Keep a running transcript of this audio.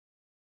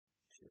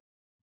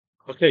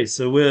Okay,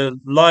 so we're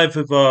live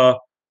with our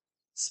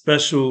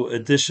special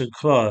edition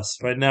class.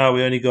 Right now,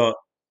 we only got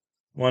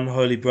one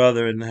holy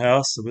brother in the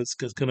house, so it's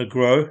going to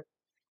grow,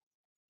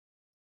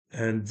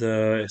 and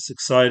it's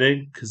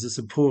exciting because it's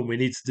important. We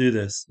need to do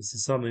this. This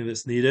is something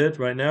that's needed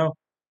right now,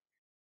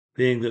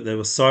 being that there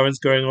were sirens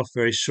going off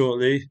very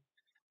shortly,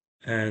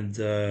 and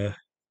we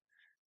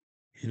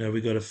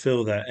got to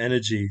fill that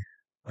energy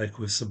like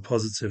with some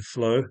positive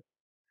flow.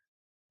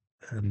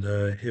 And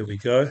here we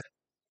go.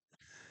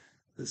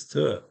 Let's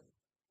do it.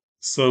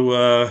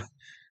 So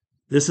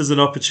this is an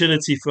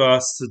opportunity for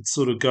us to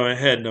sort of go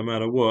ahead, no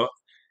matter what,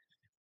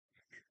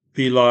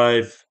 be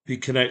live, be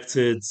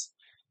connected.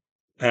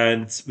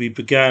 And we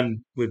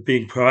began with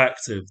being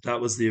proactive.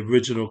 That was the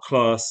original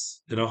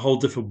class in a whole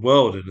different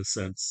world, in a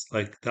sense.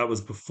 Like that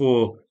was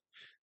before,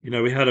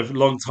 we had a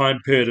long time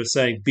period of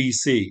saying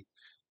BC,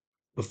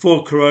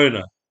 before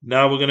Corona.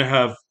 Now we're going to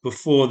have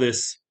before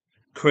this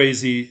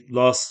crazy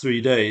last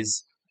 3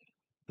 days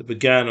that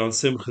began on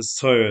Simchas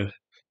Torah,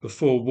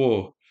 before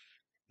war.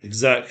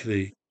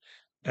 Exactly.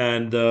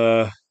 And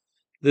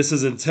this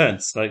is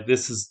intense. Like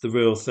this is the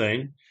real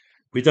thing.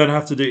 We don't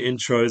have to do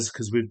intros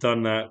because we've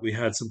done that. We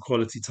had some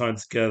quality time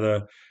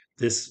together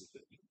this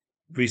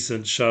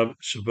recent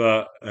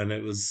Shabbat, and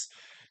it was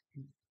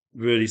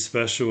really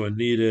special and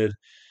needed.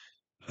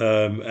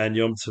 And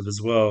Yom Tov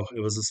as well.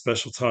 It was a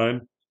special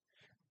time,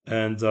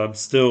 and I'm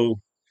still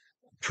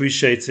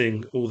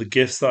appreciating all the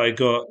gifts that I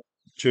got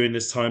during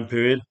this time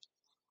period.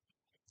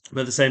 But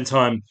at the same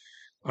time,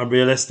 I'm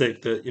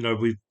realistic that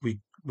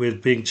we're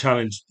being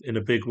challenged in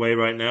a big way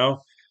right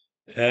now.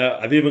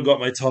 I've even got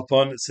my top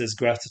on. It says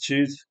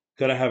gratitude.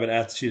 Got to have an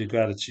attitude of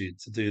gratitude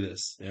to do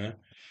this. Yeah,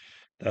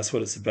 that's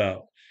what it's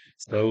about.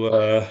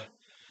 So,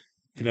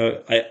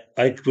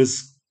 I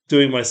was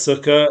doing my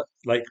sukkah,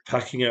 like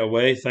packing it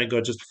away. Thank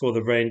God, just before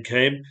the rain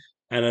came,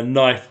 and a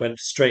knife went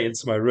straight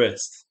into my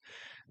wrist.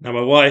 Now,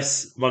 my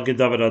wife's Magen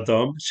David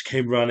Adom, she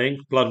came running.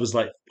 Blood was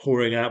like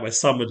pouring out. My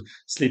son was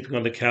sleeping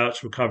on the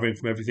couch, recovering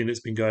from everything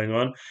that's been going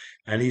on,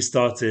 and he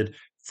started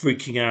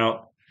freaking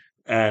out.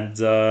 And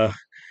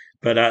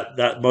but at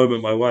that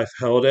moment, my wife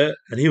held it,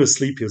 and he was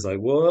sleepy. He was like,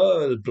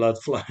 "Whoa!" The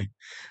blood flying,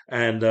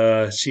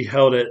 and she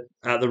held it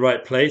at the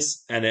right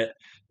place, and it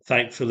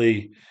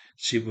thankfully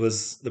she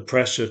was the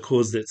pressure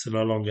caused it to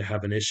no longer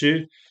have an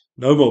issue,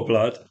 no more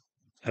blood,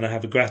 and I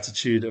have a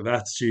gratitude of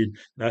attitude,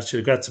 and attitude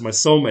of gratitude to my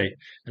soulmate,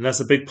 and that's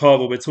a big part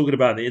of what we're talking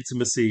about: the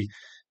intimacy,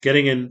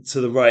 getting into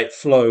the right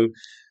flow,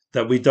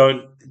 that we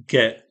don't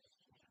get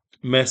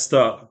messed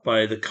up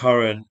by the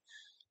current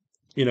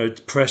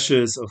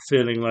pressures of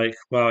feeling like,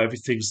 wow,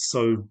 everything's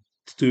so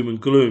doom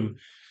and gloom,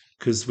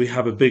 because we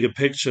have a bigger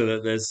picture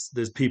that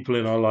there's people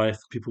in our life,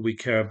 people we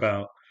care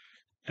about,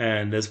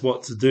 and there's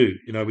what to do.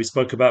 We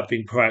spoke about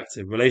being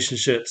proactive.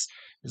 Relationships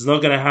is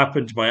not going to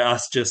happen by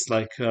us just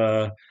like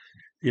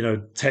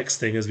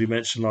texting, as we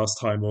mentioned last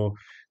time, or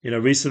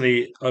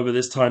recently over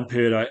this time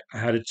period,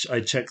 I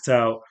checked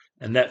out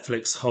a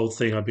Netflix whole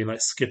thing. I've been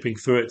like skipping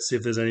through it to see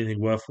if there's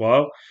anything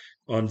worthwhile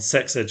on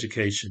sex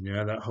education.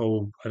 That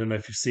whole, I don't know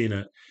if you've seen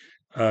it.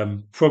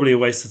 Probably a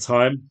waste of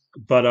time,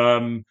 but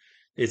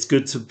it's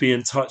good to be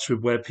in touch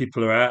with where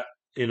people are at.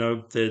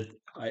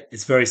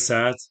 It's very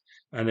sad,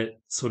 and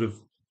it sort of,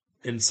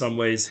 in some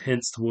ways,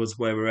 hints towards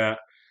where we're at,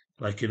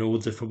 like in all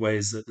different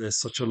ways. That there's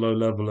such a low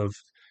level of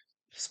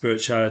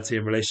spirituality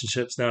and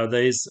relationships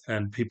nowadays,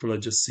 and people are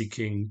just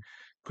seeking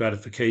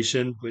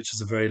gratification, which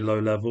is a very low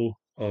level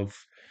of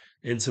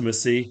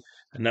intimacy.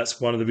 And that's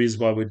one of the reasons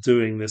why we're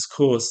doing this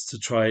course, to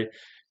try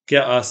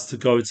get us to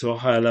go to a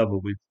higher level.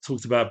 We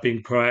talked about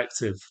being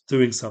proactive,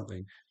 doing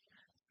something,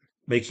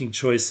 making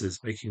choices,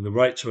 making the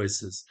right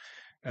choices.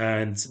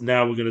 And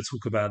now we're going to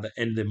talk about the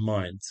end in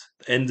mind.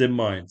 End in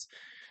mind.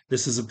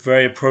 This is a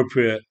very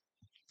appropriate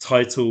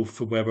title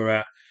for where we're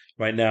at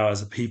right now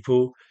as a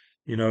people.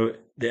 The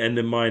end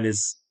in mind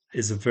is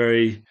a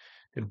very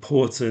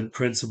important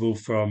principle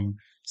from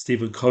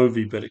Stephen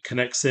Covey, but it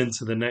connects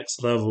into the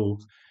next level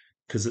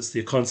because it's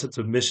the concept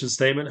of mission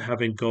statement,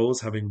 having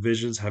goals, having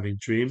visions, having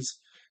dreams.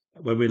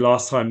 When we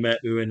last time met,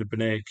 we were in the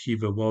Bnei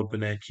Akiva, World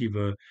Bnei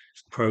Akiva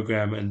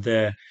program, and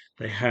there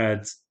they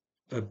had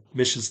a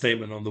mission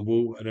statement on the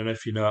wall. I don't know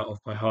if you know it off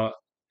by heart,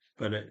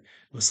 but it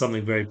was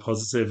something very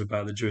positive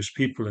about the Jewish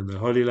people in the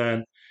Holy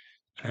Land,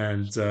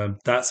 and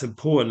that's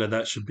important, and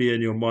that should be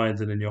in your mind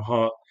and in your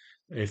heart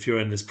if you're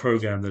in this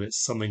program, that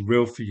it's something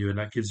real for you, and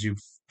that gives you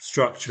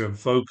structure and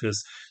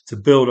focus to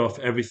build off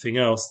everything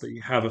else, that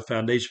you have a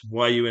foundation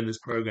why you're in this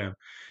program.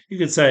 You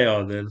could say,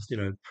 oh, there's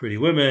pretty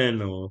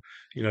women, or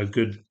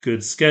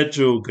good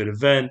schedule, good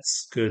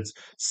events, good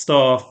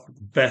staff,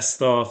 best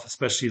staff,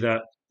 especially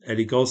that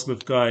Eddie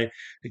Goldsmith guy,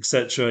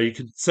 etc. You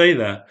could say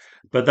that,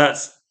 but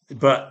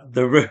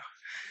the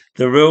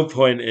real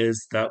point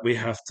is that we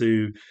have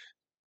to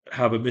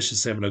have a mission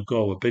statement, a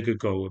goal,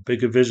 a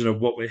bigger vision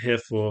of what we're here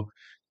for.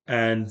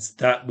 And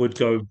that would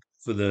go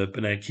for the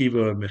Bnei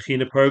Akiva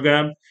Mechina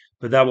program,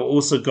 but that will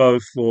also go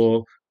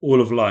for all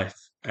of life,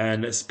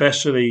 and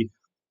especially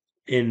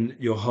in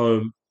your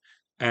home,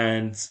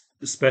 and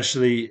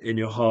especially in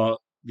your heart,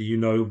 you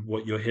know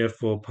what you're here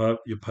for,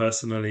 your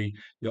personally,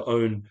 your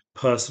own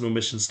personal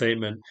mission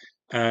statement,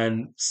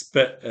 and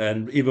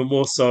and even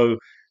more so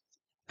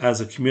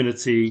as a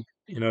community,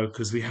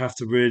 because we have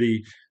to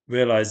really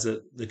realize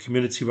that the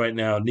community right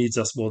now needs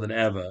us more than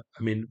ever.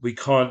 I mean, we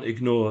can't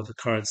ignore the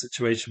current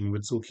situation when we're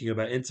talking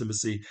about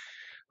intimacy.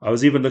 I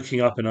was even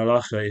looking up in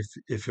halacha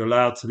if you're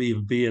allowed to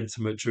even be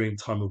intimate during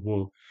time of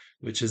war,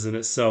 which is in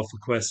itself a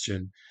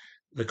question.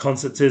 The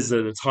concept is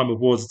that a time of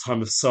war is a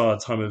time of sorrow, a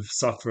time of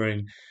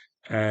suffering,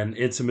 and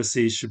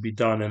intimacy should be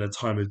done in a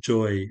time of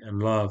joy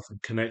and love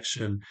and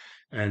connection.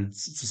 And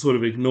to sort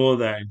of ignore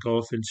that and go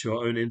off into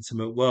your own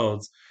intimate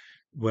world,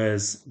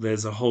 whereas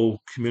there's a whole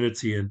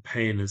community in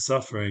pain and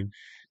suffering,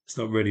 it's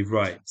not really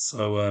right.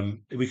 So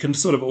we can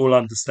sort of all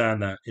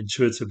understand that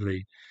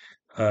intuitively,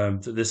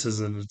 that this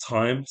isn't a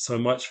time so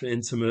much for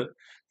intimate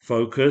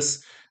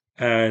focus.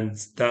 And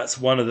that's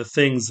one of the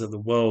things that the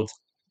world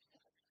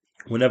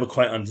will never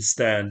quite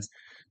understand,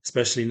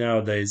 especially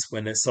nowadays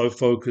when they're so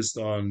focused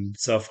on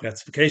self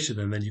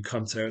gratification. And then you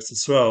come to Eretz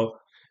Yisrael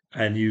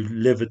and you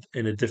live it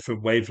in a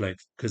different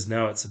wavelength because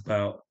now it's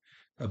about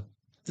a,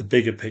 the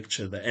bigger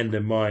picture, the end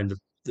in mind,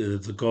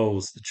 the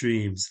goals, the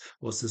dreams.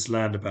 What's this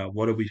land about?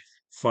 What are we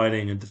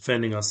fighting and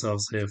defending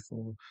ourselves here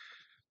for?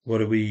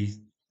 What are we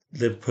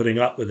live putting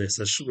up with this?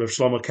 As Rav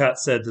Shlomo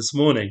Katz said this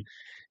morning,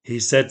 he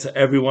said to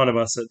every one of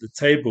us at the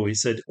table, he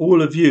said,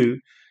 all of you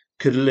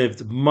could have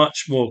lived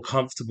much more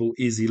comfortable,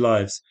 easy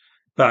lives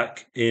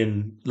back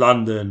in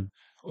London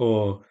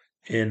or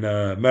in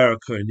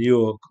America, in New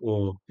York,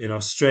 or in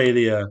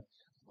Australia,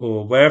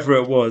 or wherever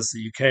it was that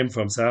you came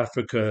from, South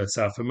Africa,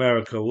 South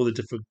America, all the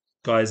different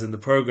guys in the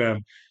program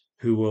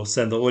who will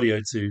send the audio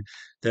to,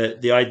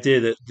 the idea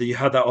that you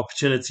had that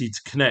opportunity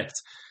to connect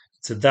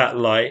to that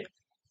light,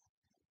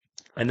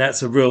 and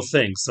that's a real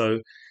thing. So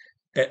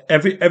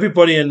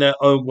everybody in their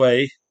own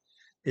way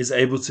is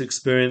able to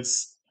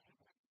experience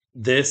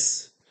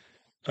this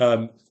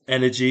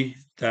energy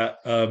that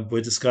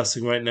we're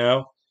discussing right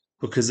now,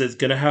 because it's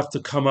going to have to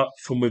come up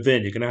from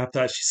within. You're going to have to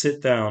actually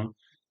sit down.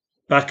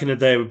 Back in the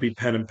day, it would be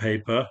pen and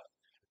paper,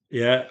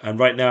 yeah. And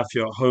right now, if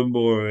you're at home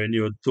or in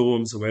your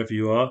dorms or wherever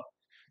you are,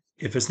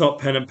 if it's not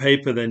pen and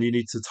paper, then you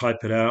need to type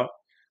it out.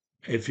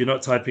 If you're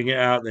not typing it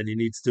out, then you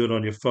need to do it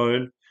on your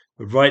phone.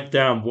 But write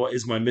down, what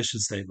is my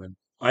mission statement?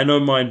 I know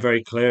mine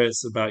very clear.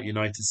 It's about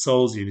United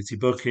Souls, Unity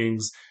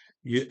Bookings.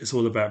 It's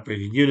all about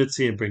bringing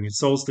unity and bringing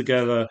souls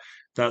together.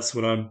 That's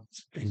what I'm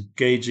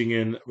engaging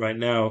in right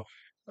now.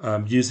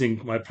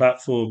 Using my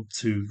platform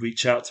to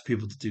reach out to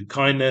people to do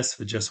kindness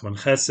for just one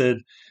chesed,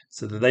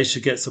 so that they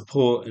should get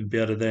support and be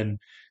able to then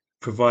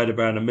provide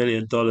around $1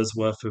 million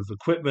worth of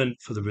equipment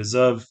for the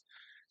reserve,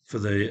 for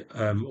the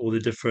all the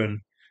different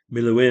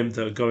miluim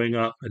that are going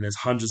up, and there's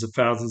hundreds of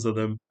thousands of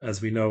them,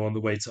 as we know, on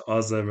the way to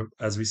Gaza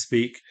as we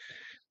speak.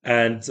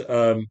 And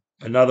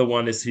another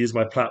one is to use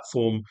my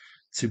platform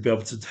to be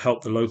able to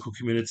help the local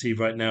community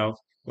right now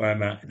where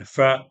I'm at in a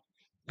frat.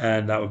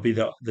 And that would be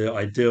the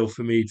ideal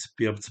for me, to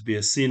be able to be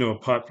a scene or a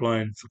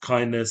pipeline for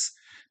kindness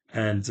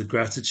and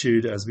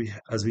gratitude, as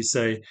we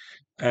say.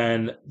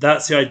 And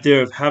that's the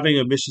idea of having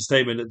a mission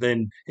statement that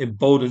then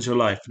emboldens your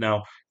life.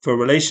 Now, for a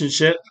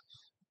relationship,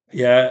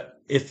 yeah,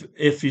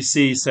 if you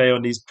see, say,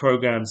 on these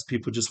programs,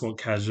 people just want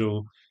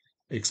casual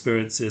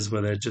experiences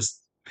where they're just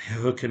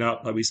hooking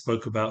up, like we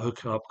spoke about,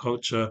 hooking up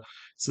culture.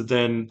 So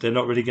then they're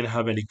not really going to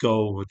have any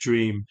goal or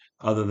dream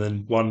other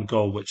than one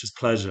goal, which is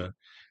pleasure.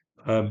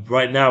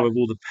 Right now, with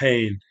all the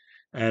pain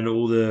and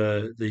all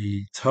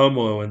the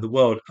turmoil in the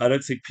world, I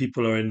don't think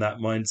people are in that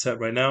mindset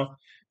right now.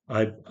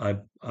 I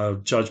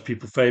judge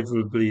people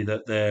favorably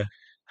that they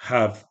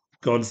have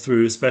gone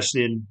through,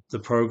 especially in the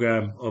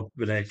program of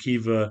Bnei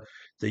Akiva,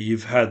 that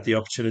you've had the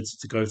opportunity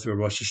to go through a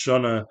Rosh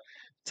Hashanah,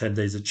 10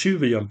 days of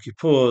Tshuva, Yom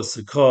Kippur,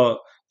 Sukkot,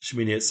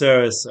 Shemini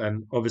Atzeres,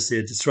 and obviously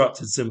a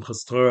disrupted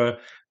Simchas Torah.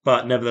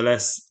 But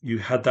nevertheless, you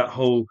had that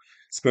whole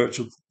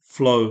spiritual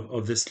flow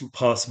of this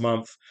past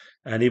month.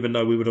 And even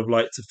though we would have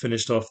liked to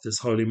finish off this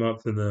holy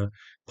month in the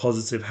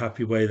positive,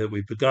 happy way that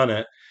we begun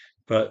it,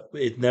 but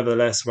it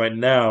nevertheless right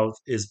now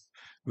is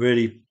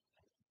really,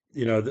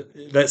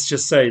 let's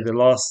just say the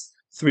last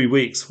 3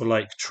 weeks were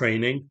like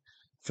training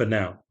for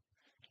now.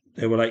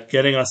 They were like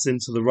getting us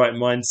into the right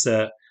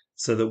mindset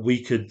so that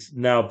we could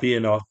now be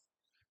in our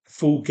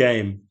full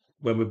game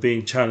when we're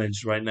being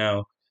challenged right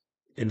now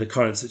in the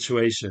current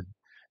situation.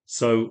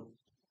 So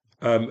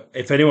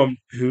if anyone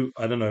who,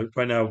 I don't know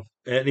right now,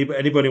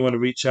 anybody want to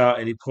reach out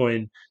at any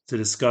point to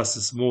discuss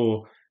this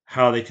more,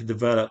 how they can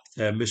develop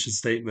their mission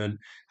statement,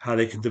 how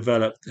they can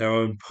develop their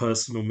own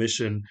personal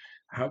mission,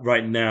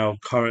 right now,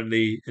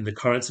 currently in the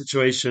current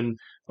situation,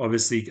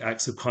 obviously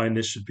acts of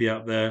kindness should be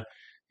out there,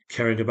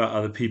 caring about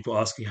other people,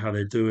 asking how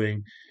they're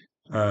doing.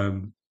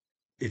 Um,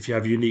 if you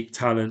have unique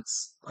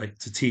talents, like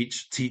to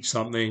teach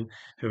something.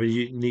 If you have a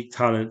unique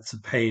talent to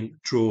paint,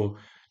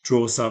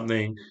 draw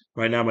something.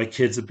 Right now, my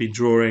kids have been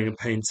drawing and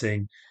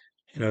painting.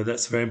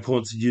 That's very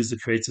important to use the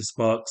creative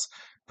sparks.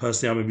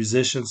 Personally, I'm a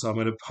musician, so I'm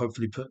going to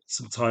hopefully put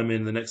some time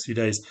in the next few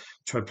days,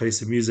 try to play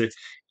some music.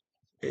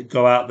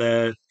 go out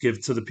there,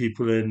 give to the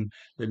people in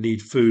that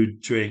need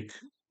food, drink.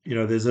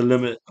 There's a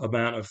limit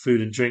amount of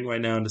food and drink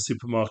right now in the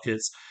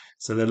supermarkets,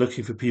 so they're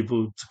looking for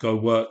people to go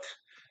work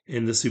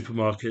in the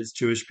supermarkets,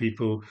 Jewish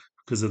people,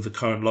 because of the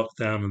current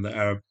lockdown in the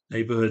Arab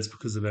neighborhoods,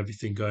 because of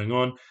everything going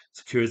on,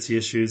 security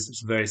issues.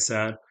 It's very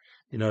sad,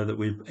 that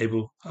we've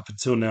able up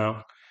until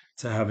now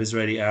to have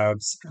Israeli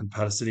Arabs and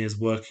Palestinians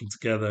working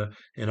together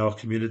in our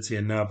community,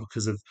 and now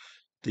because of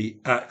the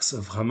acts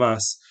of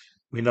Hamas,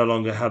 we no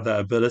longer have that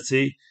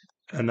ability,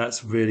 and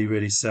that's really,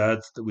 really sad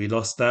that we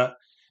lost that.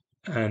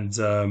 And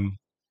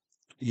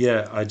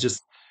yeah, I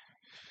just,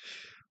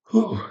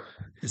 whew,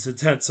 it's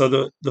intense. So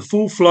the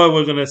full flow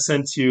we're going to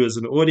send to you as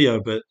an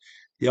audio, but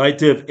the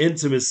idea of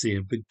intimacy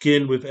and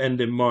begin with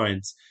end in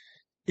mind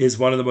is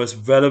one of the most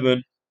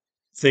relevant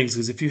things,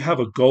 because if you have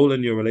a goal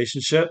in your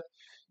relationship,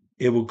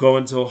 it will go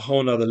into a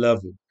whole nother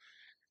level.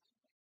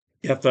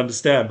 You have to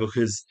understand,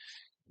 because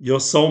your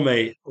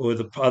soulmate or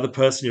the other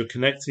person you're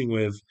connecting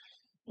with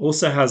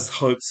also has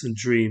hopes and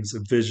dreams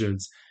and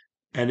visions.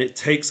 And it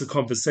takes a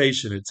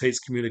conversation, it takes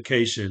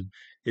communication,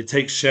 it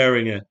takes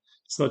sharing it.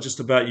 It's not just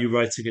about you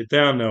writing it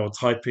down now or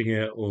typing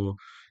it, or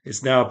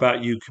it's now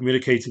about you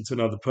communicating to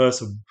another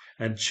person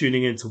and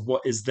tuning into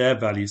what is their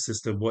value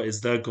system, what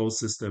is their goal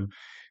system.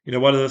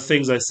 One of the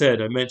things I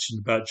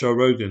mentioned about Joe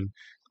Rogan,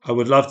 I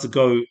would love to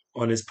go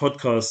on his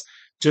podcast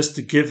just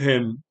to give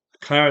him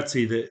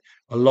clarity that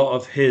a lot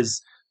of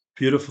his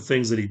beautiful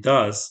things that he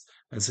does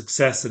and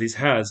success that he's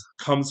has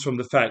comes from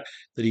the fact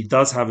that he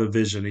does have a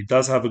vision, he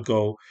does have a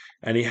goal,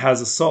 and he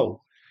has a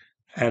soul,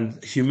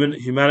 and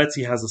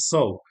humanity has a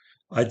soul.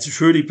 I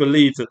truly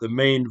believe that the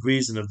main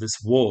reason of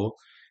this war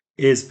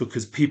is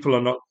because people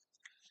are not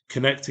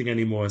connecting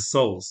anymore as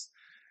souls.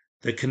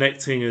 They're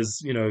connecting as,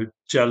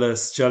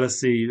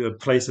 jealousy, a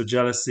place of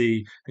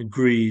jealousy and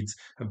greed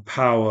and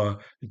power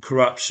and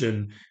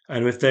corruption.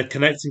 And if they're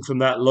connecting from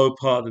that low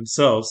part of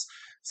themselves,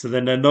 so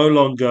then they're no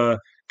longer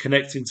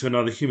connecting to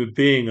another human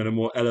being in a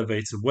more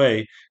elevated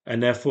way.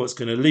 And therefore, it's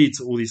going to lead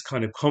to all these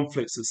kind of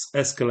conflicts that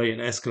escalate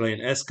and escalate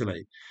and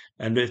escalate.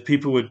 And if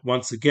people would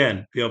once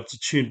again be able to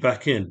tune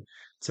back in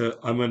to,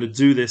 I'm going to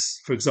do this,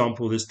 for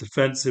example, this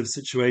defensive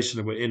situation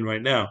that we're in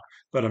right now,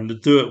 but I'm going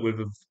to do it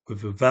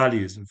with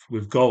values,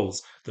 with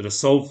goals that are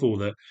soulful.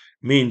 That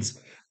means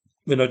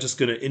we're not just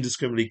going to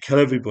indiscriminately kill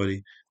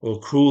everybody or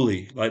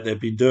cruelly like they've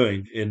been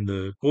doing in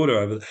the border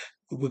over.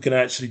 We're going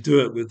to actually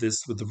do it with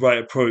the right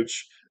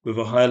approach, with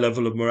a high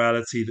level of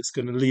morality that's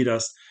going to lead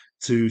us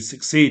to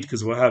succeed,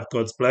 because we'll have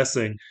God's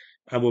blessing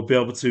and we'll be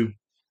able to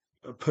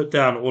put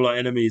down all our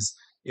enemies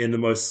in the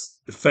most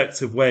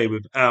effective way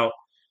without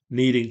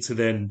needing to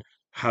then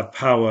have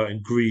power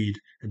and greed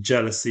and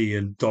jealousy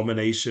and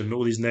domination,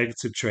 all these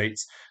negative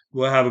traits.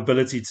 We'll have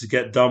ability to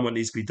get done what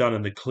needs to be done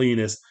in the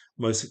cleanest,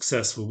 most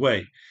successful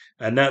way.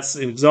 And that's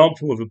an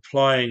example of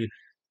applying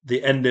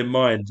the end in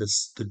mind,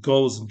 the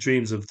goals and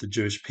dreams of the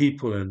Jewish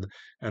people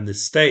and the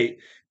state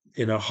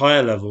in a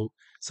higher level,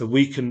 so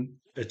we can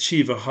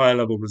achieve a higher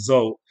level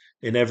result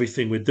in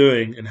everything we're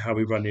doing, and how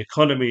we run the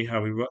economy,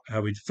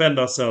 how we defend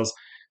ourselves,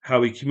 how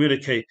we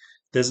communicate.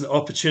 There's an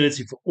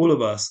opportunity for all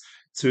of us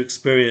to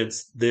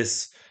experience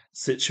this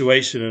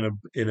situation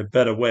in a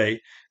better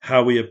way.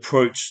 How we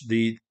approach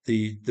the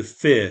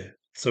fear.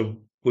 So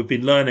we've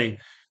been learning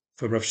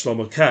from Rav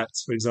Shlomo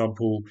Katz, for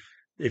example.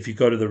 If you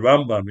go to the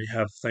Rambam, we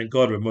have, thank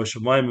God, Rav Moshe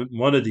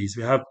Maimonides.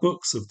 We have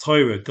books of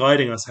Torah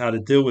guiding us how to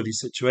deal with these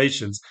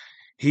situations.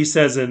 He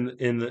says in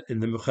the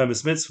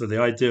Mechemes Mitzvah,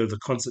 the idea of the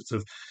concept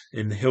of,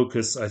 in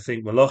Hilkus, I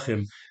think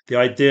Malachim, the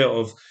idea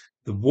of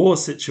the war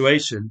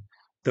situation,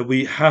 that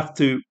we have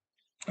to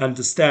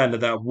understand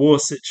that that war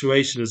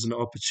situation is an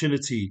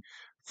opportunity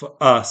for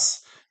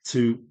us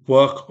to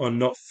work on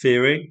not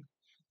fearing,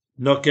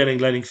 not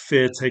letting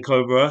fear take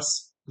over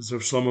us, as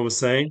Rav Shlomo was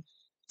saying,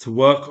 to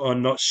work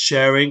on not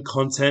sharing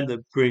content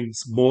that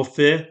brings more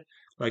fear,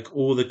 like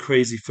all the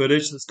crazy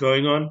footage that's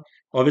going on.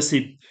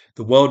 Obviously,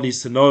 the world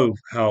needs to know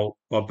how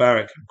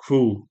barbaric and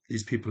cruel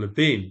these people have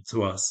been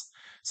to us.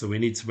 So we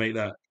need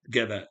to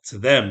get that to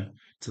them,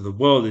 to the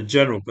world in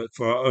general. But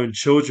for our own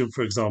children,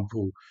 for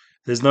example,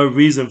 there's no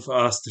reason for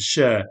us to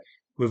share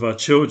with our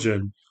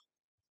children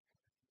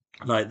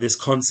like this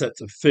concept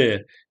of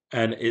fear,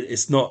 and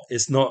it's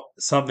not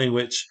something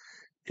which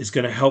is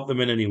going to help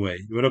them in any way.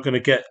 We're not going to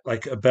get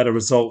like a better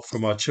result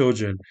from our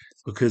children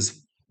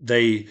because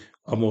they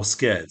are more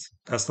scared.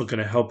 That's not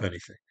going to help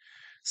anything.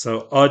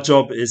 So our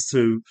job is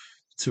to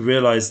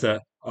realize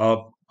that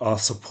our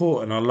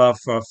support and our love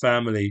for our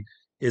family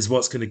is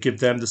what's going to give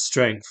them the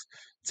strength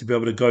to be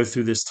able to go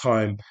through this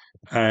time.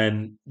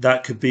 And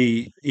that could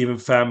be even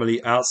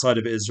family outside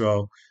of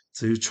Israel,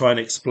 to try and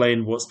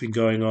explain what's been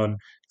going on,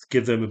 to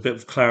give them a bit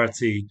of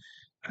clarity,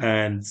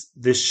 and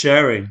this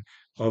sharing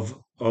of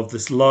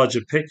this larger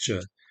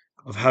picture,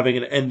 of having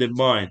an end in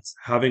mind,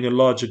 having a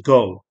larger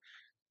goal,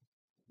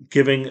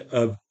 giving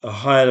a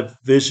higher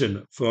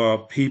vision for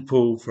our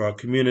people, for our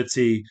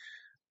community,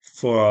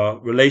 for our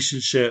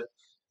relationship.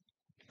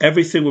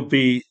 Everything would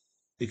be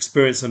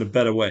experienced in a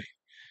better way.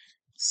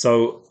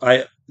 So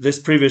this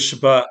previous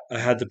Shabbat, I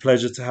had the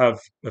pleasure to have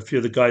a few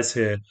of the guys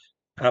here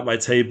at my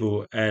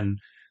table, and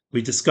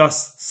we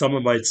discussed some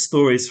of my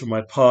stories from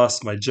my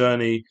past, my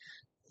journey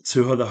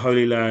to the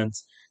Holy Land,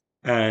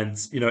 and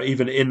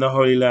even in the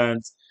Holy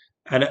Land,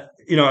 and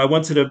I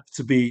wanted it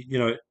to be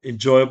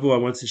enjoyable. I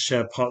wanted to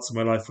share parts of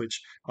my life which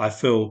I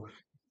feel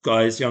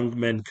guys, young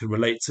men can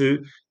relate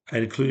to,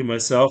 and including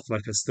myself.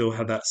 Like I still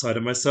have that side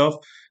of myself,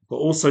 but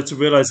also to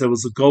realize there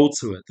was a goal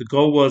to it. The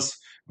goal was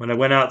when I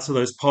went out to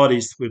those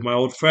parties with my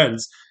old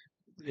friends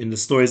in the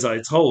stories that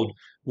I told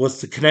was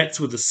to connect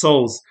with the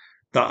souls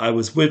that I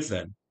was with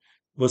then,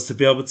 was to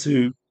be able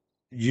to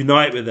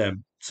unite with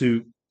them,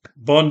 to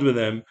bond with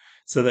them,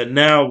 so that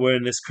now we're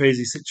in this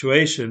crazy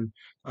situation.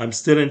 I'm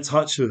still in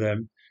touch with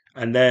them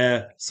and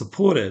they're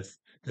supportive.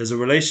 There's a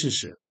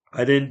relationship.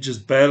 I didn't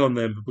just bail on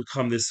them but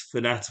become this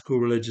fanatical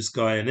religious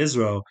guy in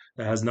Israel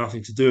that has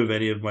nothing to do with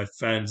any of my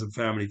fans and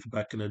family from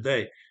back in the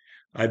day.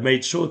 I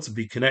made sure to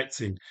be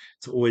connecting,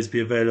 to always be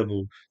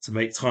available, to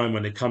make time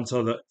when they come to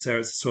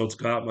Eretz Israel, to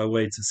go out my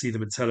way to see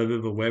them in Tel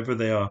Aviv or wherever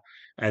they are,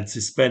 and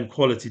to spend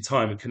quality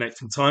time and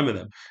connecting time with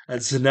them.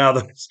 And so now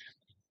the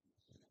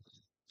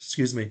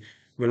excuse me,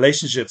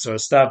 relationships are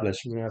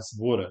established. We're gonna have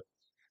some water.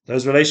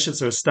 Those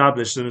relationships are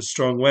established in a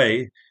strong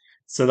way,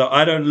 so that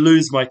I don't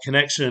lose my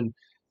connection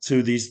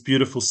to these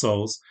beautiful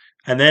souls.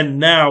 And then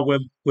now when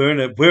we're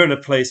in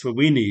a place where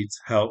we need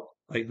help,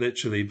 like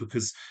literally,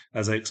 because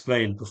as I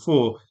explained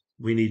before,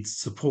 we need to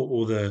support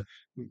all the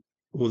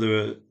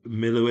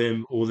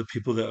miluim, all the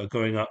people that are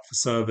going up for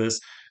service.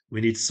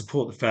 We need to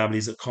support the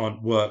families that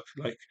can't work.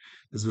 Like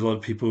there's a lot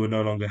of people who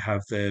no longer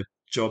have their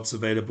jobs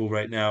available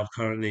right now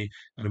currently,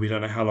 and we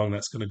don't know how long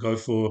that's going to go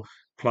for.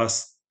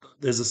 Plus,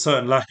 there's a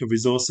certain lack of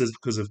resources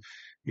because of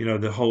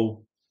the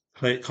whole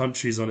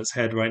country's on its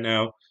head right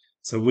now.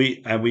 So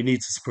we need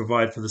to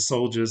provide for the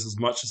soldiers as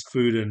much as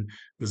food and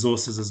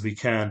resources as we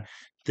can.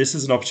 This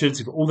is an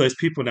opportunity for all those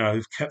people now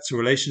who've kept a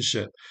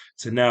relationship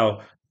to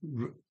now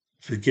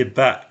to give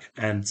back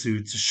and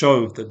to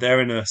show that they're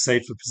in a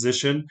safer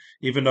position,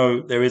 even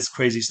though there is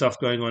crazy stuff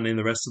going on in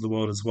the rest of the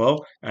world as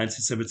well.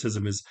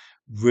 Anti-Semitism is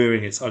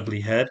rearing its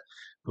ugly head.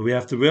 But we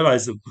have to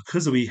realize that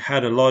because we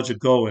had a larger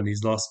goal in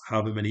these last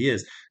however many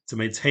years to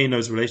maintain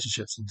those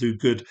relationships and do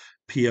good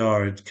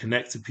PR and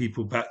connect to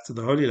people back to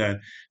the Holy Land.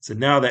 So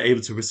now they're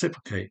able to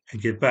reciprocate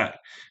and give back.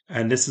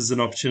 And this is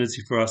an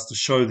opportunity for us to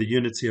show the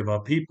unity of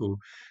our people,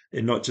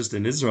 in not just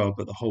in Israel,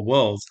 but the whole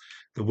world,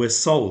 that we're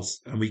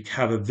souls and we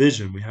have a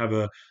vision, we have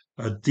a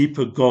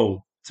deeper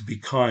goal to be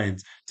kind,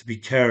 to be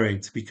caring,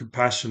 to be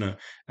compassionate.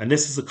 And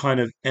this is the kind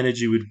of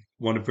energy we'd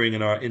want to bring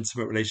in our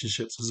intimate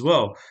relationships as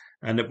well.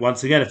 And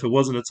once again, if it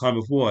wasn't a time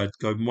of war, I'd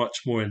go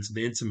much more into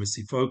the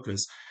intimacy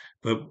focus.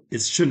 But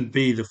it shouldn't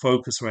be the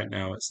focus right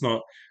now. It's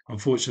not,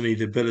 unfortunately,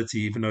 the ability,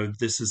 even though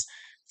this is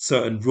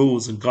certain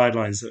rules and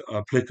guidelines that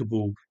are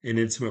applicable in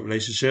intimate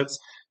relationships,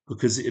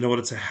 because in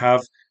order to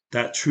have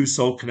that true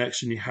soul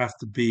connection, you have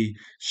to be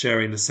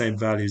sharing the same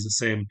values,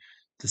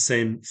 the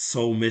same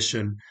soul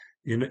mission.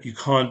 You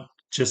can't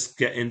just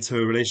get into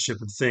a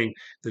relationship and think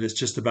that it's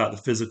just about the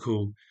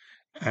physical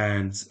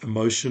and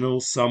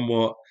emotional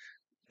somewhat,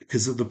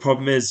 because the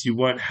problem is you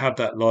won't have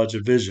that larger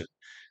vision.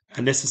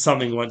 And this is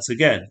something, once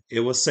again, it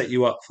will set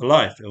you up for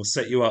life. It will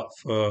set you up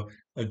for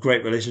a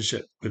great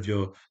relationship with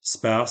your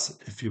spouse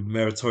if you're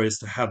meritorious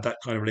to have that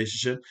kind of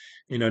relationship.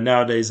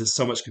 Nowadays there's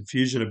so much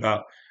confusion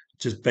about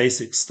just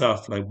basic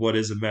stuff like what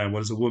is a man,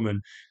 what is a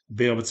woman.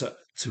 Being able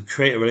to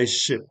create a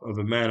relationship of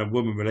a man and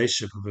woman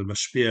relationship of a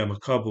mashpia,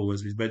 makabel,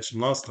 as we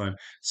mentioned last time,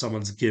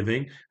 someone's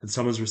giving and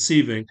someone's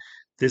receiving.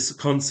 This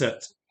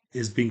concept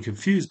is being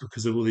confused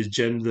because of all these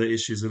gender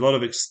issues. A lot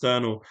of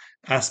external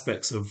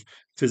aspects of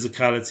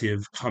physicality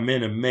have come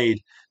in and made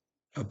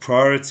a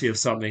priority of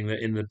something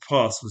that in the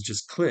past was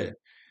just clear.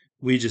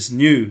 We just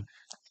knew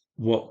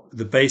what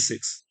the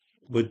basics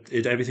would.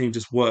 Everything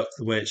just worked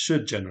the way it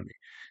should generally,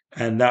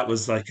 and that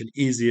was like an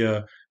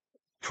easier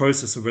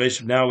process of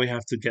relation. Now we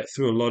have to get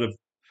through a lot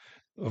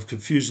of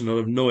confusion, a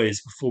lot of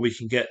noise before we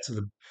can get to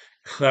the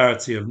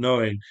clarity of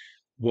knowing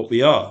what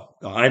we are.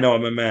 I know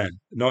I'm a man.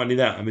 Not only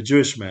that, I'm a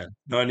Jewish man.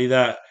 Not only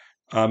that,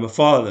 I'm a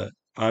father.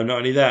 Not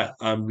only that,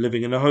 I'm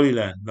living in the Holy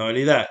Land. Not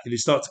only that, and you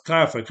start to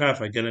clarify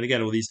again and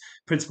again all these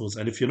principles.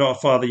 And if you're not a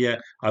father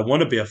yet, I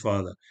want to be a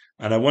father,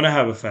 and I want to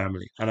have a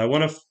family, and I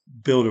want to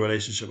build a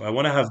relationship. I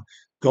want to have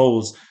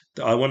goals.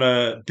 I want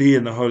to be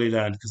in the Holy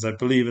Land because I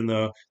believe in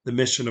the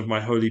mission of my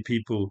holy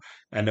people,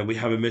 and that we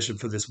have a mission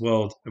for this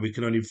world, and we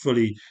can only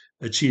fully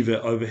achieve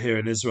it over here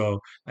in Israel.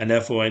 And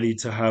therefore, I need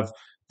to have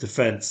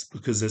defense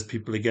because there's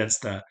people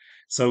against that.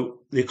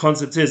 So the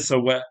concept is, so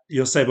what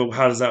you'll say, but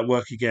how does that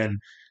work again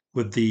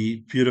with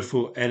the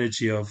beautiful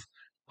energy of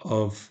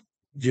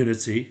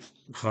unity?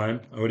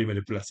 Chaim, I already made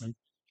a blessing.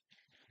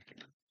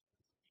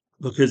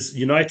 Because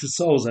united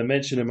souls, I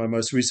mentioned in my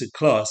most recent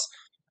class,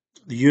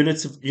 the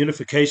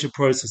unification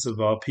process of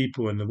our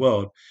people in the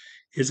world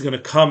is going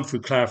to come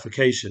through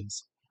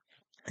clarifications.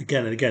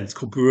 Again and again, it's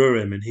called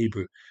bururim in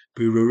Hebrew.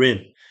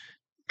 Bururim.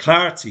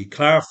 Clarity,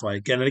 clarify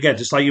again and again,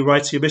 just like you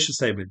write to your mission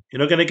statement. You're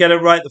not going to get it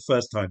right the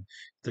first time.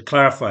 To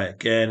clarify it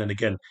again and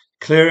again.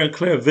 clearer and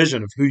clearer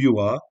vision of who you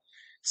are.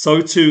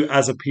 So too,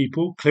 as a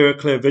people,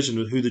 clearer vision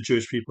of who the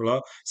Jewish people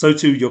are. So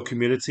too, your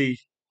community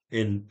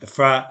in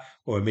Efrat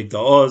or in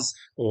Migdal Oz,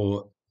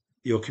 or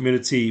your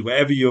community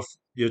wherever you're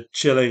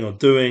chilling or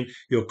doing,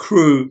 your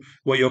crew,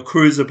 what your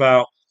crew's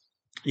about,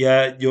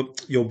 yeah,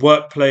 your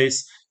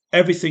workplace,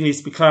 everything needs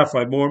to be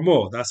clarified more and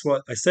more. That's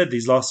what I said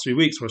these last 3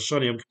 weeks. Rosh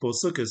Hashanah, Yom Kippur,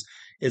 Sukkot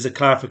is a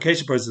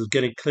clarification process of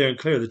getting clearer and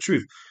clearer the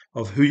truth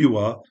of who you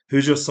are,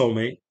 who's your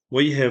soulmate,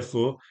 what you're here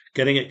for,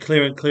 getting it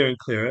clearer and clearer and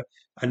clearer,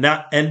 and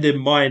that end in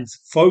mind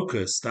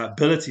focus, that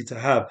ability to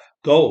have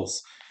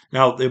goals.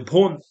 Now, the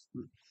important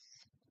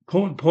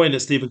point that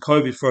Stephen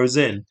Covey throws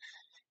in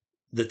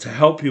that to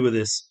help you with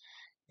this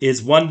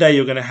is one day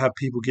you're going to have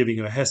people giving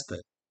you a hesped.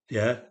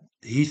 Yeah,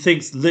 he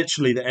thinks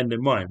literally the end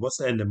in mind. What's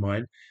the end in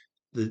mind?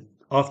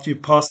 After you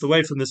passed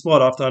away from this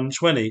world after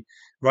 120,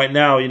 right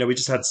now, we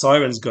just had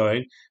sirens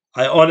going.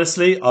 I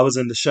was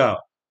in the shower.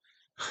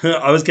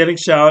 I was getting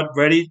showered,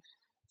 ready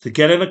to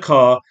get in a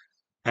car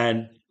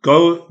and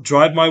go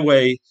drive my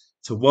way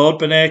to World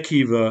Bnei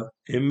Akiva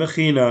in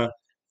Mechina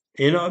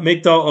in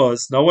Migdal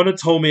Oz. No one had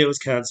told me it was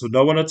cancelled.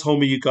 No one had told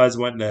me you guys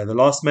went there. The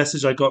last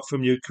message I got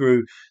from your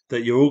crew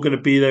that you're all going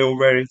to be there, all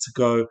ready to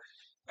go.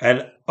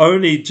 And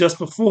only just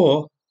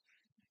before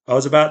I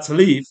was about to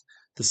leave,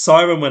 the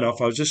siren went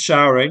off. I was just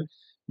showering.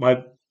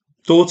 My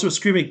daughter was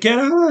screaming, "Get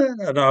out!"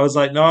 And I was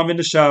like, "No, I'm in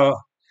the shower."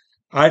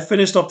 I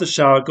finished off the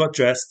shower, got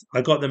dressed.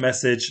 I got the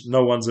message,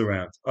 no one's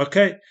around.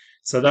 Okay.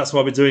 So that's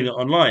why we're doing it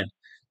online.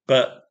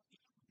 But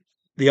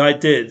the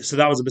idea, so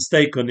that was a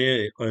mistake on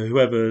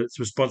whoever's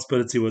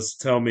responsibility was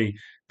to tell me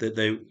that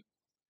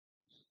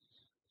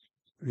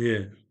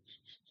yeah,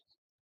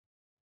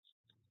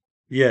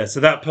 yeah.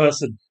 So that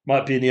person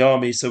might be in the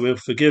army, so we'll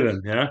forgive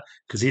him, yeah,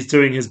 because he's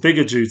doing his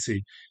bigger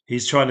duty.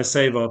 He's trying to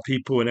save our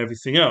people and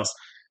everything else.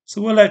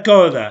 So we'll let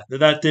go of that.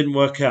 That didn't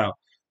work out.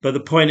 But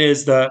the point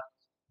is that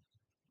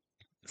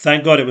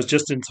thank God it was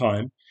just in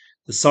time.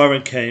 The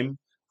siren came.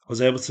 I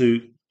was able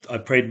to. I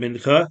prayed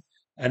mincha,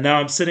 and now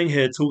I'm sitting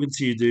here talking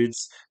to you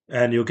dudes,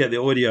 and you'll get the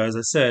audio as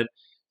I said.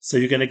 So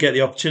you're going to get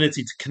the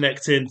opportunity to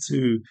connect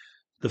into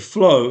the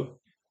flow,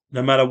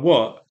 no matter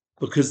what,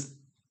 because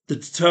the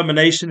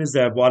determination is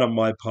there. One on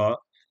my part,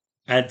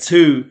 and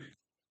two,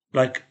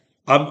 like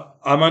I'm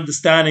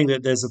understanding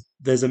that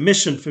there's a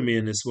mission for me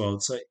in this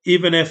world. So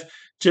even if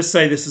just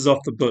say this is off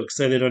the book,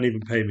 say they don't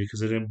even pay me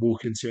because I didn't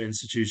walk into your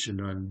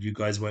institution and you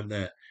guys weren't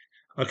there.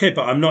 Okay,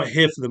 but I'm not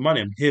here for the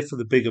money. I'm here for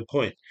the bigger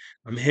point.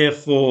 I'm here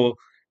for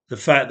the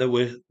fact that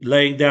we're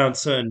laying down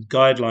certain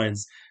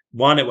guidelines.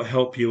 One, it will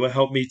help you, it will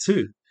help me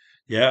too.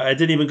 Yeah, I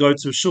didn't even go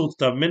to a shul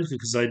to daven mincha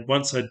because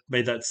once I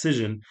made that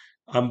decision,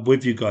 I'm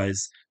with you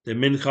guys. The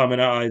mincha I'm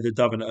gonna either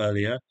daven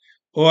earlier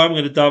or I'm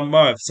going to daven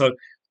marv. So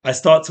I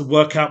start to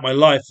work out my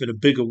life in a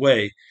bigger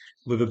way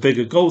with a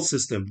bigger goal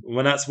system.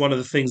 When that's one of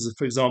the things that,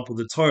 for example,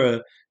 the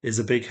Torah is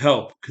a big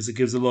help because it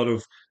gives a lot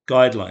of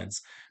guidelines.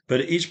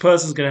 But each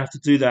person's going to have to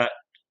do that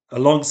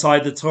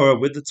alongside the Torah,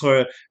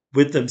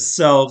 with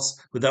themselves,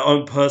 with their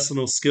own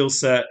personal skill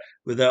set,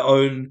 with their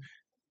own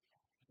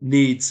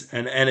needs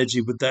and energy,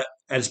 with that.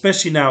 And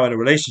especially now in a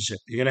relationship,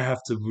 you're going to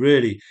have to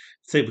really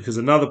think because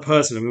another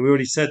person, I mean, we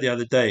already said the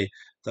other day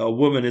that a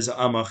woman is an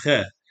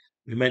amacher.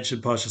 We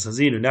mentioned Parshas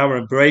Hazinu. Now we're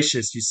in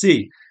Bereshis. You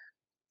see,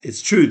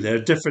 it's true, they're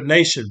a different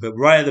nation, but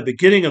right at the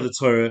beginning of the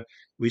Torah,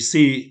 we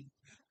see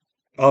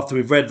after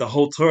we've read the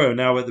whole Torah,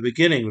 now at the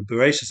beginning, with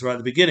Bereshit right at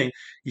the beginning,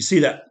 you see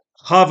that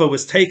Chava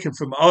was taken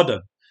from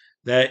Adam.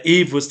 That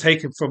Eve was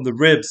taken from the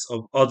ribs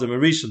of Adam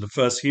and Rishon, the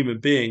first human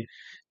being.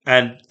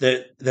 And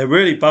they're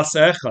really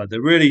Basa Echad.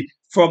 They're really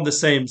from the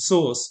same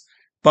source,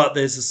 but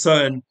there's a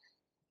certain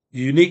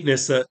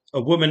uniqueness that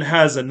a woman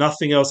has and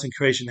nothing else in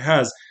creation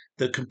has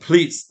that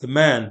completes the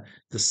man,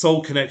 the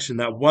soul connection,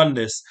 that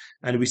oneness.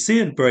 And we see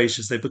in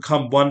Bereshit, they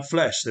become one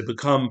flesh, they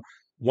become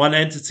one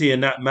entity,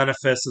 and that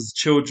manifests as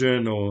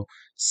children or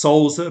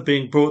souls that are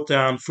being brought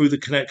down through the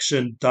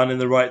connection done in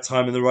the right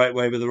time, in the right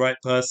way, with the right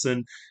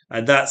person.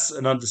 And that's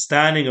an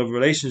understanding of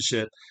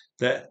relationship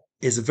that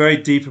is very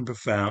deep and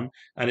profound.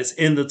 And it's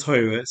in the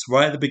Torah, it's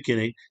right at the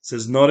beginning. It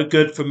says, not a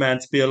good for man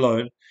to be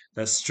alone.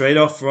 That's straight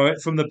off right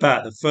from the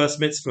bat. The first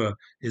mitzvah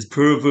is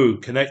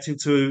puravu, connecting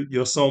to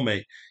your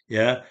soulmate.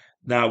 Yeah.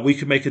 Now we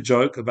could make a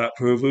joke about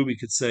puravu. We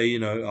could say,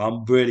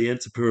 I'm really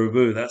into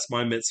puravu. That's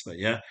my mitzvah.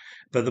 Yeah.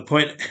 But the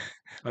point,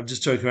 I'm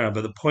just joking around.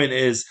 But the point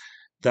is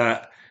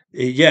that,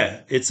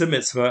 yeah, it's a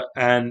mitzvah,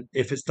 and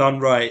if it's done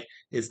right,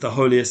 it's the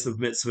holiest of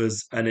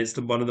mitzvahs, and it's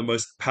one of the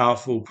most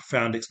powerful,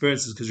 profound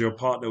experiences because you're a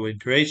partner in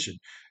creation.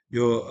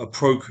 You're a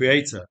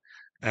procreator,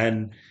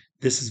 and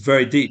this is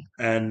very deep.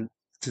 And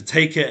to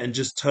take it and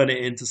just turn it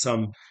into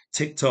some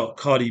TikTok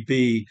Cardi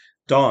B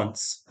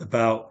dance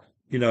about,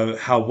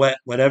 how wet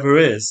whatever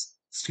is,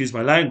 excuse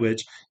my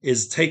language,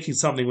 is taking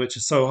something which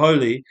is so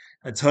holy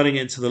and turning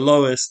it into the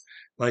lowest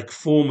like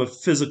form of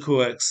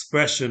physical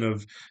expression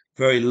of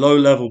very low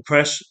level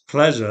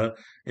pleasure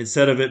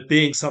instead of it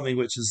being something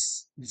which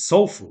is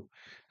soulful.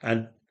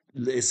 And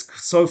it's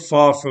so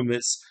far from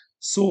its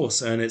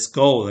source and its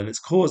goal and its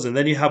cause. And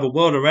then you have a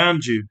world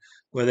around you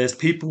where there's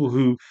people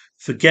who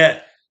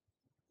forget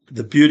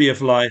the beauty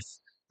of life.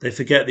 They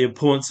forget the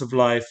importance of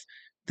life.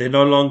 They're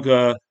no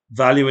longer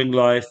valuing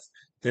life.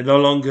 They're no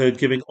longer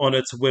giving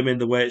honor to women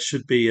the way it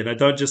should be. And I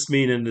don't just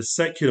mean in the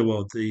secular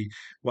world, the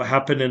what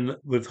happened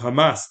with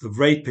Hamas, the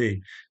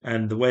raping,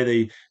 and the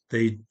way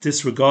they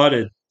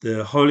disregarded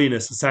the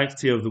holiness and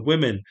sanctity of the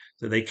women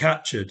that they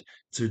captured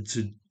to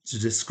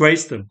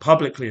disgrace them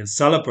publicly and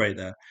celebrate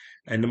that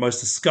in the most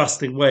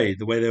disgusting way,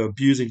 the way they were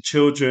abusing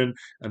children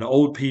and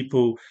old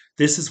people.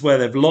 This is where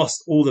they've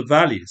lost all the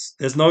values.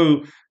 There's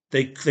no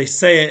they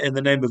say it in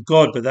the name of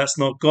God, but that's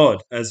not God,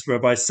 as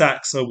Rabbi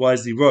Sachs so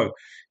wisely wrote.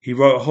 He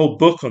wrote a whole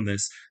book on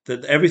this,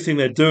 that everything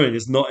they're doing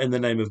is not in the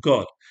name of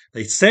God.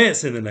 They say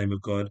it's in the name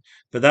of God,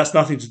 but that's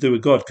nothing to do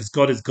with God, because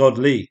God is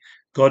godly.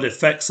 God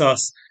affects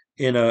us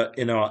in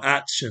our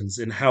actions,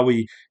 in how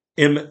we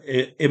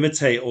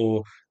imitate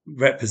or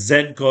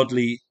represent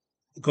godly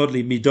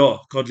midah,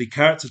 godly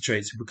character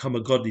traits. We become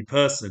a godly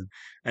person,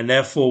 and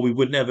therefore we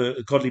would never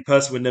a godly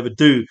person would never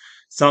do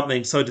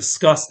something so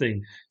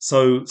disgusting,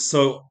 so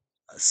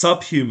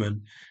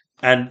subhuman.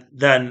 And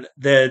then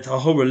their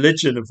whole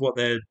religion of what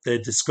they're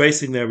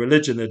disgracing their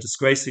religion, they're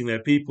disgracing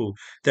their people,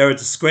 they're a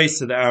disgrace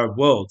to the Arab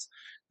world,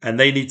 and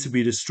they need to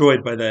be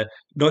destroyed by their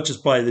not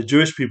just by the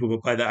Jewish people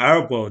but by the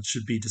Arab world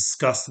should be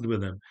disgusted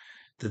with them.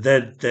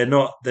 That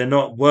they're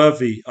not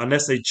worthy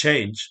unless they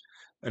change,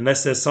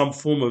 unless there's some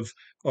form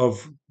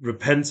of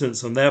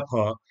repentance on their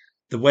part.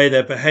 The way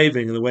they're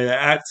behaving and the way they're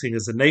acting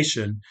as a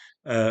nation,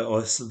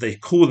 or they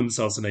call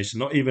themselves a nation,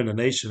 not even a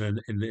nation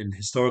in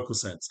historical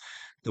sense.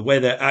 The way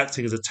they're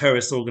acting as a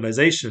terrorist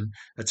organization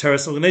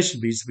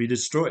needs to be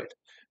destroyed.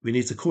 We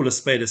need to call a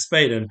spade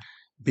and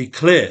be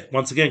clear.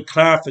 Once again,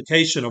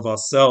 clarification of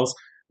ourselves.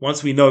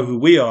 Once we know who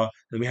we are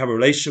and we have a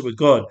relationship with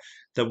God,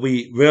 that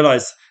we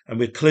realize and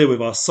we're clear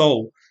with our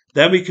soul,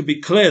 then we can be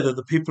clear that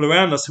the people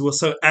around us who are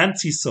so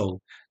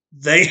anti-soul,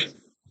 they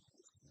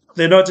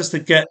they're not just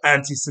against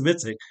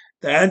anti-Semitic,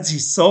 they're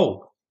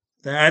anti-soul.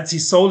 They're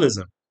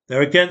anti-soulism.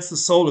 They're against the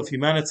soul of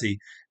humanity,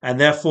 and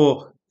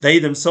therefore they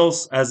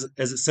themselves, as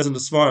it says in the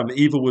Svarim,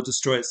 evil will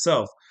destroy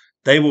itself.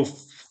 They will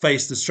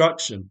face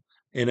destruction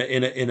in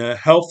a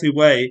healthy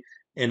way,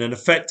 in an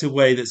effective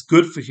way that's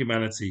good for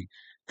humanity,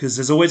 because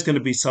there's always going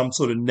to be some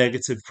sort of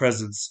negative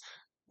presence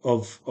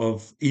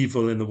of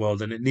evil in the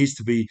world, and it needs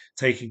to be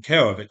taken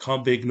care of. It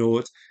can't be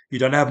ignored. You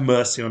don't have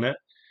mercy on it.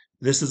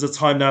 This is a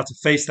time now to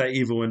face that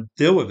evil and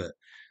deal with it.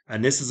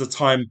 And this is a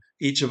time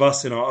each of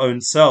us in our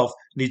own self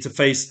need to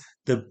face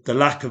the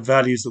lack of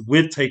values that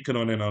we've taken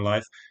on in our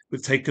life.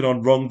 We've taken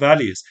on wrong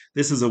values.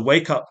 This is a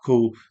wake up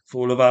call for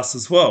all of us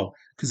as well.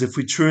 Because if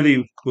we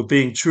truly were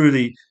being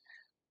truly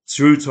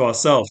true to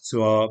ourselves,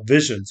 to our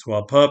vision, to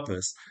our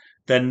purpose,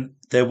 then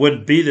there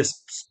wouldn't be this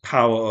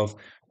power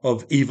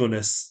of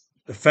evilness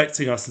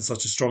affecting us in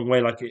such a strong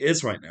way like it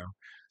is right now.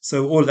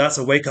 So all that's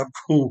a wake up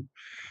call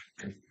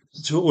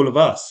to all of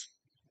us.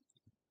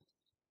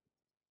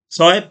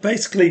 So I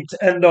basically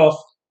to end off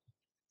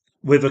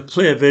with a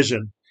clear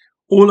vision,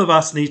 all of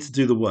us need to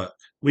do the work.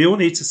 We all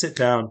need to sit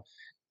down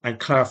and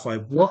clarify,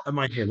 what am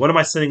I here? What am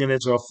I sitting in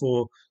Israel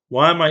for?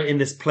 Why am I in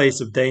this place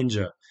of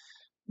danger?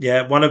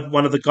 Yeah, one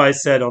of the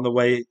guys said on the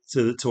way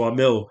to our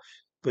mill,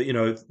 but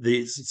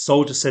the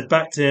soldier said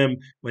back to him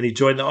when he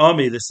joined the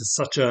army, this is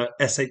such a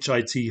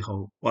shit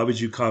hole. Why would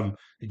you come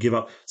and give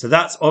up? So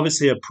that's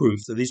obviously a proof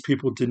that these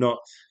people do not,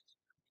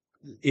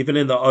 even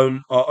in our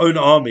own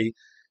army,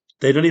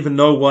 they don't even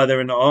know why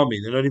they're in the army.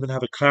 They don't even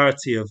have a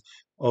clarity of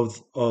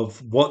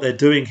what they're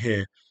doing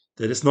here.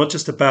 That it's not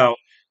just about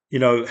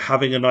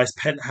having a nice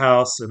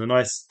penthouse and a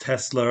nice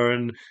Tesla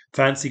and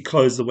fancy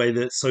clothes the way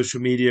that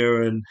social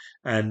media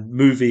and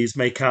movies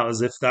make out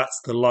as if that's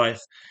the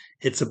life.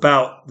 It's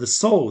about the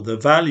soul, the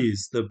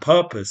values, the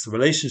purpose, the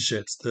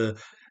relationships, the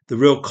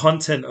real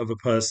content of a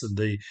person,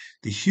 the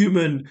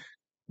human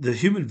the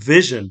human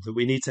vision that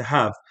we need to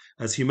have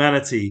as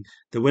humanity,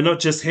 that we're not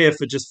just here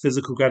for just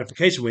physical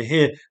gratification, we're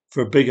here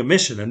for a bigger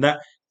mission. And that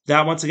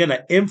once again,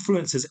 that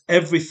influences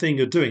everything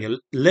you're doing. It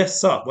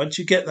lifts up. Once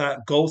you get that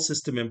goal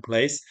system in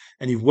place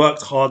and you've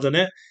worked hard on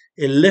it,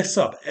 it lifts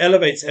up,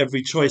 elevates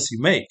every choice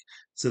you make.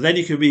 So then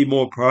you can be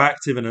more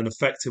proactive in an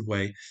effective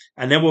way.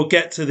 And then we'll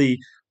get to the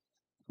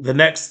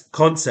next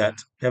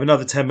concept. We have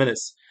another 10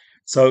 minutes.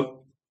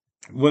 So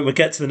when we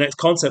get to the next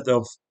concept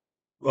of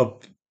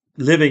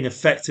living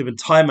effective and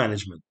time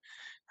management,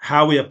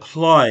 how we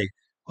apply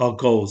our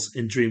goals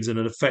in dreams in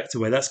an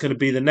effective way. That's going to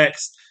be the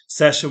next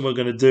session we're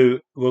going to do.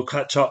 We'll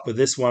catch up with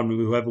this one with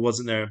whoever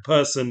wasn't there in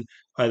person,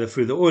 either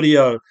through the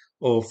audio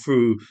or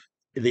through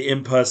the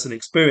in-person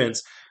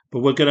experience. But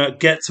we're going to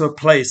get to a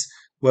place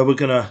where we're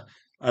going to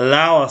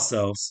allow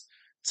ourselves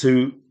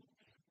to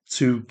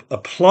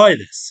apply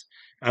this.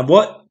 And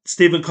what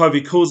Stephen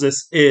Covey calls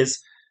this is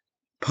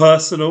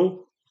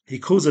personal. He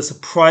calls this a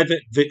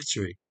private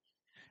victory.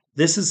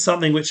 This is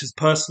something which is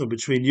personal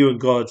between you and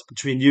God,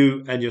 between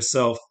you and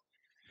yourself,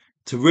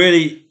 to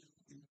really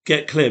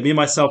get clear, me,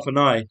 myself, and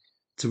I,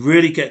 to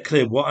really get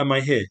clear, what am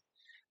I here?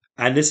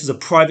 And this is a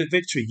private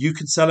victory. You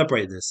can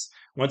celebrate this.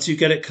 Once you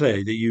get it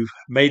clear that you've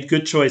made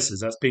good choices,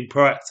 that's being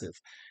proactive,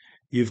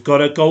 You've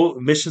got a goal,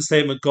 mission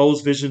statement,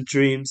 goals, vision,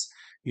 dreams.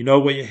 You know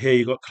what you're here.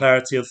 You've got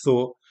clarity of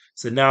thought.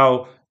 So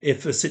now,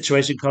 if a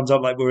situation comes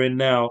up like we're in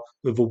now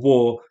with a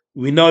war,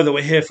 we know that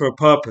we're here for a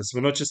purpose.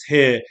 We're not just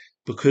here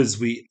because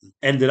we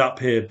ended up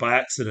here by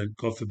accident,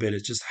 God forbid,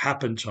 it just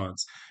happened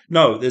chance.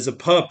 No, there's a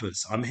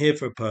purpose. I'm here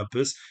for a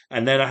purpose.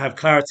 And then I have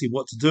clarity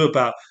what to do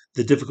about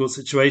the difficult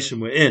situation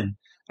we're in.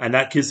 And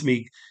that gives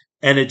me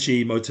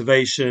energy,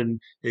 motivation.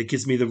 It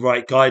gives me the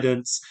right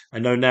guidance. I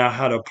know now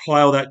how to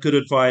apply all that good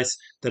advice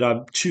that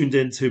I'm tuned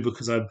into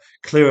because I'm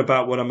clear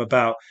about what I'm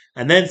about.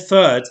 And then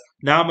third,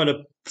 now I'm going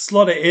to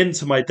slot it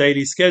into my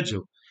daily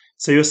schedule.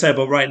 So you'll say,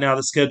 but right now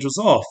the schedule's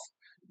off.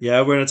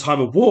 Yeah, we're in a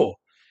time of war.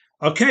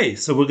 Okay,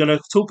 so we're going to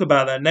talk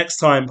about that next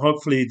time.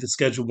 Hopefully, the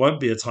schedule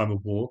won't be a time of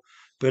war.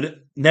 But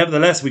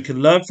nevertheless, we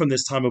can learn from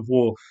this time of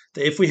war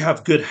that if we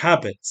have good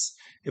habits,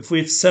 if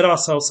we've set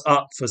ourselves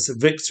up for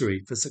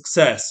victory, for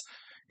success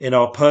in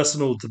our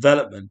personal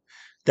development,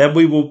 then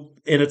we will,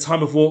 in a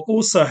time of war,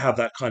 also have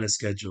that kind of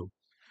schedule.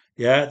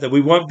 Yeah, that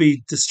we won't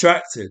be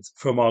distracted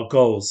from our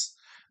goals.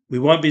 We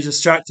won't be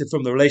distracted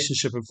from the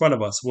relationship in front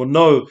of us. We'll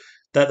know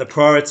that the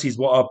priorities,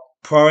 what our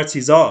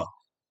priorities are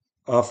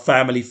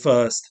family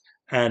first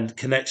and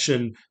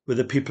connection with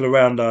the people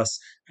around us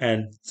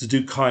and to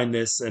do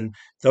kindness. And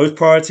those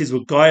priorities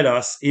will guide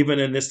us even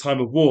in this time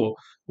of war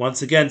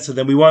once again. So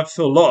then we won't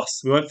feel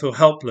lost. We won't feel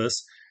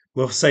helpless.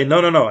 We'll say, no,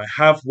 no, no, I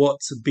have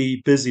what to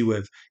be busy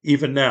with,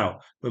 even now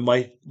when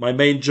my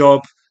main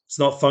job is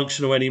not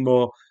functional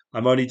anymore.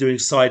 I'm only doing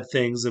side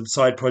things and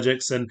side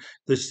projects, and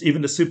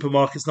even the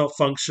supermarket's not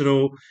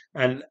functional,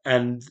 and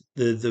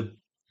the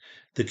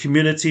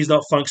community is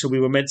not functional.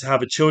 We were meant to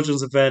have a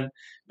children's event,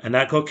 and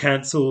that got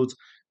cancelled.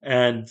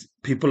 And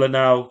people are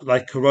now,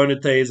 like Corona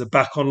days, are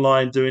back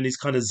online doing these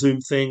kind of Zoom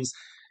things,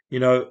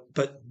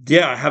 But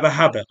yeah, I have a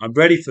habit. I'm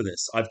ready for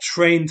this. I've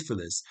trained for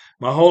this.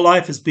 My whole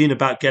life has been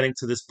about getting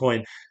to this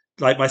point.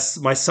 Like my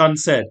son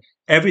said,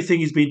 everything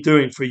he's been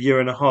doing for a year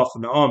and a half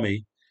in the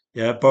army.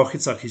 Yeah, Baruch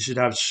Yitzhak, he should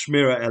have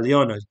Shmira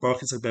Eliona,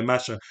 Baruch Yitzhak Ben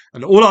Masha,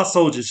 and all our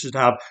soldiers should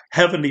have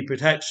heavenly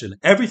protection.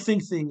 Everything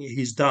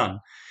he's done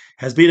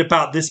has been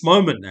about this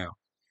moment now.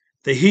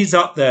 That he's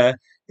up there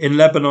in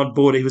Lebanon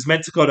border. He was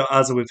meant to go to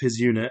Gaza with his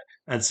unit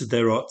and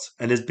Sderot,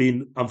 and there's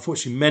been,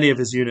 unfortunately, many of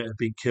his unit have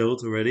been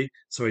killed already,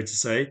 sorry to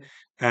say.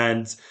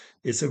 And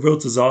it's a real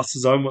disaster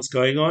zone what's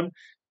going on.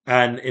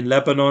 And in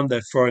Lebanon,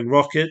 they're throwing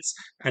rockets,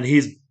 and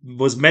he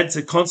was meant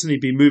to constantly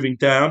be moving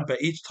down,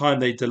 but each time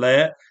they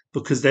delay it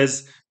because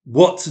there's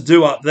what to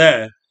do up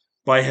there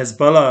by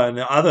Hezbollah and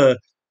other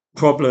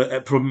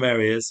problem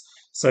areas.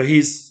 So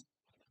he's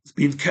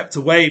been kept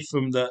away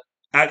from the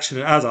action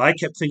in Gaza. I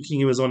kept thinking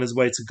he was on his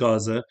way to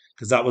Gaza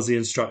because that was the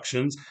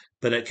instructions,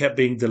 but it kept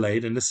being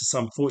delayed. And this is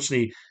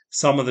unfortunately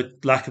some of the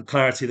lack of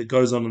clarity that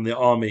goes on in the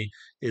army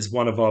is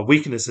one of our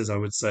weaknesses, I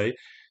would say.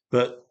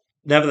 But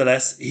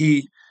nevertheless,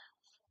 he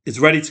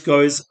is ready to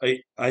go.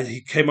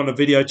 He came on a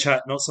video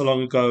chat not so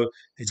long ago.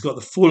 He's got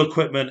the full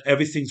equipment.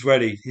 Everything's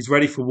ready. He's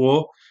ready for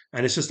war.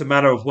 And it's just a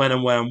matter of when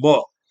and where and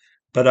what.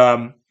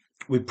 But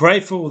we pray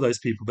for all those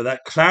people. But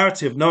that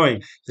clarity of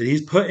knowing that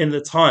he's put in the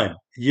time,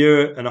 a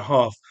year and a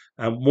half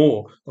and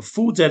more, a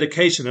full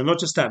dedication, and not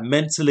just that,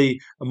 mentally,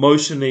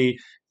 emotionally,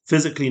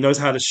 physically, knows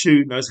how to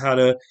shoot, knows how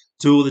to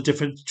do all the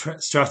different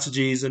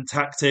strategies and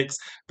tactics.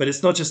 But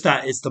it's not just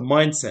that; it's the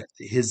mindset.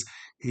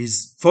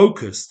 He's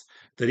focused.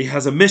 That he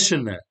has a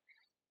mission there.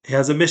 He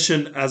has a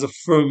mission as a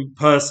frum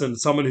person,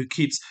 someone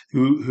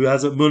who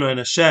has a munah and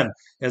Hashem.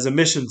 He has a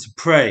mission to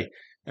pray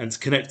and to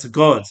connect to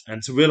God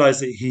and to realize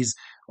that he's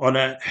on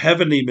a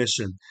heavenly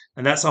mission.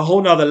 And that's a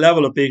whole nother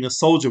level of being a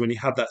soldier when you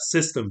have that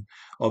system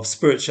of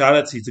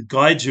spirituality to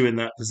guide you in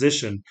that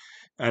position.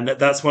 And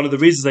that's one of the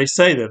reasons they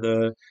say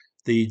that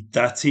the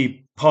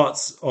dati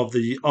parts of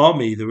the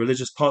army, the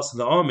religious parts of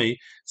the army,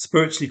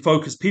 spiritually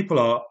focused people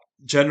are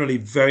generally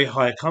very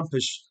high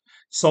accomplished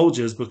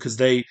soldiers because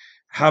they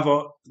have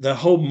their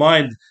whole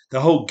mind,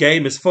 their whole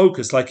game is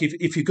focused. Like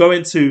if you go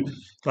into,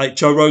 like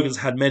Joe Rogan's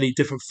had many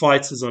different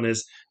fighters on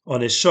his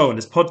show, on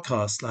his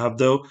podcast,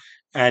 Lahavdil,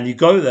 and you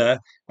go there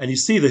and you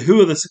see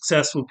who are the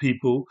successful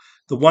people,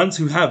 the ones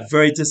who have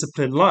very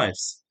disciplined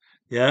lives.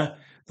 Yeah.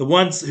 The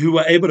ones who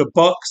were able to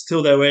box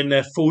till they were in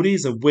their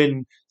 40s and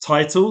win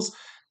titles.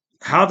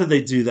 How did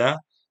they do that?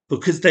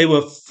 Because they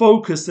were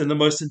focused in the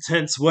most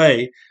intense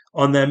way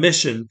on their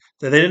mission,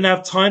 that they didn't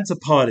have time to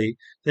party.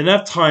 They didn't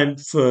have time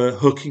for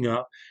hooking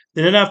up.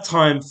 They didn't have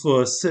time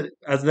for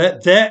as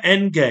their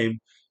end game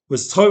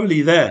was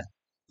totally there.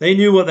 They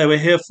knew what they were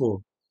here for.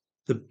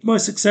 The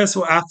most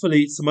successful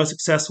athletes, the most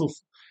successful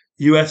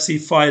UFC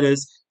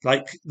fighters,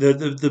 like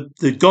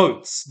the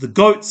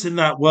goats in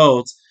that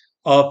world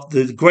are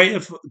the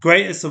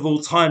greatest of all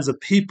times, are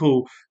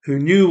people who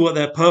knew what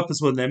their purpose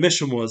was and their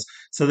mission was.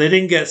 So they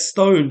didn't get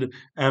stoned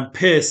and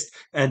pissed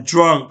and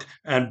drunk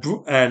and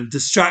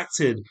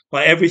distracted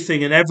by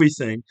everything and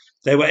everything.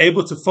 They were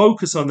able to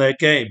focus on their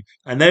game,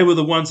 and they were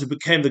the ones who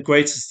became the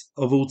greatest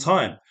of all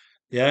time.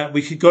 Yeah,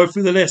 we could go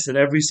through the list in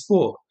every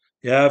sport.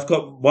 Yeah, I've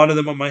got one of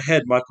them on my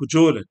head, Michael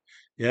Jordan.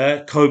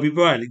 Yeah, Kobe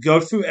Bryant. Go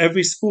through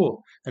every sport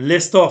and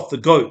list off the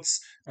GOATs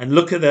and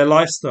look at their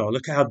lifestyle.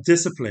 Look at how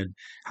disciplined,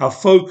 how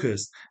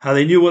focused, how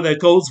they knew what their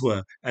goals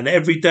were. And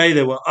every day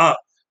they were up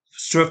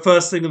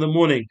first thing in the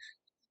morning,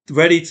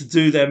 ready to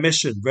do their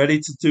mission, ready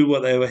to do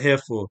what they were here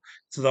for,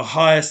 to the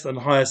highest and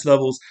highest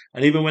levels.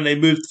 And even when they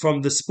moved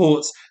from the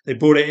sports, they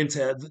brought it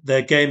into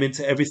their game,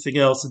 into everything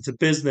else, into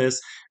business,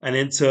 and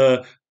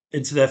into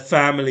their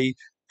family.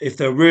 If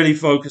they're really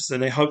focused,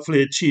 and they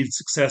hopefully achieved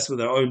success with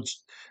their own,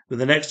 with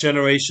the next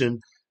generation.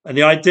 And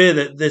the idea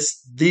that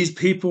these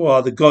people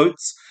are the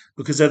goats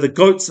because they're the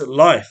goats at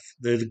life.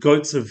 They're the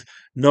goats of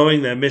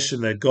knowing their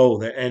mission, their goal,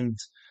 their end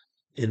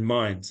in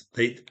mind.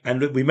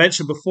 And we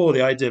mentioned before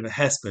the idea of a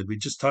hesped. We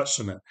just touched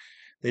on it.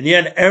 In the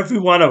end, every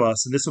one of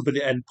us, and this will be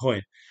the end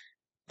point,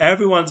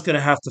 everyone's going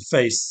to have to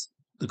face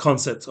the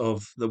concept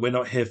of that we're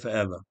not here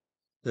forever.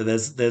 That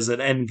there's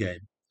an end game,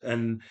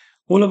 and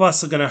all of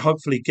us are going to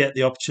hopefully get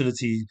the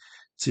opportunity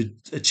to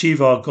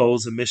achieve our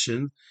goals and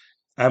mission.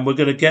 And we're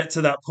going to get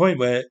to that point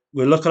where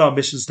we'll look at our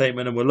mission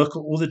statement and we'll look at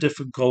all the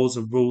different goals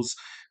and rules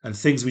and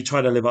things we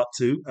try to live up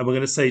to. And we're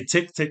going to say,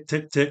 tick, tick,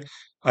 tick, tick.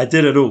 I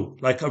did it all.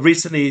 Like a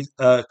recently,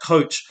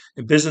 coach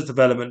in business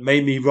development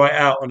made me write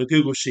out on a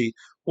Google sheet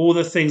all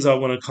the things I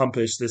want to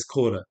accomplish this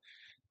quarter.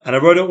 And I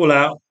wrote it all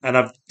out,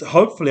 and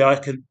hopefully I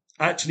can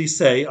actually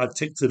say I've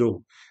ticked it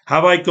all.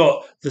 Have I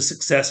got the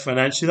success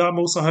financially that I'm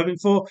also hoping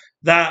for?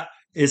 That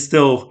is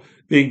still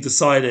being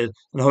decided,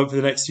 and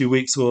hopefully the next few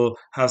weeks we'll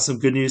have some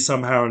good news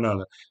somehow or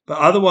another. But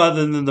otherwise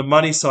than the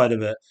money side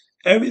of it,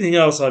 everything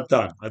else I've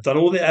done. I've done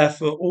all the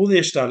effort, all the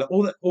ishtal,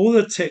 all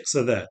the ticks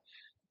are there.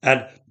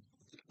 And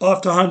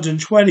after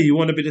 120, you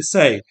want to be to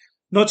say,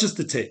 not just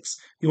the ticks,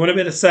 you want to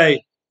be to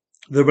say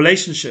the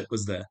relationship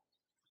was there.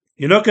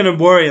 You're not going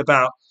to worry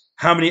about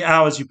how many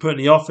hours you put in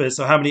the office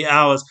or how many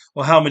hours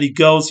or how many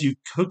girls you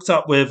hooked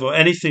up with or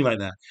anything like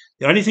that.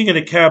 The only thing you're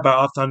going to care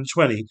about after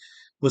 120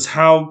 was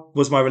how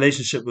was my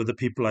relationship with the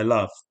people I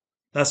love.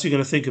 That's what you're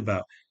going to think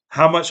about.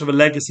 How much of a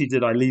legacy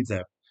did I leave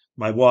them?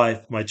 My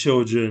wife, my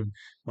children,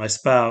 my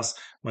spouse,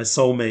 my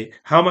soulmate.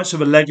 How much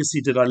of a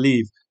legacy did I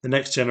leave the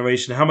next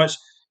generation? How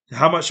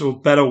much of a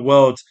better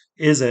world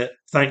is it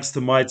thanks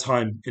to my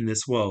time in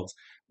this world?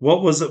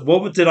 What was it?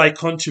 What did I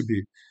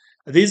contribute?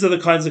 These are the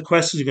kinds of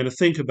questions you're going to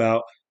think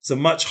about. It's a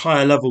much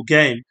higher level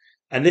game.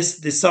 And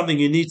this is something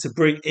you need to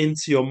bring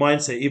into your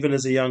mindset, even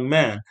as a young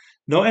man,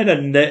 not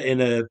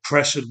in a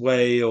pressured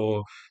way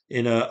or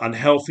in an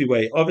unhealthy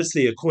way.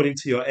 Obviously, according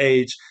to your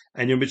age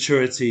and your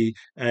maturity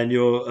and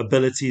your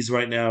abilities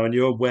right now and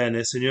your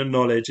awareness and your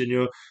knowledge and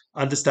your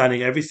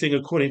understanding, everything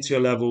according to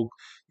your level.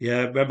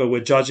 Yeah, remember,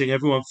 we're judging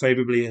everyone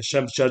favorably.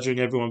 Hashem's judging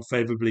everyone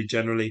favorably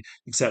generally,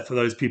 except for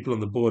those people on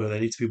the border. They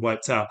need to be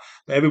wiped out.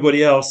 But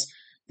everybody else,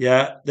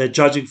 yeah, they're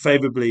judging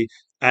favorably.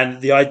 And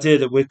the idea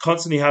that we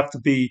constantly have to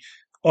be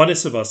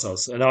honest with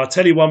ourselves. And I'll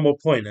tell you one more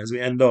point as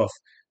we end off.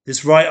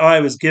 This right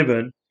eye was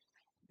given,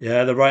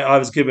 yeah, the right eye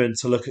was given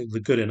to look at the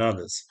good in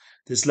others.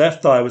 This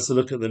left eye was to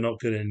look at the not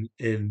good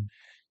in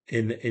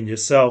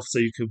yourself, so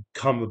you can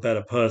become a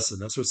better person.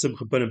 That's what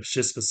Simcha Bunim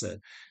Pshispa said.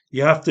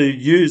 You have to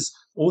use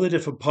all the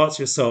different parts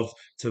of yourself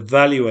to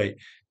evaluate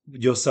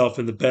yourself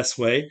in the best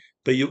way,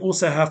 but you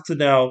also have to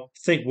now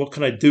think, what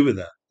can I do with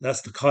that?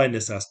 That's the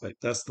kindness aspect.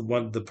 That's the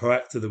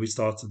proactive that we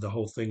started the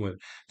whole thing with.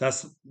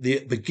 That's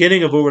the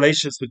beginning of all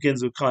relationships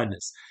begins with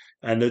kindness.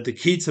 And the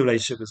key to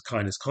relationship is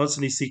kindness,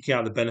 constantly seeking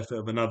out the benefit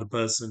of another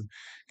person,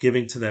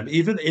 giving to them.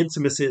 Even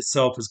intimacy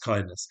itself is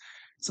kindness.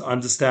 To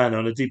understand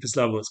on a deepest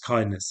level, it's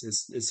kindness.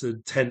 It's an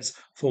intense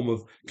form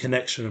of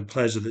connection and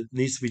pleasure that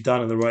needs to be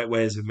done in the right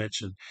way, as we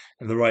mentioned,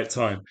 in the right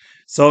time.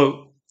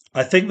 So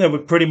I think that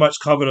we've pretty much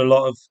covered a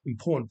lot of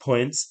important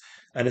points,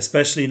 and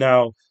especially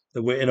now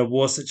that we're in a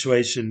war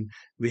situation,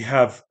 we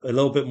have a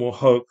little bit more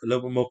hope, a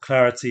little bit more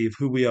clarity of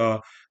who we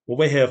are, what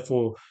we're here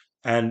for,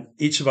 and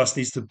each of us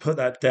needs to put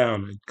that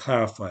down and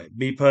clarify.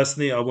 Me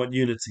personally, I want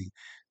unity.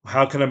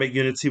 How can I make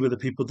unity with the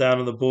people down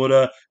on the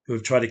border who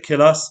have tried to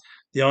kill us?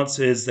 The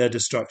answer is their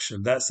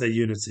destruction. That's their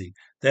unity.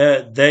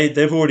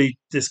 They've already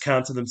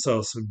discounted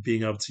themselves from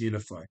being able to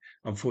unify.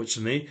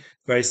 Unfortunately,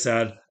 very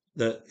sad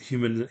that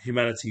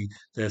humanity,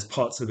 there's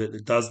parts of it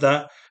that does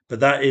that, but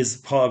that is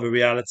part of a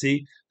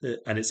reality,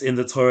 and it's in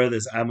the Torah.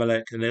 There's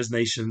Amalek and there's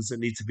nations that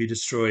need to be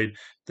destroyed.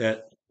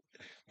 That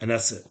and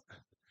that's it.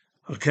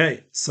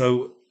 Okay,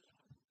 so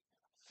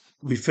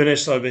we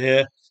finished over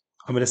here.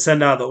 I'm going to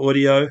send out the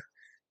audio,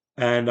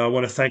 and I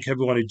want to thank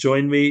everyone who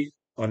joined me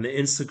on the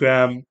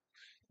Instagram.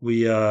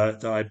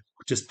 That I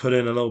just put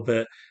in a little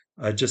bit.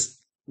 We're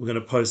going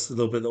to post a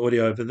little bit of the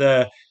audio over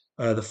there.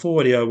 The full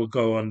audio will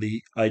go on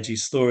the IG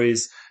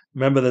stories.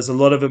 Remember, there's a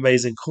lot of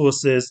amazing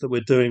courses that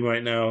we're doing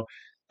right now.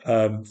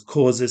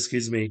 Causes,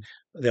 excuse me.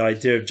 The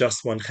idea of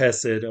just one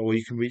chesed, or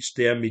you can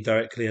DM me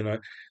directly, and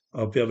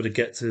I'll be able to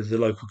get to the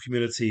local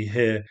community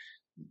here.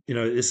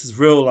 This is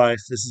real life.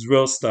 This is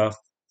real stuff.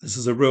 This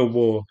is a real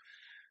war.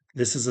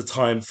 This is a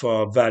time for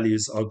our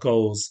values, our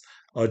goals,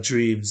 our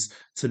dreams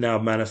to now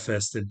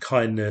manifest in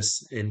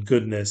kindness, in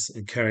goodness,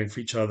 in caring for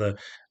each other.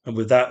 And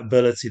with that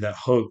ability, that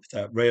hope,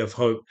 that ray of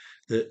hope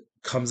that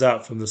comes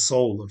out from the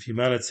soul of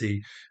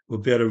humanity, we'll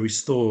be able to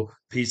restore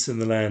peace in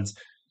the land.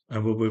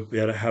 and we'll be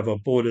able to have our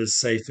borders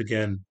safe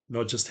again,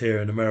 not just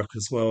here in America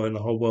as well, in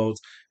the whole world.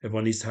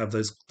 Everyone needs to have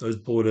those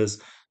borders.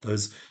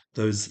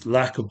 Those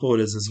lack of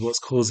borders is what's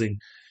causing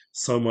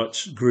so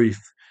much grief,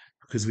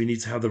 because we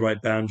need to have the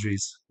right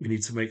boundaries. We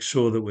need to make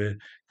sure that we're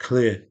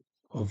clear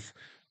of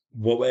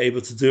what we're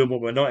able to do and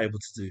what we're not able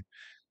to do.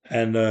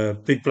 And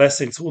big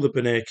blessing to all the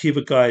Bnei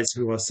Akiva guys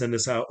who are sending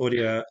us out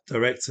audio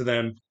direct to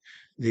them.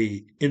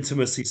 The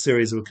intimacy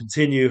series will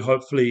continue,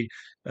 hopefully,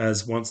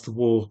 as once the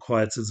war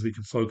quietens, we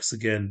can focus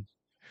again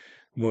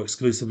more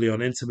exclusively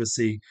on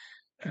intimacy,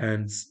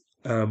 and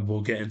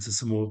we'll get into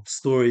some more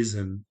stories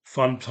and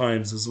fun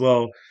times as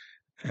well.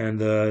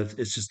 And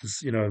it's just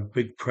this,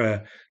 big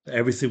prayer that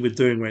everything we're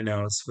doing right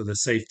now is for the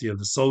safety of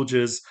the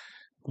soldiers.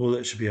 All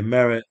that should be a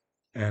merit,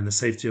 and the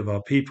safety of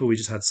our people. We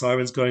just had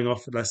sirens going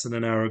off less than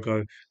an hour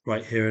ago,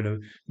 right here,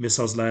 and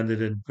missiles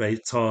landed in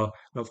Beitar,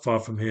 not far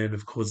from here, and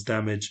have caused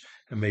damage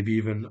and maybe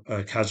even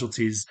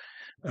casualties.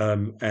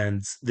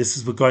 And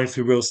we're going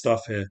through real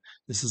stuff here.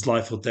 This is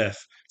life or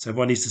death. So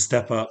everyone needs to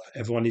step up.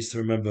 Everyone needs to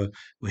remember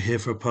we're here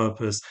for a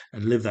purpose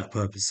and live that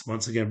purpose.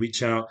 Once again,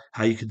 reach out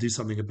how you can do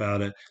something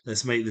about it.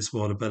 Let's make this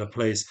world a better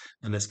place,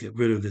 and let's get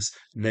rid of this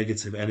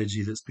negative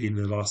energy that's been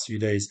in the last few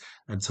days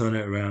and turn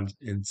it around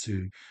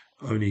into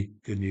only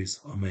good news.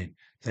 Amen.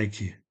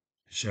 Thank you,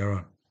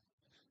 Sharon.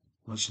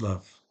 Much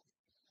love.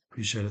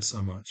 Appreciate it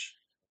so much.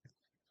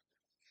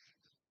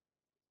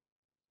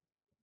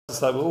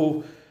 It's like I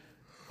want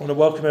to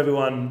welcome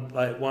everyone.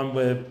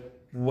 We're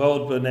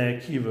World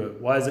Bnei Akiva.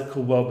 Why is it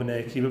called World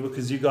Bnei Akiva?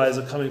 Because you guys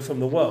are coming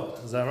from the world.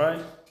 Is that right?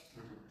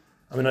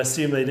 I mean, I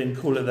assume they didn't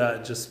call it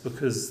that just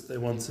because they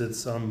wanted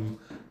some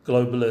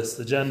globalist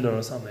agenda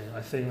or something.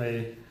 I think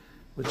they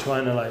were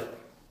trying to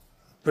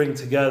bring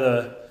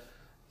together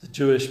the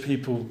Jewish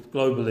people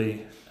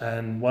globally,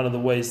 and one of the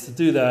ways to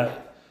do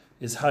that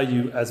is how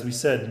you, as we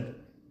said,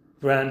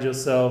 brand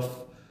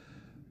yourself.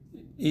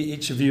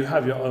 Each of you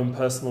have your own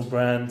personal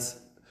brand.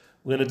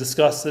 We're going to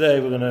discuss today,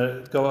 we're going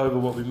to go over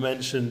what we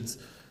mentioned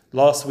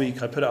last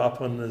week. I put it up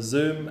on the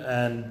Zoom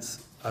and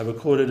I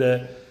recorded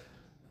it.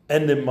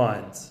 End in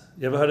mind.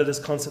 You ever heard of this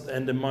concept,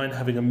 end in mind,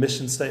 having a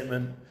mission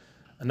statement?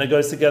 And that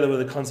goes together with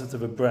the concept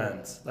of a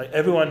brand.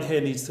 Everyone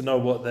here needs to know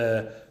what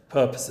their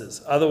purpose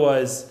is.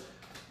 Otherwise,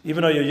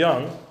 even though you're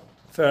young,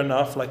 fair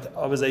enough,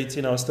 I was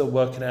 18, I was still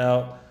working it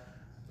out.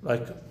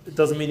 It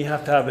doesn't mean you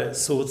have to have it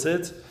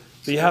sorted,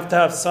 but you have to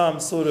have some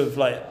sort of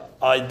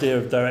idea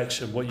of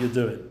direction, what you're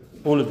doing.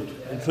 All of you,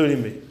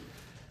 including me.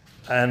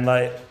 And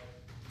right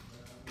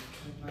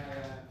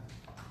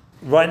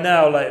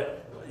now,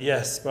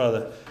 yes,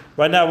 brother.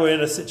 Right now we're in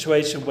a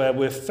situation where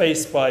we're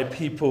faced by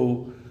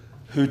people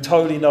who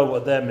totally know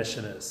what their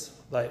mission is.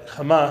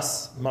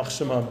 Hamas,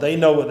 Mechina, they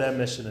know what their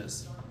mission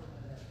is.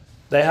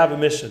 They have a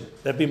mission.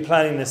 They've been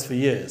planning this for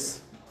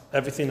years.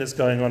 Everything that's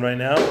going on right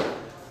now.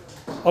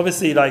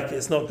 Obviously,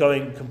 it's not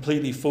going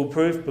completely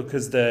foolproof,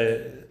 because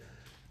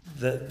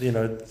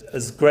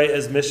as great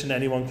as mission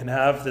anyone can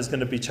have, there's going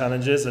to be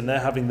challenges, and they're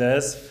having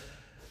theirs.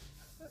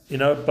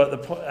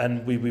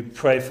 And we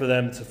pray for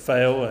them to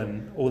fail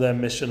and all their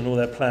mission and all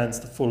their plans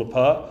to fall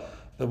apart.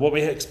 But what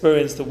we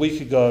experienced a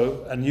week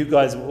ago, and you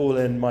guys were all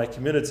in my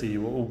community, you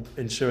were all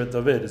in Shirat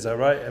David, is that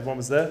right? Everyone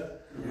was there?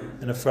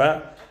 In a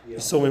frat? Yeah. You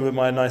saw me with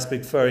my nice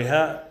big furry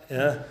hat,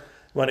 yeah?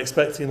 Weren't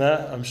expecting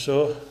that, I'm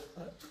sure,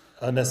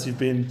 unless you've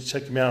been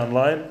checking me out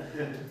online.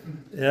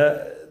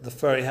 Yeah, the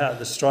furry hat,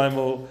 the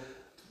strimal,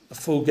 the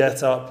full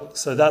get up.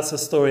 So that's a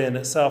story in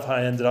itself, how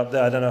I ended up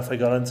there. I don't know if I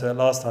got into it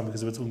last time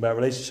because we were talking about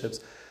relationships.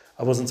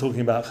 I wasn't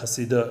talking about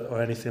Hasidut or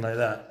anything like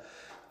that.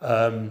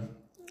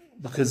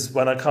 Because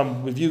when I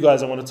come with you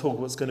guys, I want to talk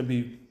what's going to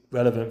be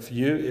relevant for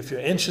you. If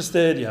you're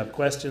interested, you have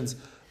questions,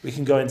 we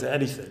can go into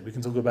anything. We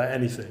can talk about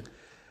anything.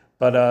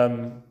 But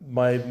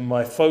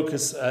my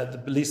focus,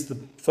 at least the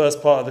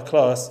first part of the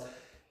class,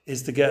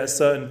 is to get a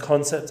certain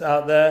concept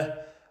out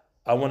there.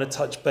 I want to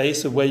touch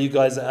base with where you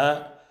guys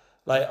are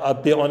at. I'll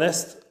be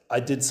honest, I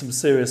did some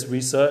serious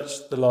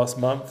research the last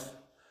month.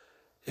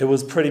 It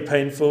was pretty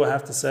painful, I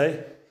have to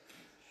say.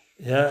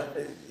 Yeah,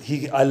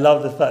 I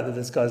love the fact that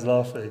this guy's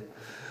laughing.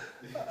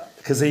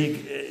 Because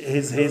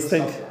he's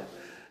thinking,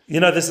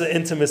 this is an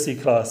intimacy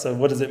class, so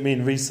what does it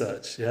mean,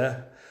 research,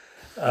 yeah?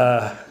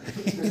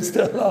 He's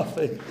still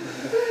laughing.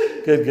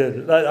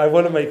 Good. I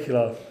want to make you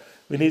laugh.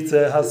 We need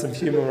to have some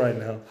humor right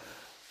now.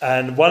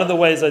 And one of the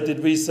ways I did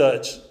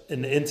research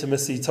in the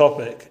intimacy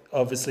topic,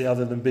 obviously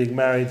other than being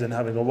married and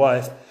having a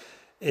wife,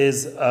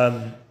 is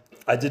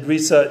I did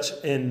research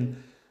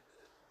in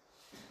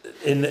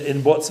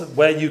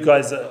where you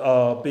guys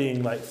are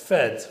being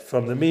fed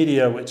from the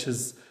media, which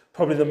is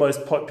probably the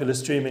most popular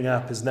streaming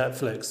app is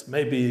Netflix.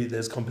 Maybe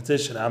there's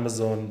competition,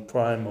 Amazon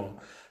Prime, or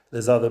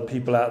there's other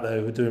people out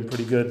there who are doing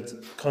pretty good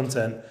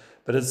content.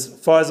 But as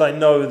far as I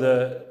know,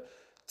 the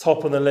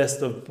top on the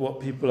list of what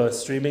people are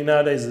streaming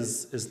nowadays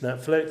is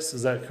Netflix.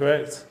 Is that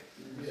correct?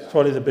 Yeah.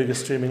 Probably the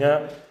biggest streaming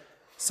app.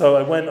 So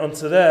I went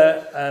onto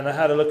there and I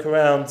had a look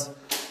around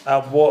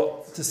at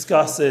what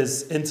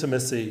discusses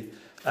intimacy.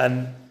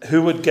 And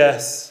who would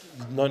guess,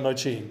 no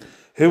cheating,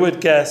 Who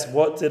would guess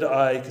what did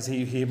I, because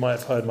he might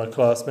have heard my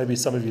class, maybe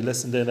some of you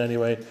listened in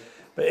anyway,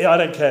 but I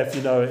don't care if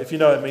you know it. If you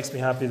know it, makes me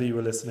happy that you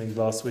were listening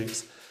last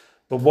week's.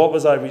 But what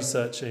was I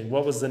researching?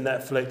 What was the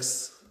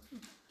Netflix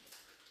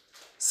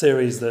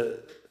series that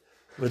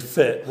would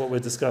fit what we're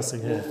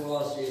discussing here?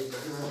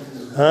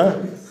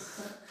 Huh?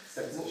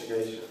 Sex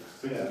education.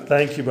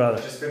 Thank you, brother.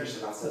 I just finished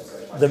the last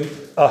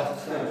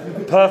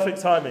episode.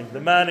 Perfect timing. The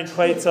man in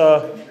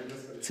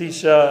Quator,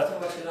 T-shirt,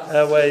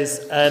 Airways,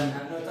 and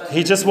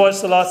he just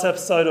watched the last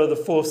episode of the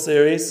 4th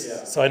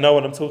series, so I know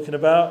what I'm talking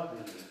about.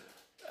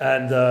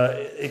 And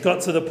it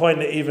got to the point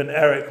that even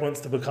Eric wants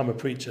to become a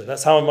preacher.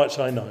 That's how much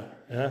I know.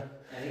 Yeah.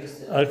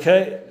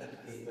 Okay.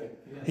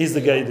 He's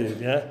the gay dude.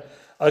 Yeah.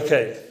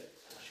 Okay.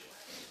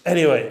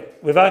 Anyway,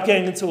 without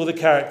getting into all the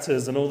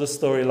characters and all the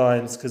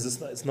storylines, because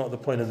it's not the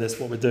point of this,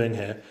 what we're doing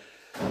here,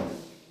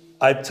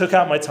 I took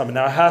out my time.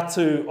 Now, I had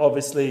to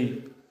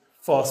obviously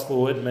fast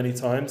forward many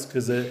times,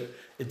 because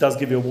it does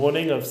give you a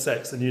warning of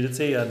sex and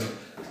nudity. And,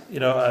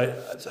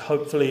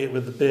 hopefully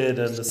with the beard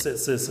and the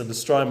tzitzis and the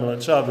shtreimel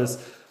and Shabbos,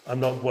 I'm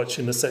not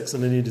watching the sex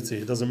and the nudity.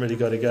 It doesn't really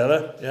go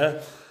together,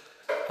 yeah?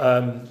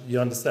 You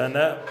understand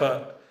that?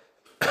 But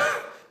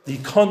the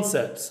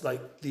concepts,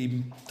 like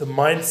the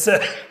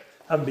mindset...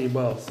 haven't been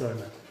well, sorry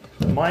man.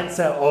 The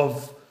mindset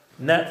of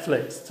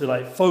Netflix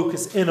to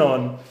focus in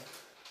on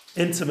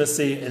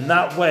intimacy in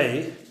that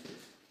way,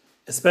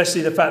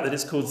 especially the fact that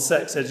it's called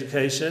sex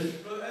education,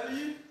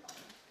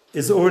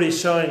 is already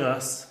showing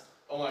us.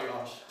 Oh my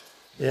gosh.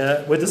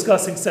 Yeah, we're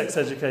discussing sex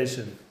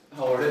education.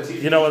 How are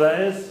they? You know what that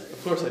is?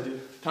 Of course I do.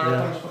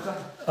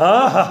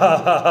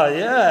 Ah,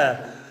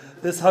 yeah.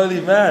 This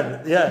holy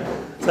man. Yeah.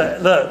 So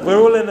look, we're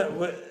all in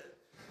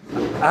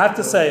I have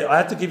to say, I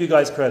have to give you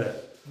guys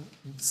credit.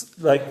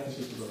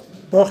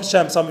 Baruch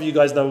Hashem, some of you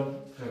guys know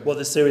what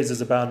this series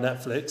is about on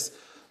Netflix,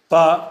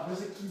 but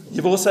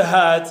you've also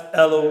had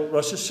Elul,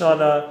 Rosh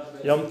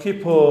Hashanah, Yom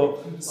Kippur,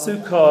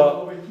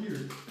 Sukkot,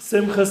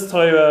 Simchas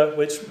Torah,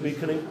 which we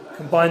can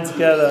combine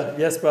together.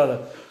 Yes,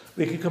 brother.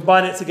 We can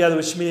combine it together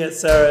with Shmini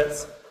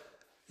Atzeret.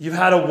 You've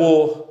had a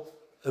war,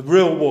 a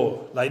real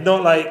war,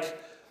 not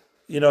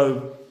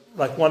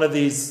one of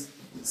these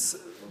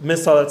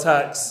missile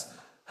attacks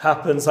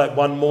happens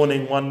one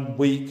morning, 1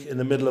 week, in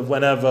the middle of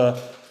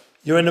whenever.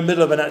 You're in the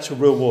middle of an actual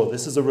real war.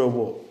 This is a real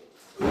war.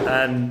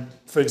 And,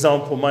 for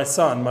example, my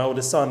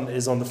oldest son,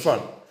 is on the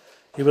front.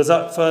 He was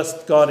up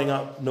first guarding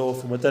up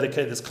north, and we'll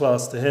dedicate this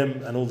class to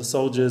him and all the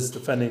soldiers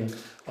defending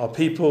our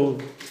people,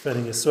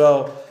 defending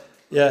Israel.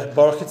 Yeah,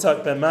 Baruch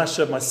Yitzhak ben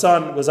Masha, my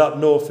son, was up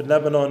north in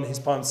Lebanon. He's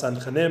part of San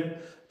Chanim,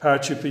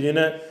 paratrooper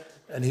unit,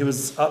 and he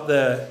was up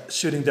there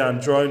shooting down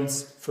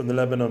drones from the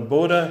Lebanon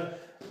border.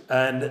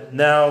 And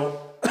now...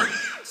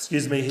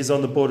 he's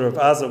on the border of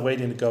Gaza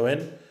waiting to go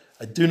in.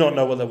 I do not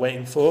know what they're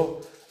waiting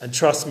for. And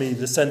trust me,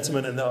 the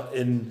sentiment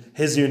in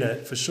his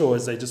unit, for sure,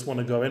 is they just want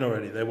to go in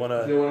already. They want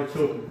to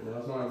kill people.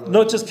 That's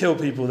not just kill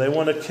people, they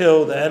want to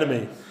kill the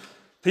enemy.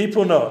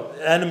 People not.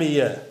 Enemy,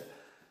 yeah.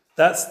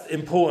 That's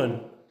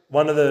important.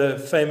 One of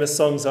the famous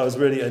songs, I was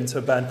really into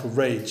a band called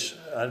Rage.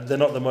 They're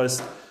not the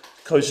most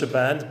kosher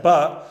band,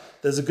 but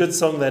there's a good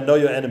song there, Know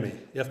Your Enemy.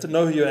 You have to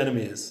know who your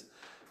enemy is.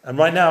 And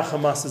right now,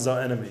 Hamas is our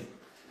enemy.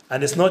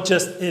 And it's not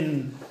just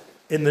in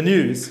the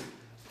news.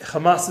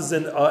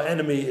 Hamas our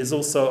enemy is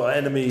also our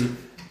enemy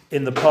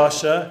in the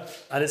Parsha,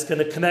 and it's going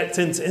to connect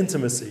into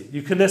intimacy.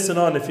 You can listen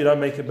on if you don't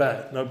make it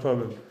back, no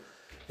problem.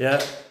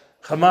 Yeah?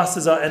 Hamas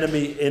is our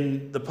enemy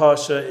in the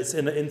Parsha, it's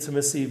in the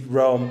intimacy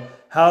realm.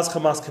 How's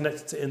Hamas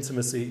connected to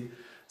intimacy?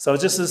 So I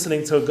was just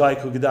listening to a guy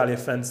called Gedalia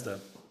Fenster.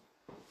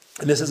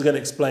 And this is going to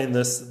explain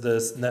this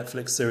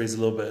Netflix series a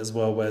little bit as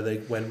well, where they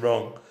went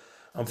wrong,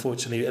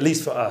 unfortunately, at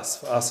least for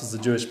us as the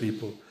Jewish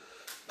people.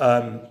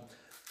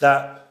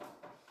 That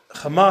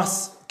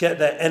Hamas get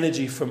their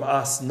energy from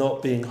us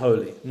not being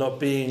holy, not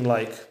being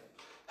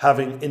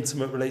having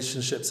intimate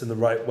relationships in the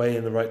right way,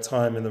 in the right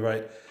time,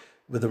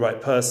 with the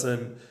right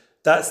person.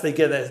 They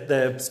get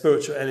their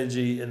spiritual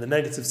energy in the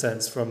negative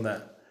sense from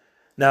that.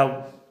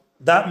 Now,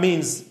 that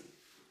means,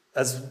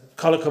 as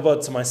kol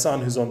hakavod to my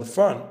son who's on the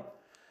front,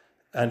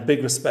 and big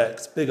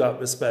up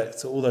respect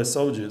to all those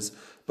soldiers,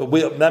 but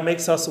that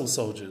makes us all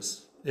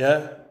soldiers,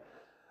 yeah?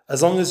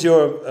 As long as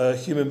you're a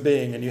human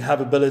being and you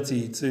have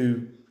ability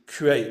to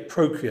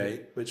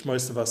procreate, which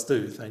most of us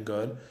do, thank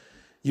God,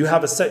 you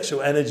have a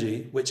sexual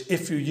energy, which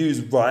if you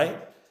use right,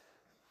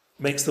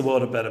 makes the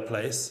world a better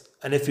place.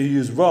 And if you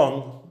use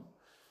wrong,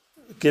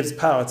 gives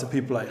power to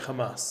people like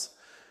Hamas.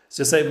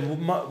 So you say,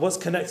 what's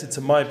connected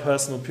to my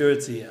personal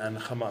purity and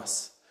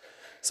Hamas?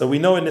 So we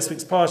know in this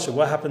week's Parsha,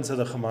 what happened to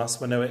the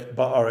Hamas when they were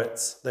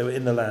Ba'aretz, they were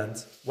in the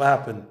land. What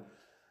happened?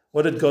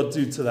 What did God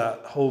do to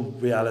that whole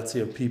reality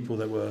of people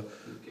that were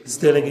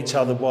stealing each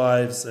other's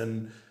wives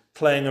and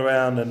playing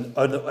around, and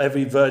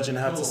every virgin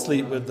had to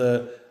sleep with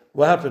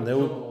what happened? They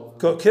all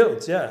got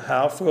killed, yeah.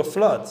 How? Through a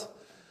flood.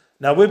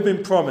 Now we've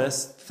been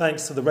promised,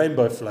 thanks to the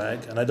rainbow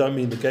flag, and I don't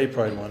mean the gay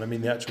pride one, I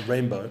mean the actual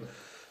rainbow,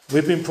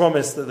 we've been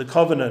promised that the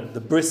covenant,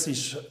 the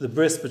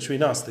bris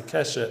between us, the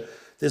kesher,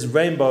 this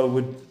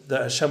rainbow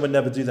that Hashem would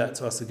never do that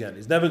to us again.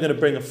 He's never going to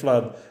bring a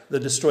flood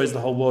that destroys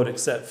the whole world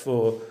except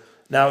for...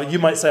 Now, you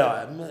might say,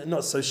 I'm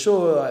not so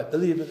sure, I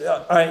believe it.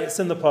 All right, it's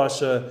in the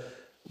Parsha.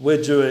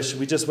 We're Jewish.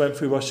 We just went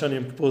through Rosh Hashanah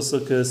and Kippur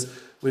Sukkos.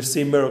 We've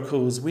seen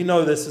miracles. We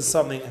know this is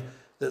something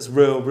that's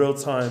real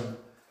time.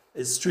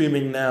 It's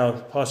streaming now,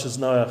 Parshas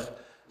Noach.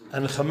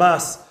 And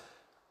Hamas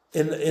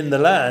in the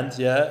land,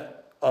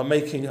 are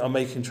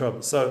making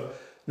trouble. So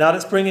now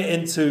let's bring it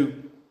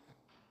into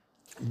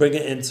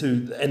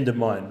the end of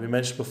mind. We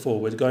mentioned before,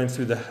 we're going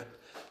through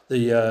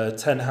the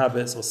 10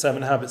 habits or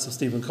 7 habits of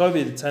Stephen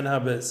Covey, the 10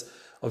 habits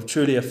of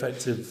truly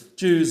effective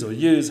Jews or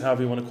Jews,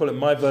 however you want to call it,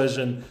 my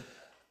version.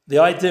 The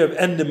idea of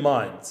end in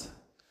mind.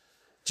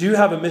 Do you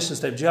have a mission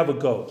statement? Do you have a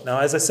goal? Now,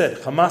 as I said,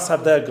 Hamas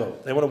have their goal.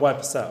 They want to wipe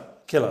us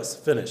out, kill us,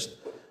 finished.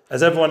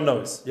 As everyone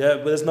knows,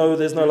 but there's no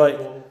like,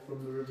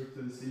 from the river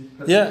to the sea.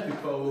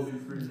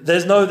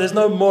 There's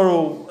no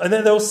moral, and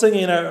then they're all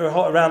singing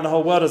around the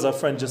whole world, as our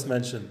friend just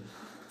mentioned.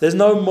 There's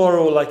no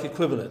moral like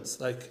equivalence.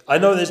 Like, I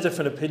know there's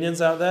different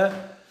opinions out there,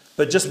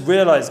 but just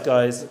realize,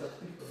 guys,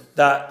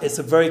 that it's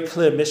a very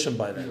clear mission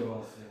by them.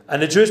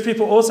 And the Jewish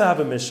people also have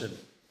a mission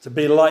to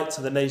be light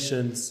to the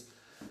nations,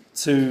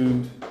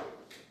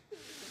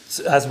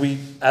 as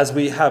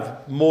we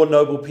have more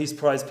Nobel Peace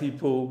Prize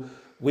people,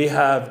 we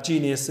have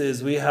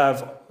geniuses, we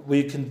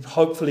can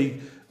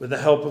hopefully, with the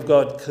help of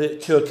God,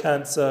 cure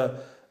cancer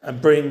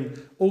and bring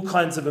all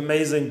kinds of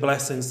amazing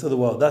blessings to the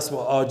world. That's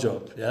what our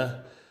job,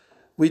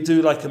 We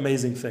do like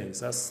amazing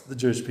things. That's the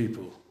Jewish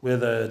people. We're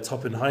the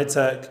top in high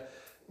tech.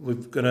 We're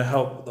going to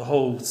help the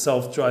whole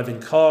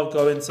self-driving car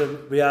go into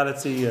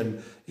reality,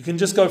 and you can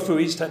just go through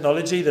each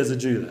technology. There's a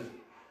Jew there.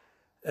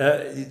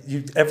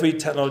 Every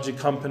technology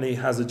company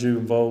has a Jew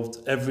involved.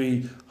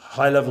 Every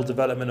high-level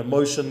development,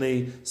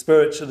 emotionally,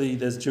 spiritually,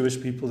 there's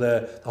Jewish people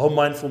there. The whole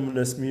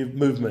mindfulness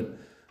movement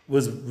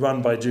was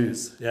run by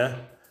Jews.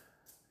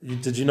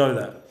 Did you know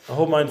that? The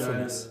whole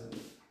mindfulness.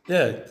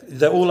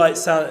 They're all like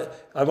sound.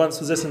 I once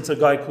was listening to a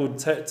guy called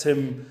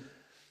Tim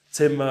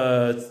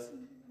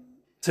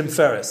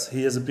Ferriss.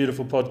 He has a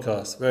beautiful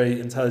podcast, very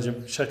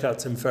intelligent. Check out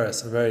Tim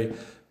Ferriss, a very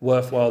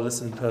worthwhile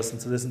listening person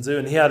to listen to.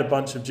 And he had a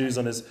bunch of Jews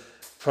on his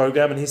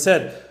program, and he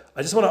said,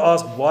 I just want to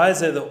ask, why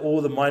is it that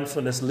all the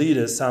mindfulness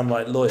leaders sound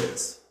like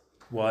lawyers?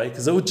 Why?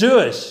 Because they're all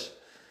Jewish.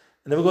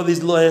 And they've got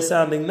these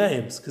lawyer-sounding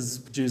names, because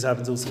Jews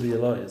happen to also be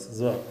lawyers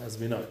as well, as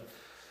we know.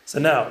 So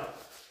now,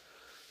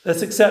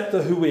 let's accept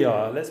who we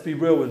are. Let's be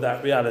real with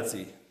that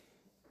reality.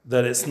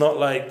 That it's not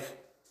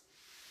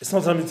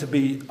something to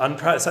be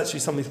unproud. It's actually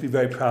something to be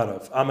very proud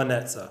of. Am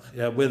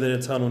Netzach. We're the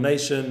eternal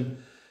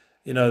nation.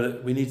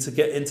 We need to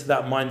get into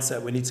that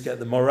mindset. We need to get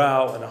the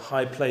morale in a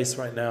high place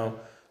right now.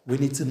 We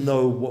need to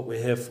know what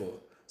we're here for.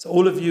 So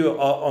all of you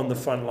are on the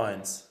front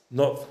lines,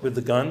 not with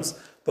the guns,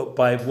 but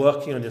by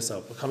working on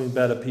yourself, becoming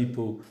better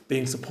people,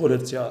 being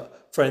supportive to your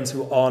friends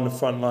who are on the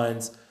front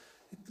lines,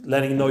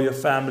 letting know your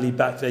family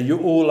back there.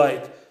 You're all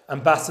like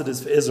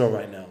ambassadors for Israel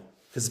right now,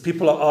 because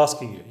people are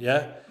asking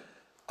you,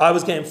 I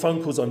was getting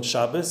phone calls on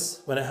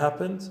Shabbos when it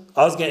happened.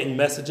 I was getting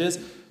messages.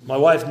 My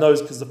wife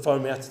knows because the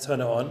phone, we had to turn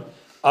it on.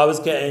 I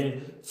was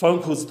getting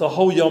phone calls the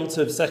whole Yom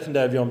Tov, second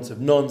day of Yom Tov,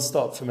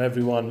 non-stop from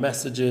everyone,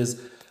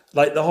 messages.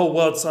 Like the whole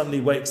world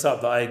suddenly wakes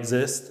up that I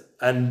exist,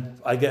 and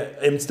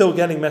I'm still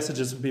getting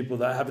messages from people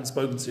that I haven't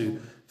spoken to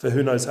for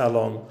who knows how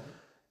long.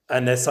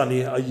 And they're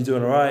suddenly, are you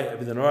doing all right?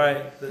 Everything all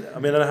right? I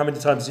mean, I don't know how many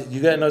times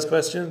you getting those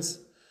questions.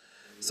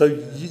 So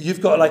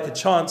you've got like a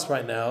chance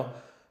right now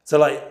to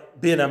like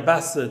be an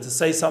ambassador, to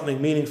say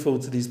something meaningful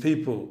to these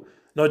people.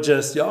 Not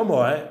just, I'm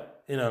all right,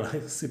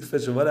 like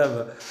superficial,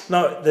 whatever.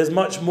 No, there's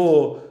much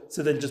more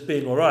to than just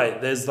being all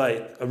right. There's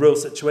like a real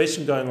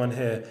situation going on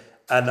here,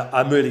 and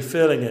I'm really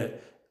feeling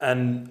it.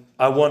 And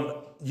I want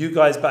you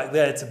guys back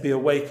there to be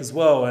awake as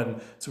well,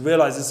 and to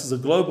realize this is a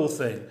global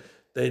thing.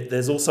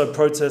 There's also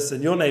protests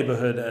in your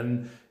neighborhood,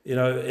 and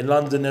in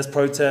London there's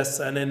protests,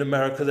 and in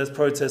America there's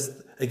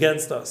protests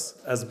against us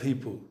as a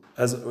people,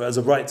 as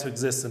a right to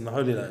exist in the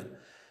Holy Land.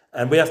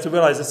 And we have to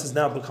realize this has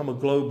now become a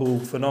global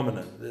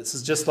phenomenon. This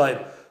is just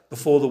like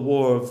before the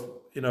war of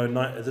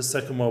the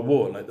Second World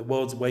War. Like the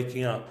world's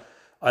waking up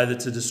either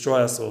to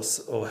destroy us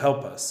or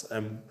help us,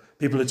 and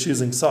people are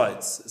choosing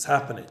sides. It's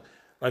happening.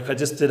 Like I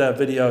just did a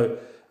video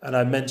and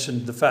I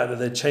mentioned the fact that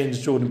they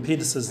changed Jordan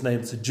Peterson's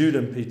name to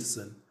Judan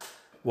Peterson.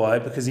 Why?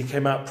 Because he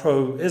came out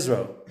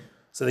pro-Israel.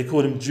 So they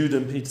called him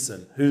Judan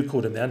Peterson. Who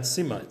called him? The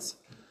anti-Semites.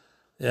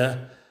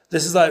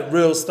 This is like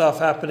real stuff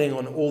happening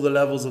on all the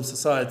levels of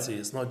society.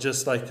 It's not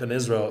just like an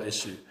Israel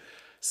issue.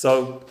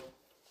 So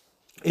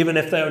even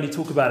if they only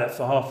talk about it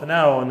for half an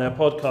hour on their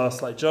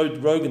podcast like Joe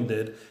Rogan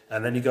did,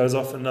 and then he goes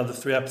off another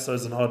 3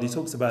 episodes and hardly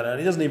talks about it, and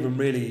he doesn't even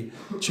really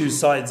choose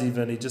sides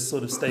even, he just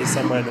sort of stays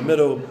somewhere in the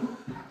middle.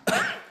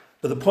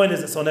 But the point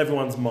is, it's on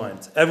everyone's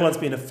mind. Everyone's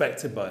been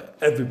affected by it.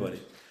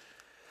 Everybody.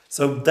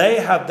 So they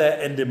have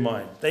their end in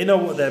mind. They know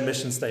what their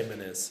mission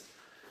statement is.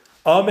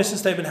 Our mission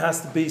statement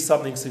has to be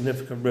something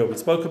significant, real. We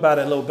spoke about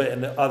it a little bit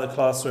in the other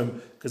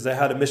classroom because they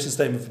had a mission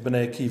statement for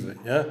Bnei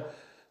Akiva,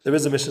 There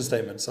is a mission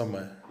statement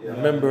somewhere.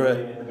 Remember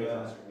it.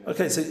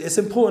 Okay, so it's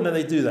important that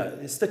they do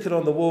that. You stick it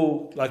on the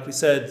wall, like we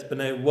said,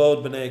 Bnei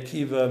World, Bnei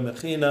Akiva,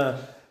 Mechina,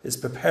 is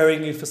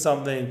preparing you for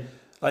something.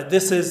 Like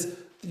this is,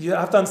 you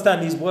have to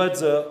understand these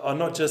words are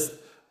not just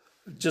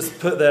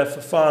put there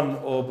for fun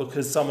or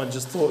because someone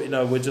just thought,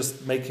 we're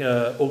just making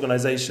an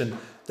organization.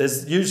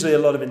 There's usually a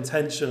lot of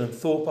intention and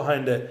thought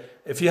behind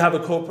it. If you have a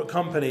corporate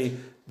company,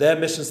 their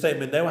mission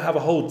statement, they will have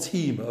a whole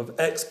team of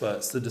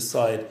experts to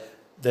decide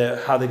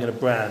how they're going to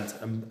brand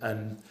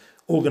and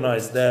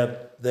organize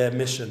their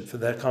mission for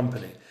their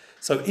company.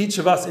 So each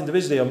of us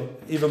individually,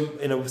 even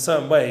in a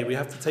certain way, we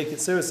have to take it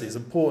seriously. It's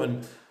an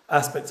important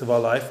aspect of our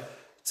life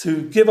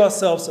to give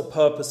ourselves a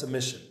purpose, a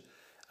mission.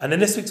 And in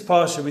this week's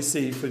parsha, we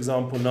see, for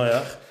example,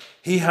 Noach.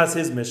 He has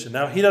his mission.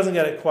 Now, he doesn't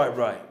get it quite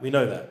right. We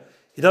know that.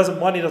 He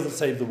doesn't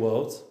save the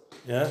world.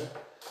 Yeah,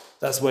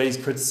 that's where he's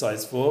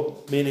criticized for,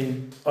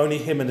 meaning only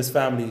him and his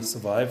family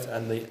survived,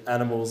 and the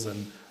animals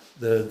and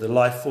the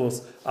life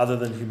force other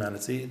than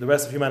humanity. The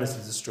rest of humanity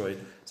is destroyed.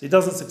 So he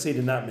doesn't succeed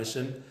in that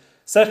mission.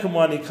 Second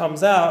one, he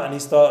comes out and he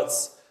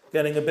starts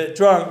getting a bit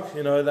drunk.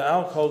 The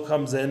alcohol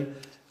comes in,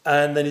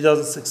 and then he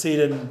doesn't succeed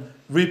in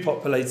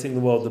repopulating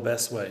the world the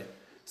best way.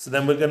 So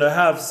then we're going to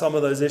have some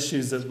of those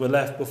issues that were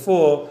left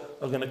before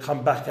are going to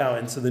come back out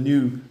into the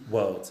new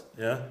world.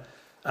 Yeah,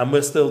 and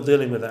we're still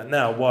dealing with that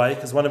now. Why?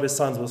 Because one of his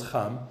sons was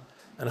Ham,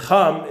 and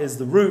Ham is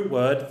the root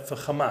word for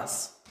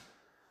Hamas.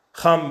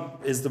 Ham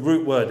is the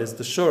root word, is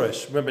the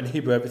shorish. Remember in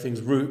Hebrew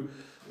everything's root.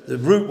 The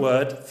root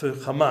word for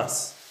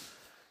Hamas.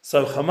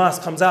 So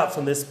Hamas comes out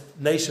from this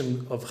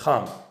nation of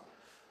Ham,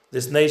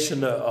 this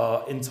nation that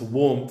are into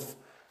warmth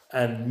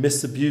and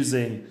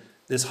misabusing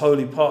this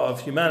holy part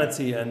of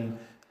humanity, and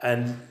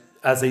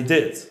as they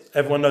did,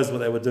 everyone knows what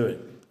they were doing.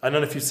 I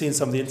don't know if you've seen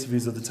some of the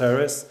interviews of the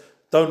terrorists.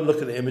 Don't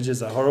look at the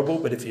images, they're horrible,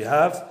 but if you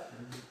have,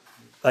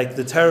 like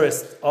the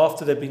terrorists,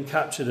 after they've been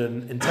captured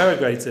and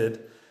interrogated,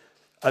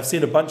 I've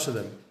seen a bunch of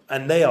them,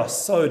 and they are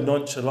so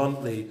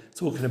nonchalantly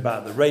talking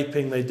about the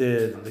raping they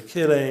did, and the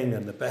killing,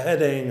 and the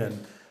beheading,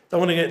 and don't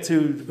want to get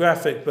too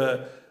graphic,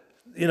 but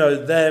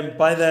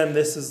by them,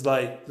 this is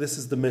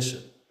the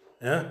mission.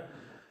 Yeah?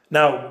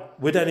 Now,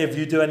 would any of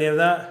you do any of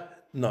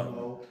that?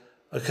 No.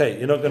 Okay,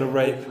 you're not going to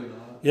rape,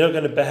 you're not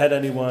going to behead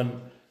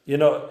anyone, you're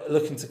not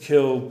looking to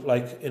kill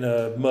in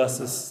a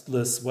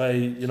merciless way,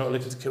 you're not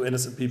looking to kill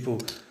innocent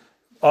people.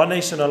 Our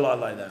nation are a lot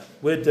like that.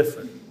 We're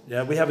different.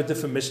 Yeah, we have a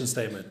different mission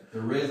statement.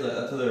 They're raised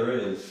until they're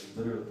raised,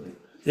 literally.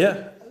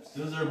 Yeah. As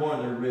soon as they're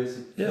born, they're raised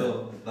to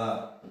kill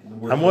that.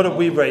 And what are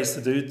we raised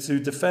to do? To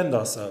defend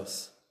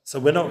ourselves. So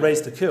we're not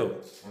raised to kill.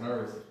 We're not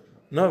raised to kill.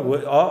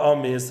 No, our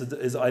army is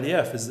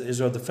IDF, is the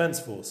Israel Defense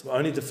Force. We're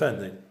only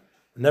defending,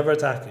 never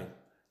attacking.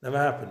 Never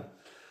happened.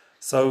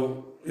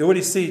 So you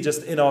already see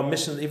just in our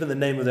mission, even the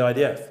name of the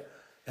IDF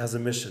has a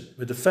mission.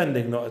 We're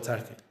defending, not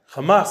attacking.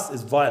 Hamas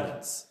is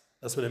violence.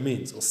 That's what it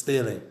means, or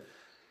stealing.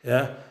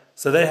 Yeah.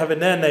 So they have in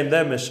their name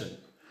their mission,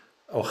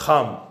 or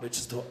Ham, which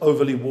is to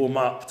overly warm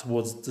up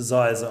towards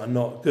desires that are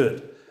not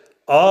good.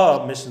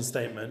 Our mission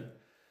statement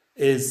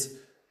is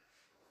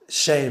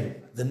shame,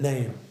 the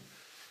name,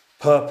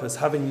 purpose,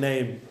 having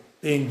name,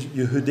 being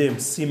Yehudim,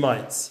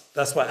 Semites.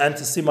 That's why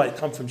anti-Semite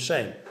come from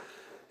shame.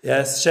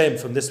 Yes, shame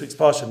from this week's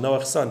parsha,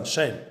 Noach's son,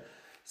 shame.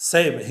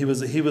 Same, he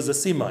was a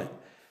Semite.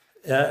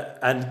 Yeah,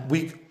 and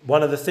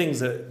one of the things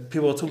that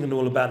people are talking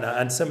all about now,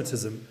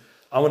 anti-Semitism,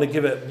 I want to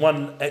give it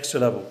one extra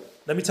level.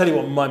 Let me tell you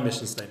what my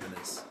mission statement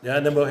is. Yeah,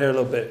 and then we'll hear a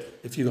little bit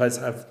if you guys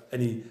have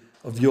any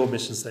of your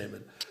mission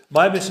statement.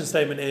 My mission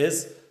statement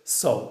is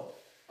soul.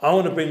 I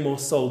want to bring more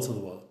soul to the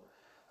world.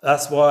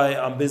 That's why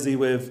I'm busy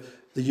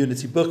with the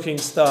Unity booking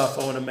stuff.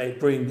 I want to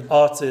bring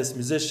artists,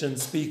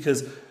 musicians,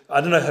 speakers.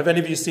 I don't know, have any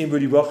of you seen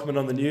Rudy Rochman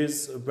on the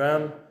news,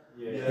 Brown?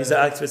 Yeah. He's an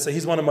activist, so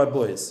he's one of my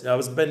boys. I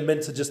was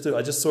meant to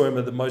I just saw him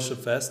at the Moshe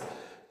Fest,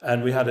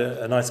 and we had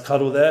a nice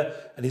cuddle there,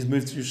 and he's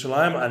moved to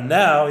Yerushalayim, and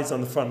now he's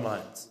on the front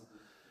lines.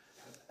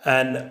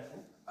 And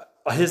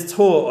his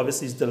tour,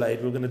 obviously, is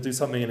delayed. We're going to do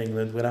something in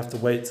England. We're going to have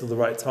to wait till the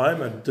right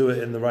time and do it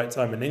in the right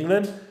time in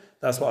England.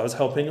 That's what I was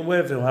helping him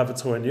with. He'll have a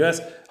tour in the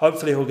US.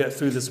 Hopefully he'll get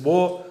through this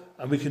war,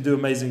 and we can do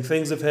amazing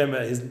things with him.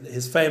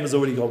 His fame has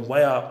already gone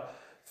way up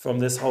from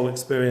this whole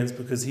experience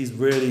because he's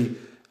really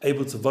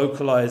able to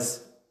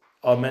vocalize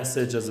our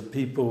message as a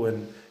people,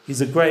 and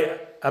he's a great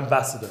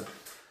ambassador.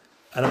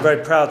 And I'm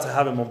very proud to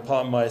have him on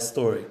part of my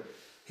story.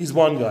 He's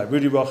one guy,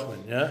 Rudy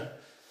Rochman, yeah?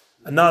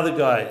 Another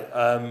guy,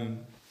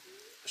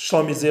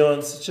 Shlomi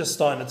Zion's just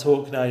starting to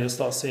talk now. You'll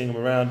start seeing him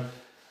around.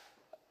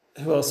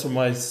 Who else from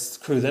my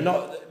crew?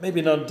 They're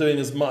maybe not doing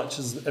as much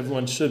as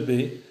everyone should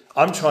be.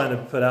 I'm trying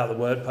to put out the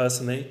word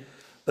personally.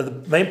 But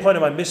the main point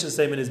of my mission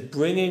statement is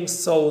bringing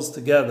souls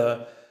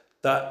together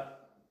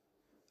that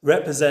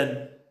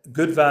represent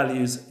good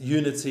values,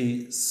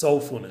 unity,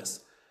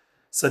 soulfulness.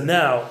 So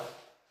now,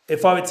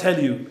 if I would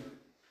tell you,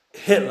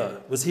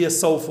 Hitler, was he a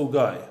soulful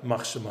guy?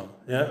 Machshama,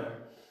 yeah?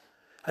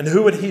 And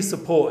who would he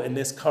support in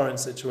this current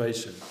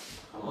situation?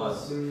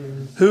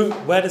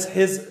 Where does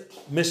his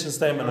mission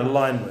statement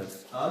align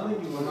with? I don't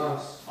think he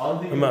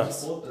would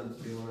support them,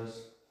 to be honest.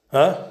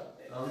 Huh?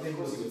 I think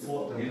we'll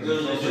support them. You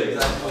don't know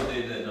exactly what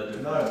they did.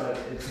 No, but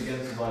it's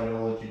against his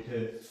ideology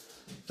too.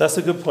 That's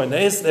a good point.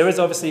 There is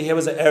obviously, he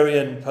was an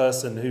Aryan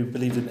person who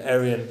believed in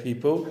Aryan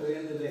people. At the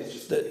end of the day, it's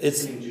just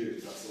It's being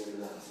Jews, that's all he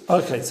wants.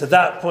 okay. So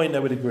that point, I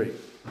would agree.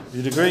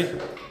 You'd agree?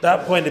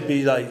 That point would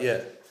be like,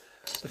 yeah.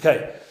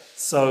 Okay.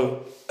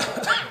 So,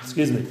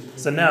 excuse me.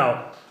 So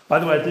now, by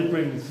the way, I did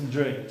bring some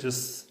drink.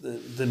 Just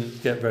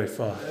didn't get very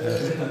far.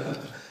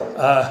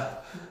 Yeah.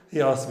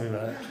 He asked me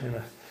about it.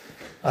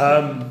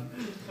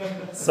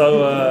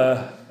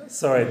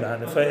 Sorry,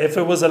 man. If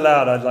it was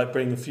allowed, I'd like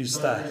bring a few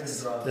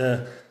stacks.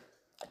 Yeah.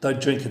 Don't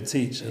drink and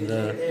teach, and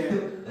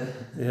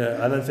yeah,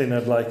 I don't think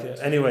they'd like it.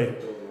 Anyway,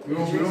 We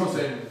won't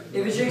say.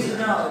 If it drinks it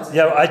now, it's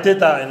yeah, I did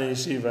that in a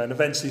yeshiva, and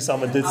eventually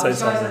someone did say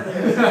something.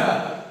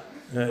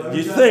 Yeah.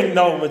 You'd think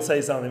no one would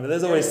say something, but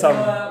there's always some.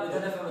 We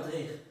don't have a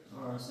drink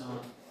or someone.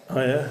 Oh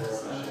yeah.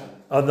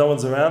 Oh, no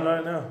one's around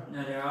right now.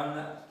 No, they're on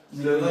that.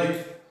 They're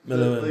like,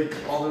 Million.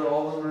 all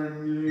of them are in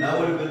Miluim. That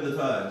would have been the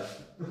time.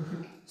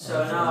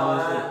 So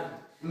now,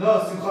 No,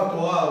 Simchat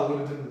Torah would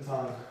have been the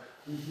time.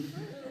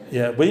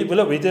 Yeah,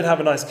 we did have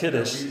a nice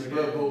kiddush.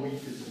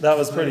 That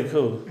was pretty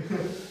cool.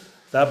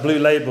 That blue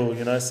label,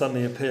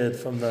 suddenly appeared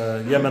from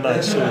the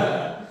Yemenite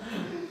shul.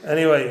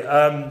 Anyway,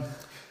 I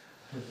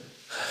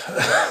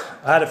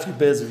had a few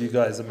beers with you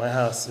guys at my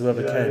house,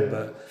 whoever came,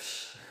 but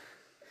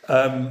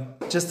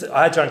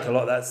I drank a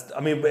lot.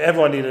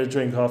 Everyone needed a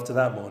drink after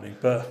that morning,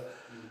 but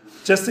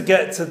just to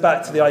get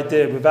back to the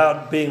idea,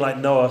 without being like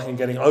Noah and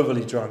getting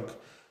overly drunk,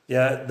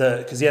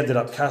 because he ended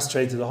up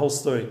castrated, the whole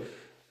story.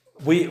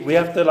 We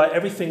have to like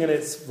everything in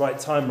its right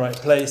time, right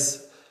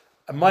place.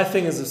 And my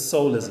thing is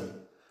soulism.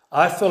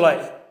 I feel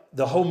like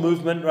the whole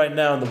movement right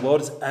now in the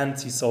world is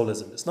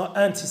anti-soulism. It's not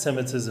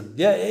anti-Semitism.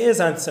 Yeah, it is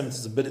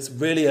anti-Semitism, but it's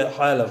really at a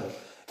high level.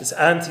 It's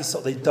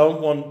anti-soul. They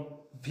don't want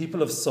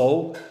people of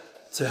soul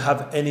to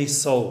have any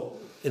soul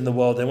in the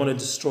world. They want to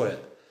destroy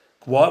it.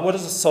 What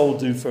does a soul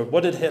do for it?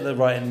 What did Hitler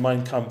write in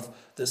Mein Kampf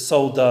that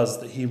soul does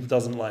that he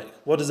doesn't like?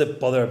 What does it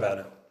bother about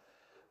him?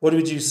 What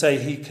would you say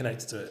he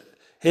connects to it?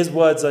 His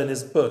words in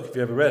his book, if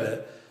you ever read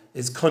it,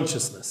 is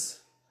consciousness.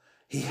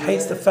 He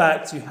hates the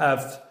fact you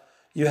have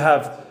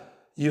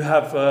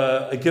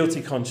a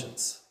guilty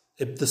conscience.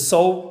 If the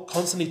soul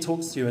constantly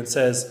talks to you and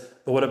says,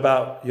 but what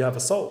about you have a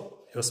soul?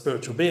 You're a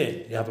spiritual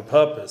being. You have a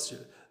purpose.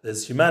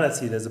 There's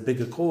humanity. There's a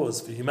bigger cause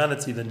for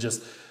humanity than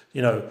just,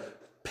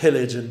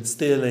 pillage and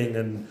stealing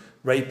and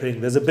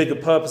raping. There's a bigger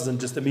purpose than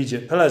just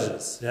immediate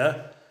pleasures.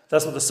 Yeah,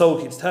 that's what the soul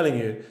keeps telling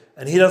you.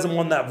 And he doesn't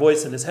want that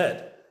voice in his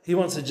head. He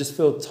wants to just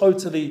feel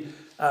totally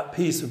at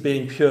peace with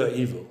being pure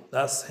evil.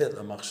 That's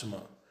Hitler,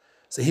 Mechina.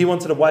 So he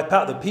wanted to wipe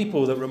out the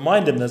people that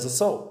remind him there's a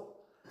soul.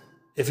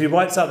 If he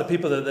wipes out the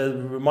people that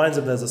reminds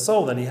him there's a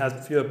soul, then he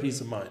has pure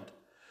peace of mind.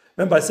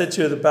 Remember I said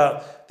to you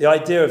about the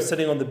idea of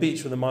sitting on the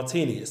beach with a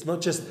martini. It's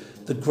not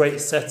just the great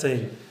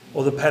setting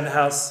or the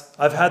penthouse.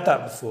 I've had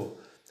that before.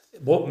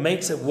 What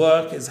makes it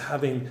work is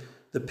having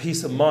the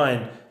peace of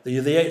mind that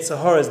the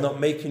Yetzer Hara is not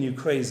making you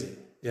crazy.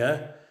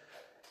 Yeah?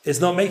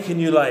 It's not making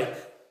you like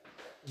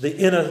the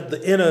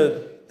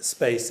inner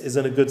space is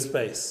in a good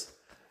space.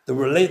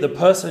 The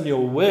person you're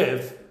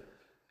with,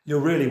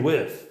 you're really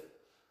with.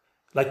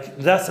 Like,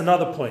 that's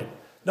another point.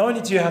 Not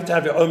only do you have to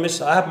have your own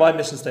mission, I have my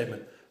mission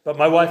statement, but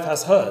my wife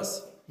has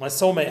hers. My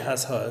soulmate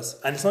has hers,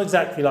 and it's not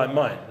exactly like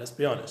mine, let's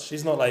be honest.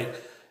 She's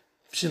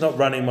not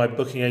running my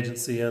booking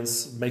agency and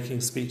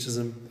making speeches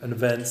and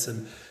events,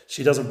 and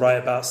she doesn't write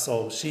about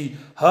soul.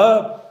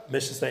 Her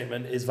mission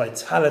statement is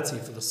vitality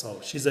for the soul.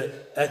 She's an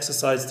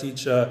exercise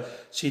teacher.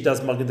 She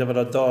does Magen David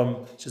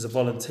Adom. She's a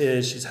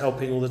volunteer. She's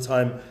helping all the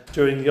time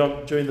during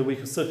the week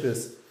of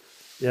Sukkot.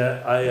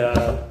 Yeah,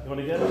 you want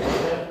to get it?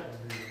 Yeah.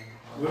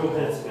 We're all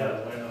here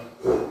together, why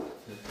not?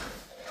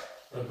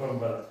 No problem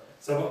about it.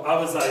 So I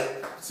was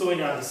like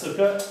sorting out the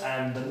sukkah,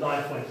 and the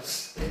knife went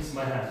into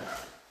my hand.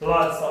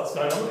 Blood starts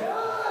going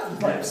on.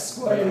 It's like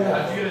squirting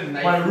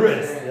out my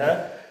wrist.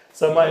 Yeah.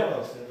 So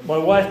my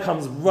wife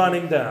comes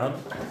running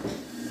down,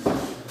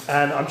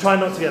 and I'm trying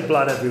not to get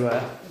blood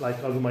everywhere,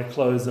 like over my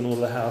clothes and all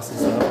the house and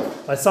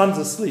stuff. My son's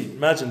asleep.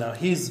 Imagine now,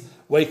 he's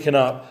waking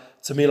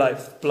up to me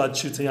like blood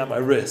shooting out my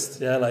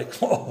wrist. Yeah, like,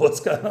 oh, what's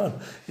going on?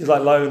 He's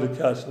like lying on the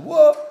couch.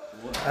 What?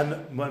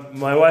 And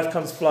my wife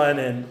comes flying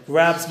in,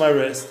 grabs my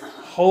wrist,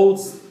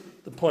 holds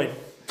the point,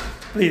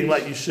 bleeding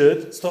like you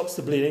should, stops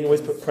the bleeding,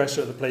 always put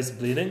pressure at the place of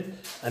bleeding,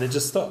 and it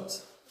just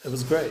stopped. It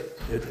was great.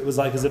 It was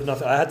like as if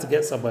nothing. I had to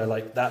get somewhere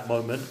like that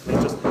moment,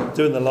 just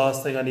doing the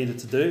last thing I needed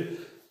to do.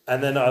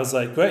 And then I was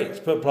like,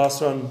 great, put a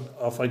plaster on,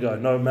 off I go.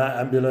 No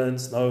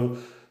ambulance, no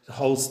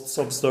whole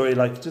sob story,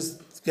 like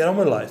just get on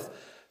with life.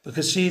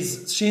 Because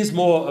she's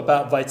more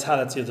about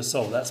vitality of the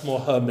soul. That's more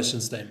her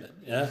mission statement,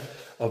 yeah?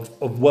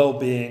 Of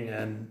well-being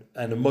and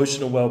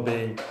emotional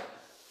well-being.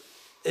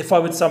 If I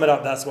would sum it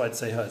up, that's what I'd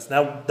say hers.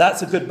 Now,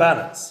 that's a good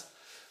balance.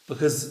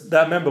 Because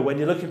remember, when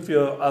you're looking for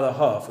your other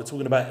half, we're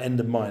talking about end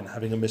of mind,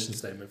 having a mission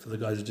statement for the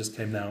guys who just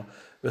came now.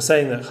 We're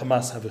saying that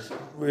Hamas have a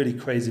really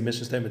crazy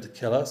mission statement to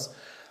kill us.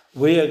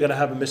 We are going to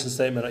have a mission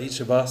statement, each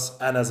of us,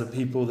 and as a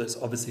people that's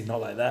obviously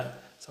not like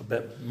that, It's a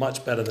bit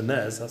much better than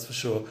theirs, that's for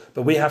sure.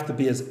 But we have to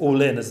be as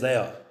all in as they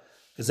are,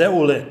 because they're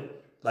all in.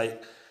 Like,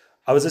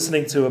 I was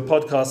listening to a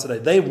podcast today.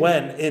 They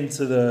went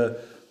into the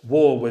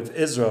war with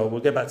Israel.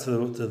 We'll get back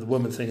to the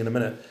woman thing in a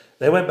minute.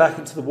 They went back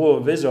into the war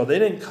with Israel. They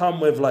didn't come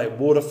with like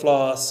water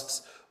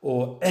flasks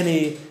or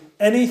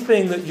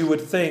anything that you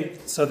would think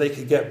so they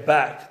could get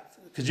back.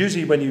 Because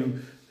usually when you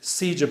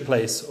siege a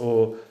place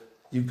or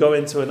you go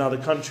into another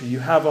country, you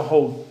have a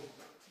whole,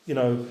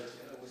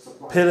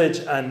 pillage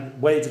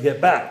and way to get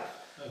back.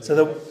 So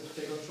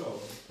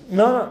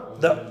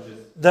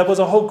there was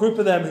a whole group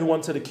of them who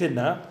wanted to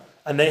kidnap,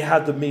 and they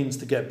had the means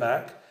to get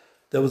back.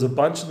 There was a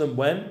bunch of them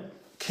went,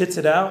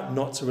 kitted out,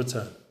 not to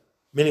return.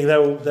 Meaning they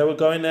were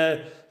going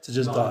there to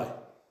just die.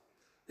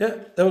 Yeah,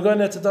 they were going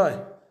there to die.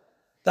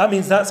 That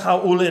means that's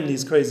how all in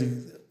these crazy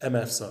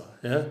MFs are.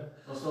 Yeah?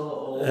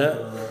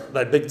 Also,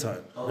 like big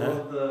time. a lot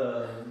of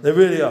the They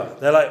really are.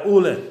 They're like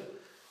all in.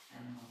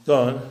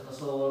 Go on.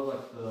 also a lot of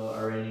like the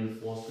Iranian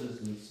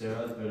forces in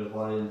Syria, they're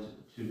divided into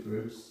two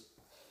groups.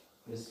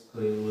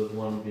 Basically, with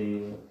one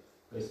being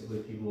basically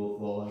people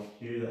with low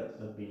IQ that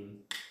have been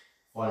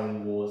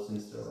fighting wars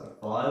since they're like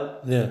 5.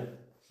 Yeah.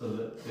 So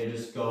that they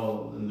just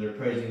go and they're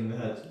praising the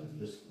heads and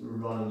just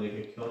run and they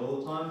get killed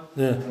all the time.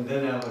 Yeah. And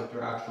then they have like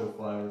their actual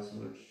fighters,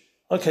 which.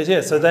 Okay,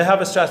 yeah, so they have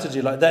a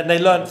strategy like that, and they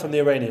learned from the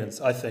Iranians,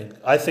 I think.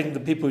 I think the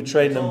people who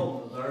trained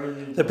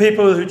them, the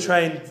people who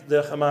trained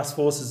the Hamas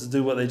forces to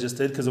do what they just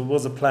did, because it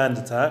was a planned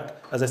attack.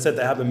 As I said,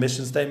 they have a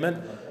mission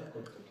statement.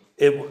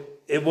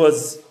 It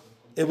was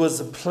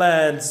a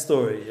planned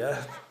story,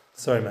 yeah?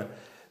 Sorry, man.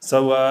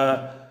 So,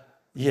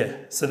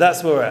 so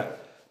that's where we're at.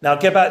 Now,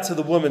 get back to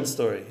the woman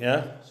story,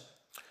 yeah?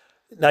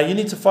 Now, you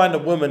need to find a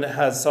woman that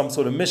has some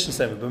sort of mission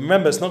statement, but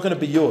remember, it's not going to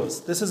be yours.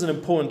 This is an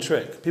important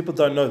trick. People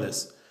don't know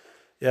this.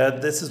 Yeah,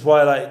 this is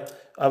why, like,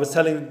 I was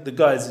telling the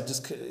guys, it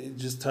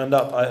just turned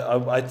up.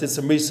 I did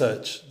some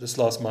research this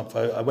last month.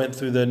 I went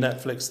through the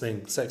Netflix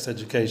thing, Sex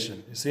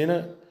Education. You seen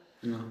it?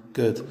 No.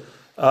 Good.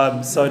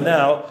 So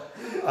now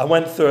I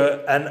went through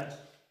it, and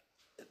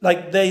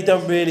like they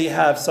don't really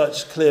have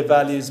such clear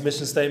values,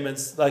 mission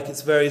statements. Like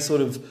it's very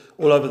sort of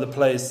all over the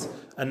place,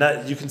 and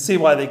that you can see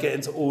why they get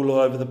into all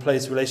over the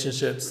place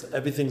relationships.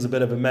 Everything's a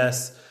bit of a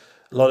mess.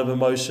 A lot of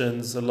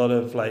emotions. A lot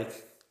of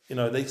like.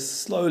 They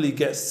slowly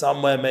get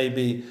somewhere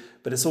maybe,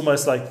 but it's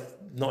almost like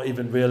not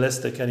even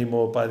realistic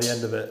anymore by the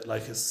end of it.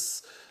 Like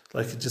it's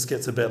like it just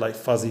gets a bit like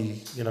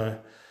fuzzy,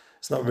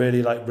 It's not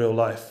really like real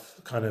life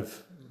kind of.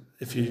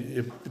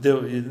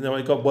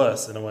 It got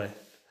worse in a way.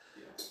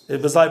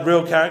 It was like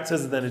real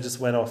characters, and then it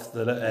just went off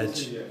the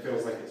edge. It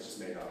feels like it's just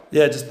made up.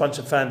 Yeah, just a bunch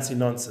of fancy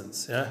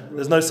nonsense. Yeah,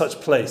 there's no such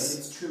place.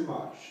 It's too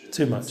much.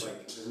 Too much.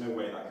 Like, there's no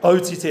way that can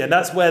OTT, and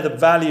that's where the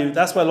value.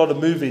 That's where a lot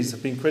of movies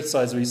have been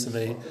criticized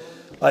recently.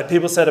 Like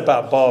people said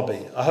about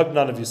Barbie. I hope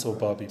none of you saw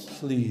Barbie.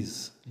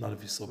 Please, none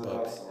of you saw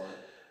Barbie.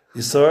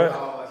 You saw it?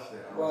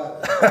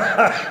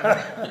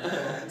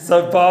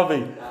 So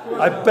Barbie,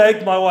 I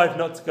begged my wife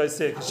not to go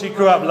see it because she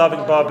grew up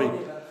loving Barbie.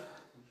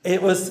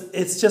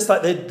 It's just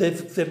like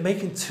they're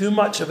making too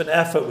much of an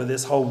effort with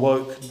this whole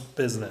woke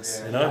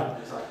business,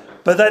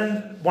 But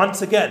then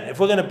once again, if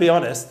we're going to be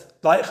honest,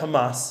 like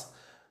Hamas,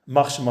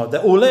 Mechina,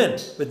 they're all in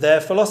with their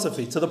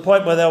philosophy to the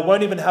point where they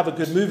won't even have a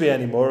good movie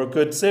anymore, or a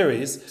good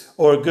series,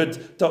 or a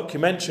good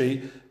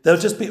documentary. They'll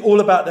just be all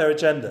about their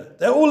agenda.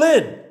 They're all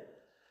in.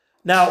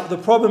 Now, the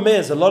problem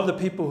is a lot of the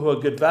people who are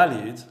good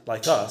valued,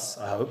 like us,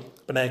 I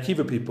hope, Bnei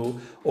Akiva people,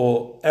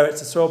 or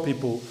Eretz Israel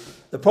people,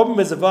 the problem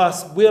is of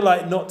us, we're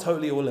like not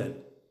totally all in,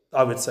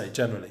 I would say,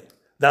 generally.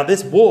 Now,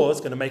 this war is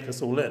going to make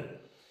us all in,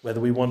 whether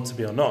we want to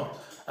be or not.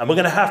 And we're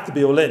going to have to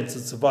be all in to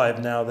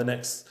survive now the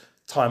next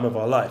time of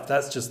our life.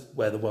 That's just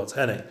where the world's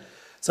heading.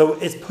 So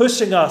it's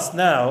pushing us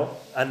now,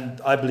 and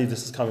I believe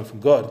this is coming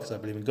from God, because I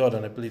believe in God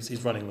and I believe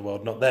He's running the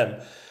world, not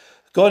them.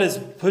 God is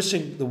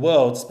pushing the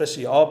world,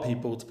 especially our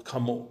people, to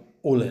become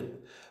all in.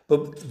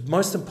 But the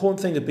most important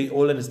thing to be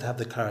all in is to have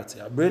the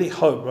clarity. I really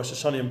hope Rosh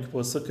Hashanah, Yom Kippur,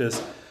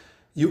 Sukkot,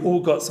 you all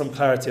got some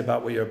clarity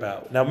about what you're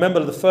about. Now remember,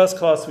 the first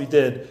class we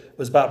did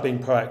was about being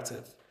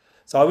proactive.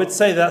 So I would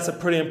say that's a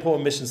pretty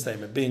important mission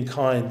statement, being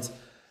kind,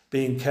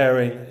 being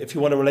caring. If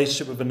you want a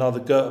relationship with another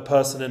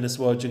person in this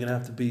world, you're going to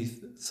have to be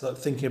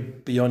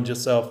thinking beyond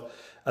yourself.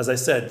 As I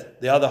said,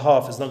 the other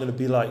half is not going to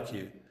be like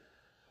you.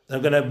 They're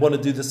going to want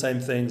to do the same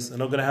things. They're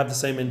not going to have the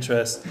same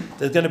interests.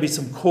 There's going to be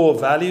some core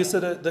values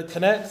that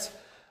connect,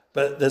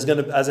 but there's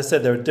going to, as I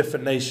said, they're a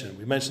different nation.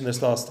 We mentioned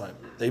this last time.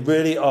 They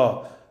really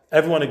are.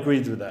 Everyone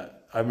agreed with that.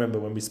 I remember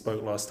when we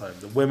spoke last time.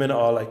 The women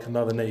are like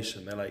another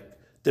nation. They're like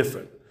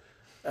different.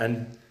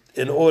 And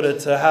in order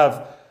to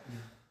have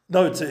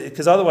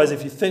because otherwise,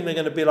 if you think they're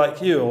going to be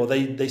like you, or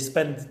they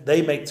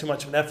make too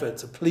much of an effort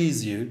to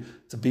please you,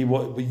 to be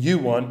what you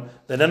want,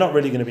 then they're not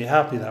really going to be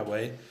happy that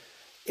way.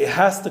 It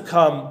has to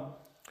come.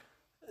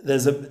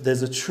 There's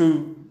a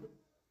true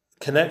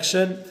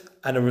connection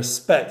and a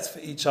respect for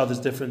each other's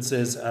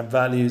differences and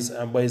values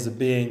and ways of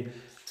being,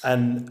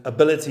 and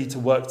ability to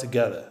work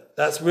together.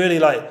 That's really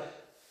like,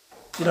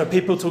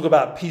 people talk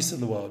about peace in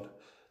the world.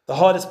 The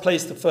hardest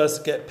place to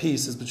first get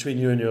peace is between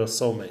you and your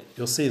soulmate.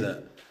 You'll see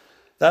that.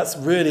 That's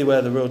really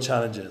where the real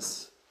challenge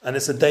is. And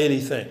it's a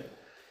daily thing.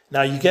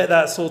 Now you get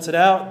that sorted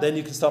out, then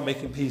you can start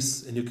making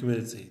peace in your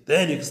community.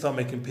 Then you can start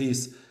making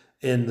peace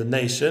in the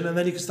nation, and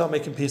then you can start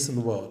making peace in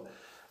the world.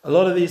 A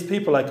lot of these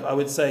people, like I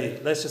would say,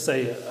 let's just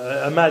say,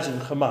 imagine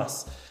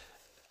Hamas.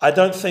 I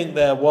don't think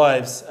their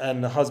wives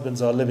and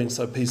husbands are living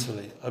so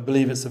peacefully. I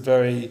believe it's a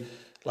very,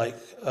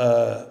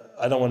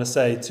 I don't want to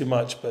say too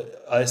much,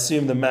 but I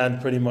assume the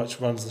man pretty much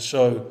runs the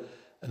show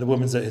and the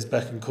woman's at his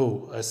beck and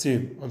call, I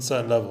assume, on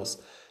certain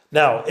levels.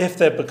 Now, if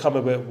they become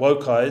a bit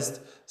wokeized,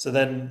 so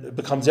then it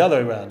becomes the other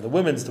way around. The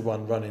women's the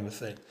one running the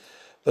thing.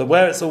 But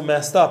where it's all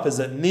messed up is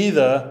that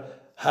neither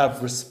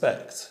have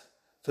respect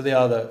for the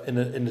other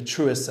in the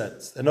truest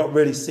sense. They're not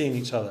really seeing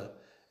each other.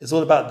 It's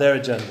all about their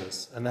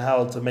agendas and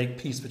how to make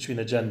peace between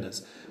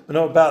agendas. We're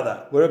not about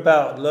that. We're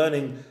about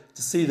learning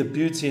to see the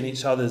beauty in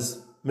each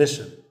other's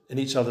mission, in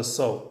each other's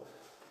soul.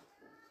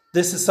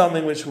 This is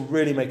something which will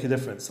really make a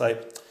difference.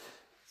 But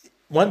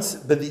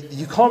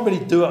you can't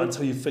really do it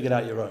until you've figured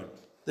out your own.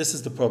 This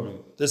is the problem.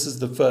 This is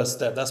the first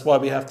step. That's why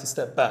we have to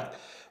step back.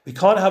 We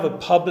can't have a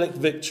public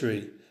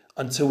victory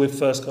until we've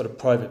first got a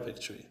private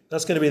victory.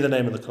 That's going to be the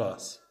name of the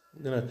class.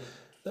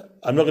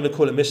 I'm not going to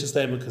call it mission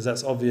statement because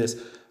that's obvious.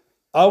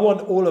 I want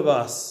all of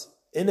us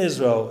in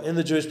Israel, in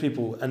the Jewish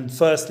people, and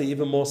firstly,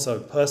 even more so,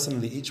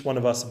 personally, each one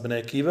of us at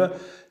Bnei Akiva,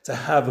 to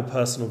have a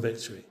personal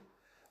victory.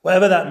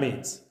 Whatever that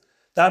means.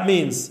 That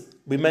means,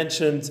 we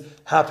mentioned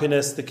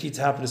happiness, the key to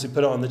happiness, we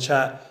put it on the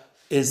chat,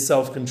 is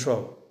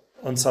self-control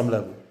on some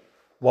level.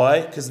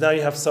 Why? Because now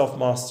you have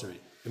self-mastery.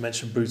 You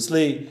mentioned Bruce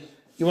Lee.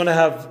 You want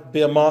to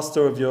be a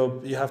master of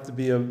you have to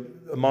be a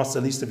master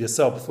at least of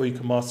yourself before you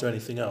can master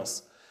anything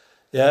else.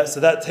 Yeah, so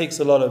that takes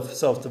a lot of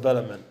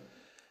self-development.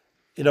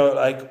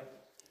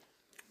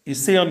 You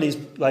see on these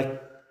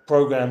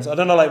programs, I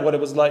don't know what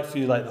it was like for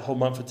you, the whole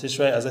month of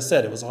Tishrei. As I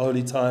said, it was a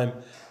holy time,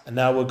 and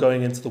now we're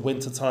going into the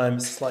winter time.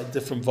 It's a slightly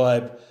different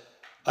vibe.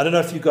 I don't know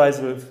if you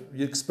guys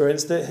you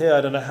experienced it here.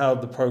 I don't know how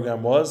the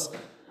program was.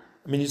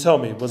 I mean, you tell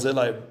me, was it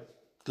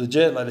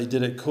legit? They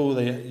did it cool?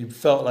 You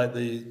felt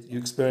you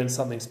experienced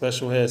something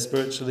special here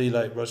spiritually,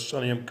 like Rosh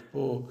Hashanah, Yom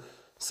Kippur,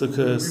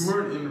 Sukkot?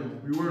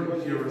 We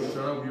weren't here Rosh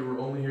Hashanah. We were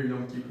only here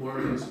Yom Kippur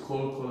and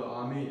Kol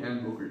Ami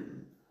and Boker.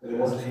 It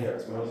wasn't here.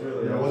 It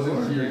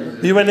wasn't here.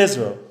 You were in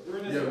Israel?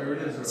 Yeah, we were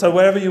in Israel. So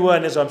wherever you were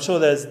in Israel, I'm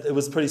sure it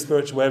was pretty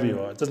spiritual wherever you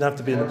are. It doesn't have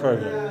to be in the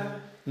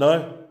program.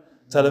 No?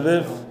 Tel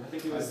Aviv?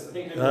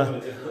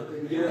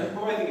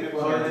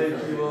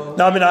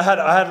 No, I mean, I had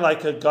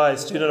a guy, a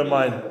student of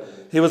mine.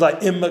 He was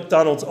in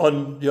McDonald's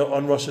on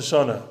Rosh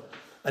Hashanah,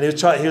 and he was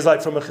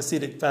from a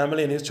Hasidic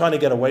family, and he was trying to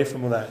get away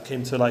from all that.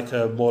 Came to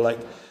a more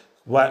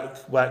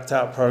whacked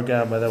out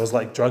program where there was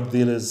drug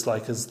dealers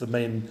as the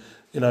main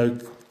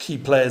key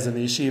players in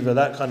the yeshiva,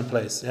 that kind of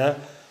place. Yeah,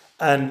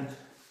 and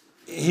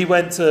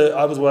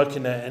I was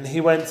working there, and he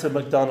went to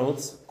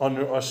McDonald's on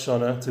Rosh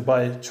Hashanah to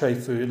buy tray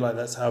food,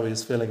 that's how he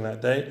was feeling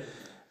that day,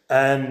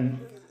 and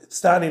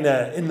standing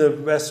there in the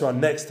restaurant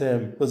next to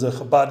him was a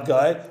Chabad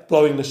guy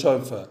blowing the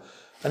shofar.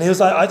 And he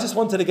was I just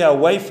wanted to get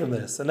away from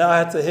this. And now I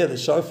had to hear the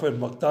shofar in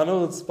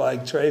McDonald's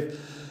buying tray.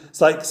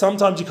 It's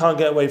sometimes you can't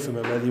get away from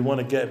it, whether you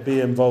want to be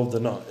involved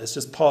or not. It's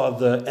just part of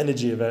the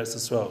energy of Eretz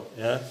Yisrael.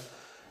 Yeah?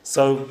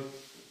 So,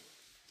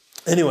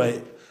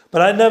 anyway,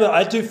 but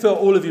I do feel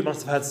all of you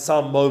must have had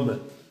some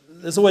moment.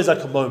 There's always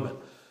a moment.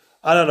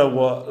 I don't know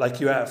what,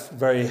 you're at a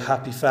very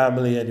happy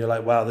family and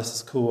you're wow, this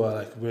is cool,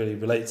 I really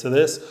relate to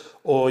this.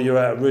 Or you're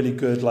at a really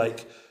good,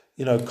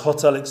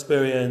 kotel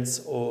experience,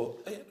 or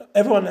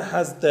everyone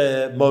has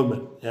their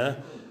moment, yeah?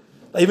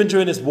 Even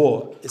during this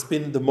war, it's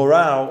been the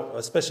morale,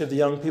 especially of the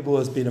young people,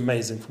 has been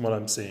amazing from what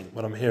I'm seeing,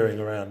 what I'm hearing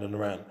around and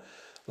around.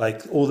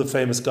 All the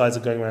famous guys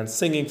are going around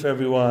singing for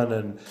everyone,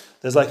 and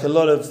there's a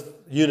lot of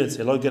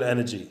unity, a lot of good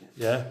energy,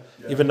 yeah?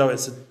 Even though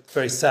it's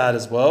very sad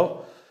as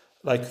well.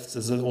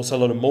 There's also a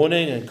lot of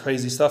mourning and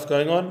crazy stuff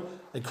going on,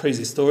 and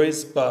crazy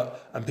stories,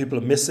 and people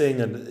are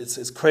missing, and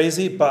it's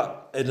crazy,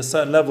 but at a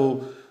certain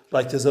level,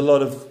 there's a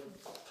lot of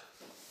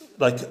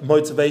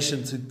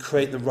motivation to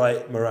create the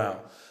right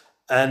morale.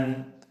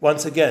 And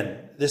once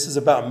again, this is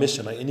about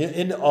mission.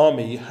 In the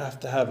army, you have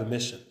to have a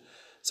mission.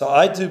 So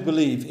I do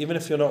believe, even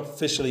if you're not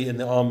officially in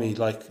the army,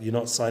 you're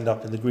not signed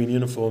up in the green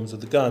uniforms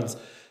with the guns,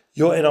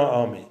 you're in our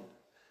army.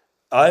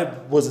 I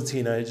was a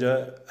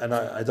teenager, and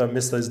I don't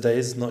miss those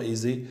days. It's not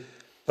easy.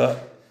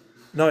 But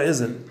no, it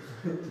isn't.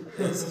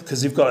 It's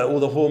because you've got all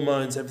the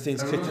hormones,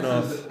 everything's kicking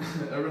off.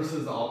 Everyone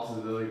says the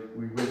opposite. They're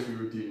we wish we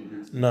were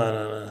teenagers.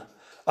 No.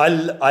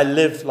 I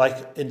live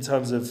in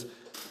terms of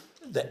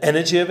the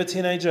energy of a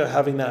teenager,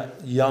 having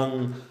that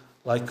young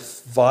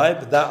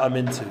vibe, that I'm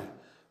into.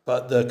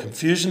 But the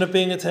confusion of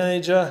being a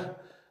teenager,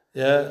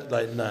 yeah,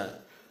 nah,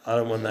 I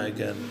don't want that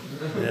again.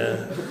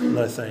 Yeah,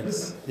 no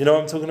thanks. You know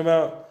what I'm talking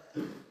about?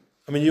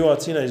 I mean, you are a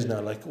teenager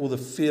now, all the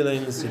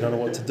feelings, you don't know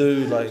what to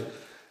do,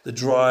 the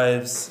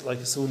drives,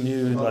 it's all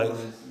new,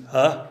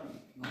 huh?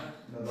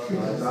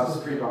 That's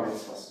pre-bar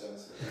mitzvah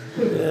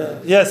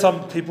still. Yeah,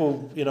 some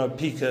people,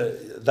 peak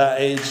at that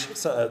age,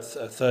 at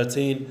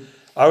 13.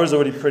 I was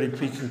already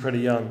peaking pretty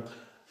young.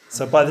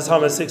 So by the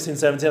time I was 16,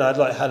 17, I'd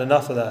like had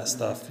enough of that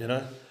stuff, you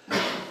know.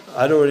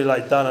 I'd already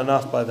like done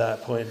enough by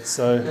that point.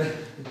 So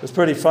it was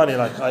pretty funny.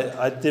 Like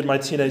I did my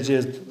teenage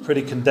years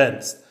pretty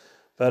condensed.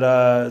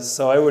 But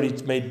so I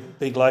already made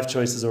big life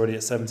choices already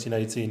at 17,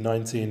 18,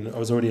 19. I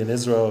was already in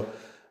Israel.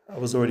 I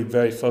was already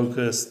very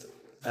focused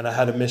and I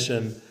had a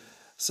mission.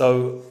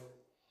 So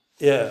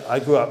yeah, I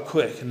grew up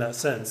quick in that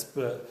sense.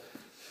 But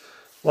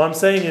what I'm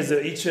saying is that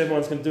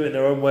everyone's going to do it in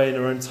their own way, in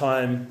their own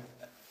time.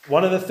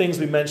 One of the things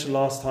we mentioned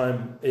last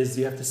time is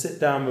you have to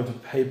sit down with a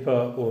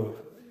paper, or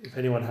if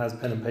anyone has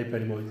pen and paper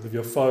anymore, with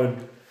your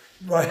phone,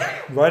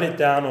 write it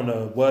down on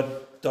a Word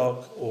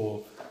doc,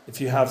 or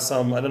if you have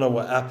some, I don't know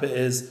what app it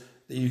is,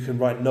 that you can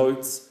write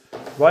notes.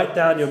 Write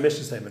down your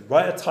mission statement.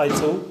 Write a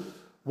title.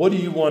 What do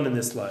you want in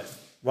this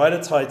life? Write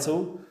a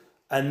title,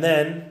 and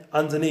then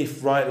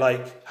underneath write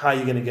like how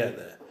you're going to get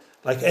there.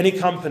 Like any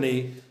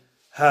company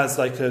has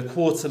like a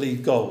quarterly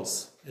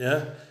goals,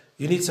 yeah?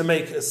 You need to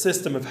make a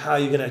system of how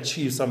you're going to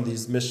achieve some of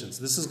these missions.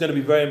 This is going to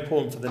be very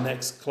important for the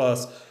next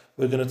class.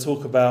 We're going to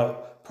talk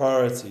about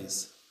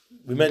priorities.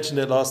 We mentioned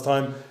it last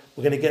time.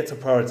 We're going to get to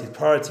priorities.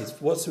 Priorities.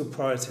 What's your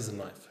priorities in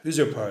life? Who's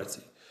your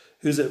priority?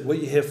 Who's it? What are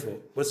you here for?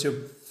 What's your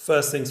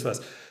first things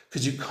first?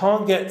 Because you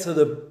can't get to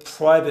the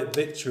private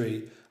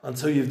victory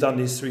until you've done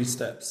these 3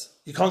 steps.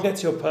 You can't get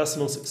to your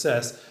personal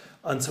success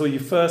until you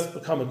first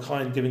become a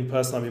kind, giving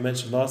person, like we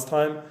mentioned last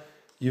time.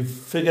 You've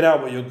figured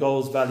out what your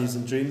goals, values,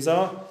 and dreams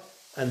are.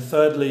 And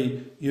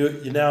thirdly, you're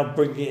now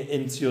bringing it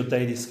into your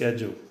daily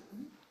schedule.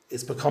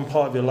 It's become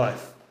part of your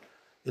life.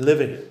 You're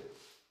living it.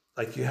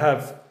 Like you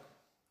have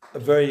a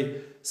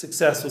very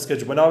successful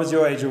schedule. When I was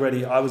your age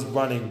already, I was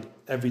running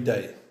every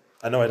day.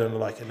 I know I don't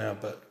like it now,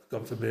 but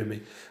God forbid me.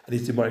 I need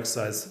to do more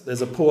exercise.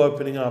 There's a pool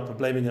opening up. I'm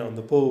blaming it on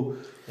the pool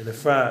in the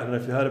frat. I don't know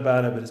if you heard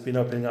about it, but it's been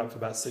opening up for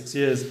about 6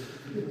 years.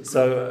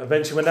 So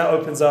eventually when that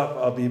opens up,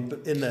 I'll be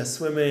in there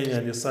swimming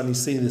and you'll suddenly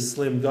see this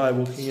slim guy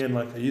walking in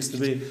like I used to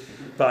be.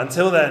 But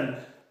until then,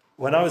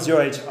 when I was your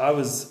age, I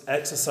was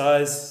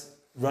exercise,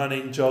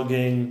 running,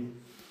 jogging,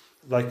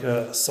 like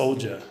a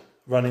soldier,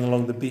 running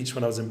along the beach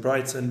when I was in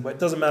Brighton. But it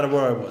doesn't matter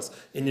where I was.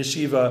 In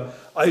yeshiva,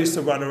 I used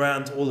to run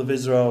around all of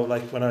Israel.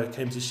 Like when I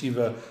came to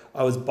yeshiva,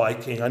 I was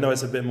biking. I know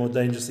it's a bit more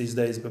dangerous these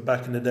days, but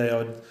back in the day, I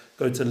would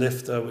go to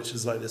Lifta, which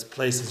is like this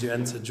place as you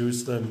enter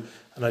Jerusalem,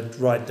 and I'd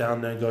ride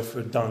down there and go for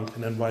a dunk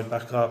and then ride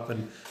back up.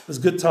 And it was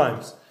good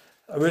times.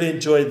 I really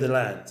enjoyed the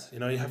land. You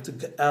know, you have to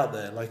get out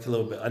there like a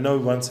little bit. I know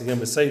once again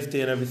with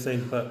safety and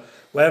everything, but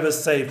wherever's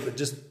safe, but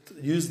just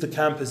use the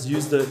campus,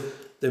 use the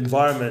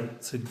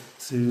environment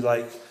to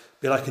like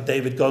be like a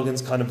David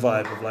Goggins kind of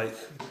vibe of like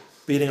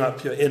beating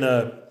up your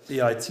inner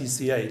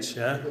BITCH,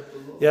 yeah?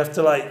 You have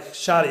to like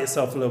shout at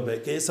yourself a little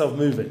bit, get yourself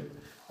moving.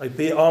 Like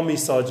be army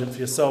sergeant for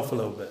yourself a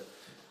little bit.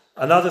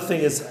 Another thing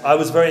is I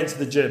was very into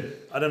the gym.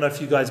 I don't know if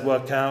you guys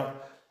work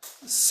out.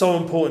 It's so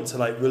important to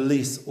like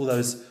release all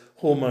those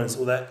hormones,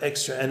 all that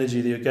extra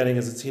energy that you're getting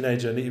as a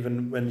teenager and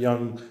even when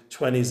young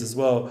 20s as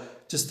well,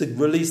 just to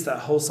release that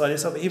whole side of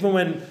yourself. Even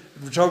when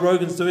Joe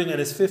Rogan's doing it in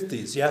his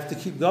 50s, you have to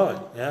keep going,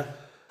 yeah?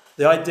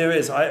 The idea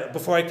is,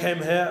 before I came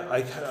here,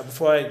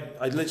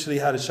 I literally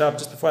had a shower.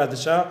 Just before I had the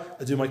shower,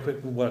 I do my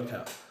quick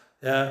workout,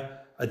 yeah?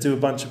 I do a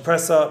bunch of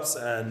press-ups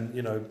and,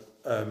 you know,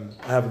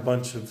 I have a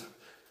bunch of,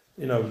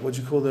 you know, what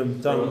do you call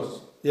them?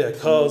 Curls. Yeah,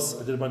 curls.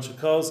 I did a bunch of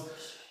curls.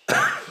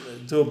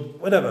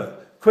 Whatever.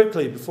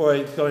 Quickly before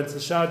I go into the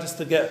shower, just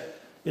to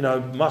get, you know,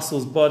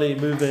 muscles, body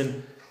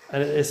moving,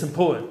 and it's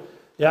important.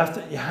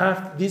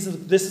 This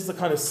is the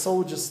kind of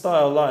soldier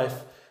style life,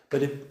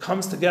 but it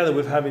comes together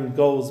with having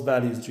goals,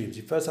 values, dreams.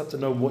 You first have to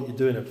know what you're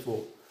doing it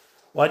for.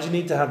 Why do you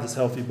need to have this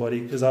healthy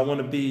body? Because I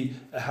want to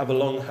have a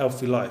long,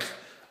 healthy life.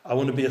 I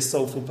want to be a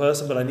soulful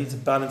person, but I need to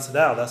balance it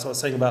out. That's what I was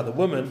saying about the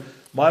woman.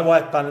 My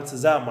wife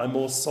balances out my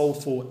more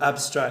soulful,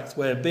 abstract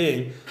way of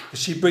being,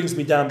 because she brings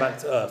me down back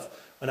to earth.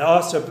 When I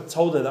asked her,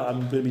 told her that I'm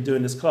going to be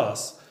doing this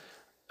class,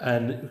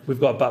 and we've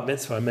got a bat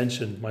mitzvah. I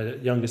mentioned my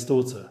youngest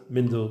daughter,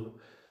 Mindel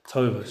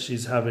Tova.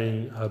 She's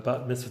having her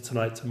bat mitzvah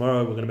tonight,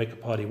 tomorrow. We're going to make a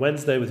party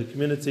Wednesday with the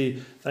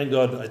community. Thank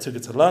God I took her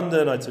to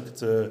London. I took her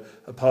to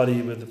a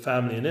party with the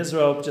family in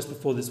Israel just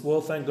before this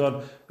war. Thank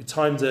God we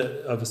timed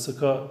it over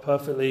Sukkot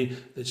perfectly,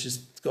 that she's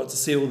got to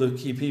see all the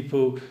key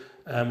people.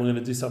 And we're going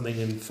to do something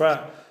in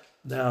Frat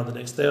now the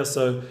next day or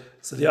so.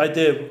 So the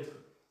idea,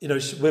 you know,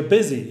 we're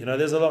busy. You know,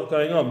 there's a lot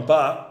going on,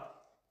 but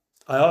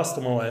I asked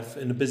my wife,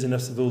 in the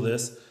busyness of all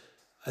this,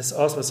 I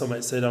asked my son,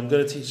 I said, I'm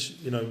going to teach,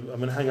 you know, I'm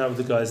going to hang out with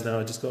the guys now.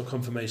 I just got a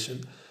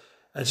confirmation.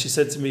 And she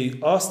said to me,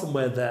 ask them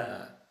where they're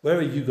at. Where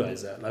are you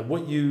guys at? Like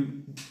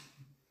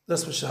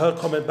that's what her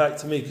comment back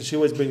to me, because she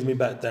always brings me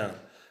back down.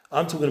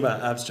 I'm talking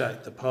about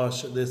abstract, the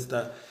parsha, this,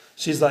 that.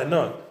 She's like,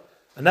 no.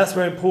 And that's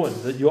very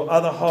important, that your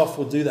other half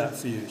will do that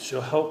for you.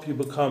 She'll help you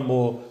become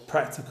more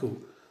practical,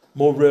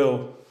 more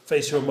real,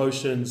 face your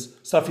emotions,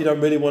 stuff you don't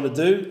really want to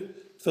do.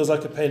 Feels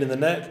like a pain in the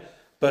neck.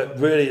 But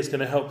really, it's going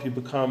to help you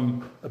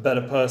become a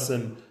better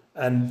person.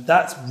 And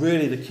that's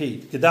really the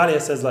key. Gedalia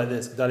says like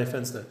this, Gedalia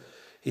Fenster.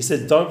 He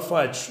said, don't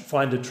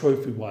find a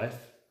trophy wife.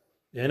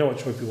 Yeah, you know what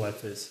trophy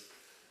wife is?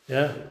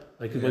 Yeah?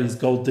 Like these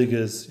gold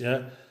diggers,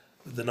 yeah?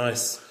 the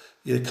nice.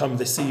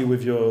 They see you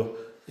with your,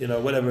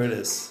 whatever it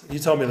is. You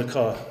told me the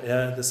car.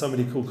 Yeah, there's so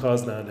many cool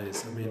cars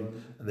nowadays. I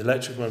mean, and the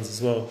electric ones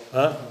as well.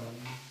 Huh?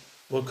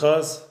 What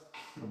cars?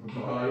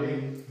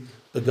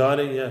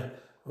 Bugatti, yeah.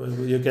 Well,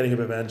 you're getting a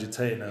bit of Andrew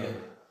Tate now.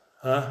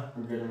 Huh?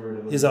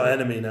 He's our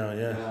enemy now,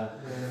 yeah.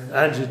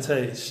 Andrew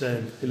Tate,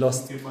 shame. He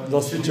lost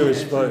the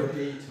Jewish vote.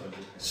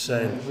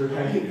 Shame.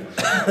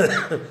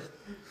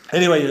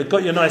 Anyway, you've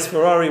got your nice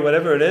Ferrari,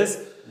 whatever it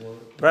is.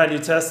 Brand new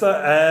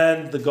Tesla,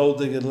 and the gold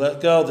digger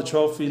girl, the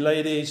trophy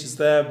lady, she's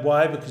there.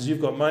 Why? Because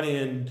you've got money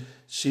and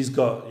she's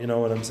got, you know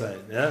what I'm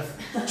saying, yeah?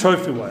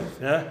 Trophy wife,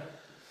 yeah?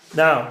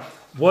 Now,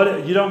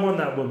 you don't want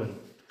that woman,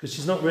 because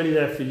she's not really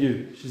there for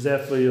you. She's there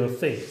for your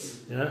things,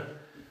 yeah?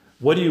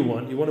 What do you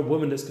want? You want a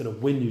woman that's going to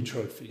win you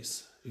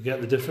trophies. You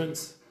get the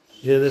difference?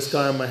 You hear this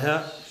guy on my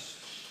hat?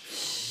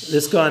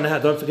 This guy on the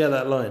hat, don't forget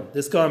that line.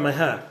 This guy on my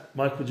hat,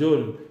 Michael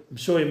Jordan, I'm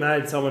sure he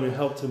married someone who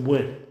helped him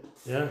win,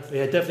 yeah? He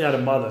definitely had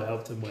a mother who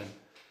helped him win.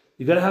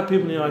 You got to have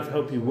people in your life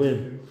help you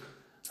win.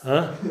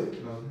 Huh?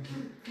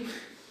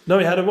 No,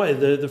 he had a way.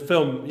 The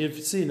film, you've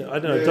seen it, I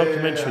don't know,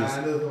 documentaries.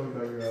 Yeah, I know the film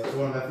you're talking about. The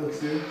one on Netflix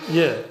too?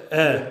 Yeah,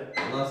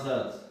 Last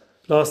Dance.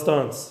 Last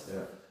Dance.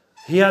 Yeah.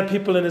 He had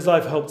people in his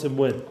life helped him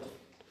win.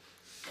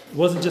 It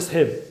wasn't just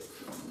him.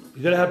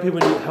 You got to have people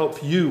who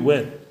help you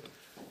win.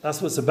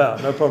 That's what it's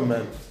about. No problem,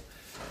 man.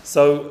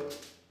 So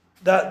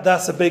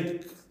that's a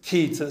big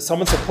key to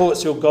someone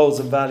supports your goals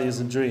and values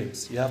and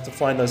dreams. You have to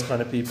find those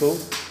kind of people.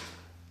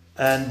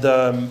 And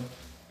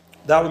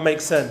that would make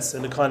sense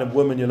in the kind of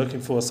woman you're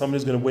looking for. Someone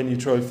who's going to win you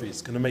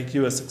trophies, going to make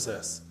you a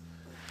success.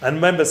 And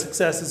remember,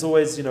 success is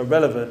always,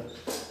 relevant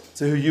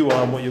to who you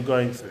are and what you're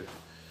going through.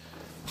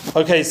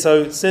 Okay,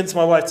 so since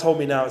my wife told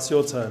me now, it's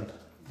your turn.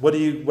 Where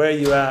are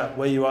you at?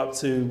 Where are you up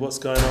to? What's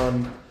going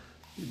on?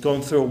 You're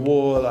going through a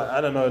war?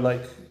 I don't know.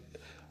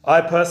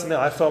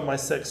 I felt my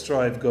sex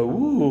drive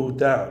go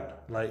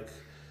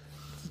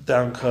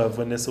down curve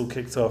when this all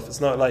kicked off.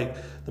 It's not like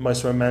the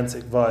most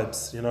romantic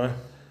vibes,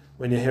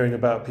 when you're hearing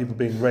about people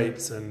being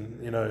raped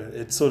and,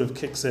 it sort of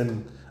kicks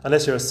in,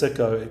 unless you're a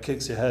sicko, it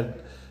kicks your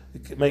head,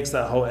 it makes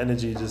that whole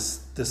energy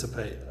just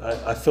dissipate.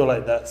 I feel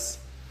like that's,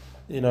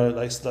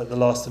 like the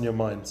last on your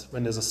mind.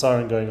 When there's a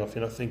siren going off,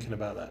 you're not thinking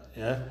about that,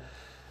 yeah?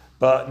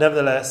 But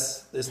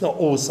nevertheless, it's not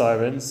all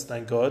sirens,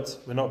 thank God.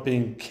 We're not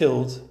being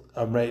killed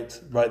and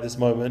raped right this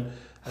moment.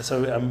 And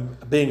so I'm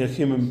being a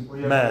human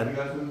man. You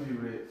guys wouldn't be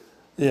raped.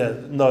 Yeah,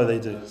 no, they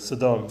do.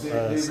 Saddam.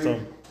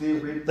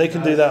 They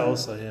can do that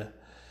also, yeah.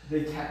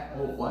 They can't.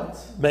 Oh, what?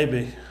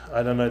 Maybe.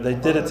 I don't know. They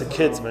did it to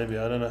kids, maybe.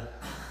 I don't know.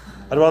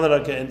 I'd rather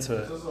not get into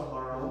it. It's also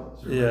haram.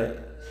 Yeah.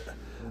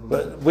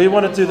 But we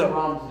want to do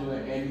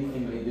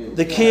that.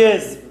 The key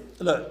is,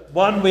 look,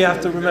 one, we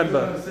have to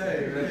remember,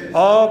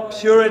 our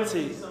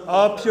purity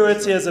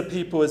as a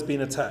people has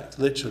been attacked,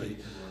 literally.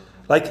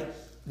 Like,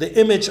 the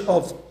image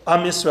of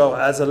Am Yisrael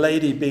as a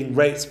lady being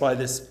raped by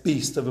this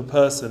beast of a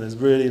person is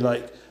really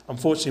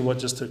unfortunately, what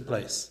just took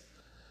place.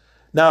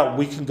 Now,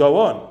 we can go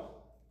on.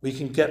 We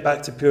can get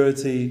back to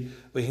purity.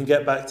 We can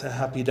get back to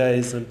happy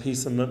days and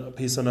peace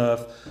on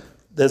earth.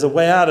 There's a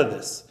way out of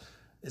this.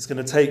 It's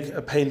going to take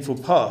a painful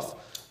path.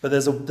 But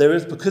there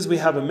is, because we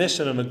have a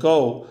mission and a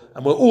goal,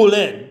 and we're all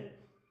in.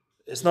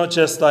 It's not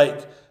just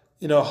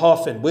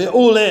half in. We're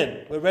all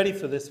in. We're ready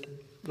for this,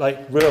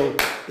 real.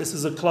 This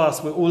is a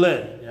class. We're all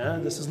in. Yeah.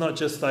 This is not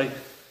just a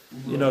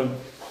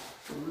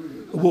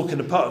walk in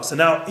the park. So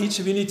now each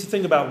of you need to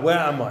think about, where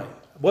am I?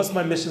 What's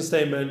my mission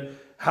statement?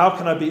 How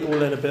can I be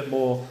all in a bit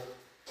more?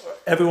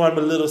 Everyone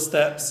with little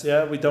steps,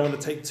 yeah? We don't want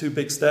to take too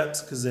big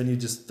steps because then you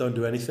just don't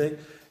do anything.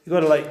 You've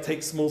got to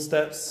take small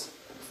steps.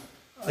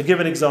 I'll give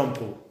an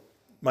example.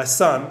 My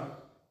son,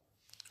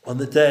 on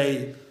the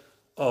day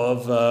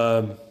of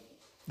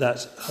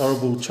that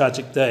horrible,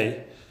 tragic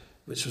day,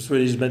 which was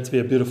really meant to be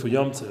a beautiful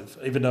Yom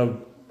Tov, even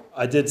though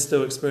I did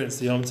still experience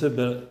the Yom Tov,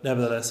 but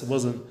nevertheless, it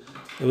was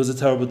a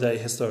terrible day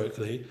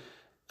historically.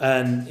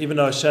 And even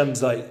though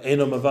Hashem's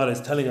Eino Mavad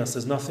is telling us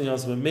there's nothing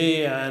else but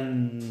me,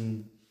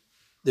 and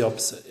the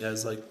opposite, yeah,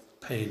 it's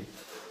pain.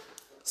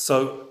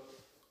 So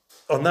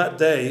on that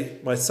day,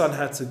 my son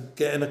had to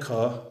get in a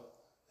car,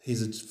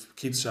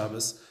 keeps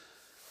Shabbos,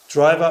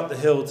 drive up the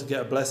hill to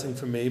get a blessing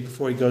from me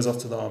before he goes off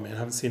to the army. I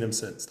haven't seen him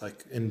since,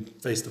 in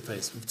face to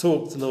face. We've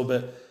talked a little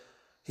bit.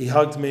 He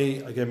hugged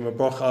me, I gave him a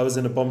bracha. I was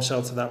in a bomb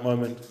shelter that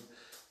moment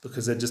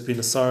because there'd just been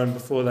a siren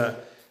before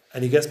that.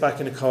 And he gets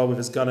back in the car with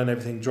his gun and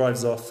everything,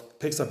 drives off,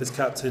 picks up his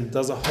captain,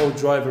 does a whole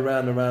drive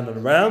around and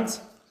around.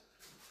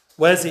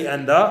 Where's he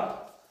end up?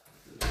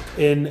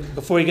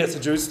 Before he gets to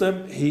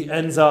Jerusalem, he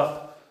ends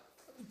up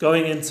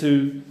going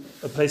into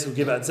a place called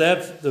Givat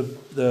Zev.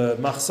 The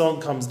Machson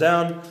comes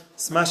down,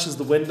 smashes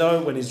the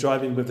window when he's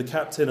driving with the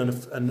captain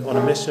and on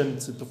a mission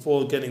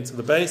before getting to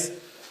the base,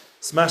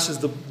 smashes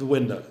the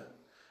window.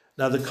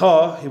 Now the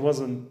car, it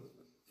wasn't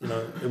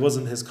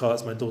his car,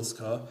 it's my daughter's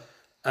car.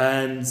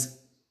 And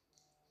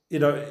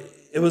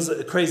it was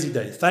a crazy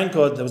day. Thank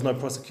God there was no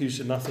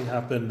prosecution, nothing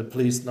happened, the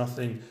police,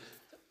 nothing,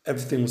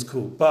 everything was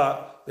cool.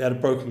 But we had a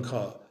broken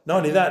car. Not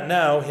only that,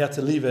 now he had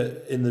to leave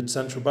it in the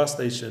central bus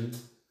station.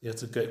 He had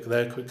to get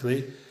there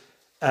quickly.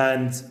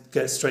 and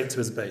get straight to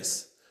his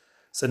base.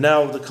 So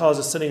now the car's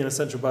just sitting in a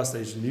central bus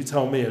station. You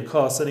tell me, a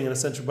car sitting in a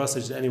central bus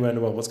station anywhere in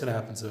the world, what's going to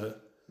happen to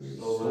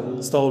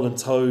it? Stolen,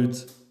 towed,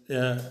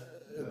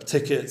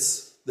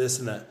 tickets, this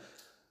and that.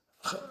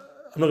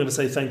 I'm not going to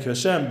say thank you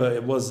Hashem, but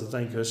it was a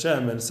thank you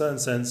Hashem in a certain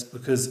sense,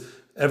 because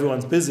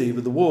everyone's busy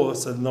with the war,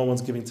 so no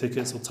one's giving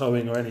tickets or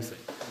towing or anything.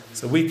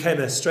 So we came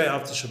there straight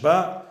after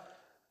Shabbat,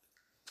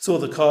 saw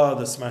the car,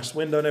 the smashed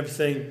window and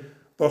everything.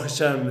 Baruch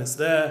Hashem, it's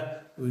there.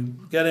 We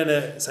get in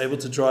it, it's able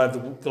to drive. The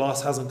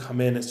glass hasn't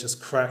come in, it's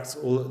just cracked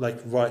all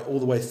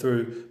the way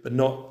through, but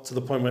not to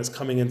the point where it's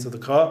coming into the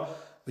car.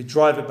 We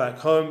drive it back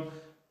home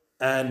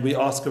and we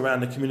ask around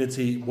the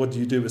community, what do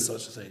you do with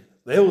such a thing?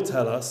 They all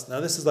tell us, now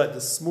this is like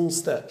the small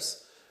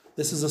steps.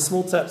 This is the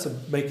small steps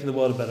of making the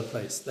world a better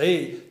place.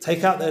 They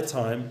take out their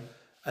time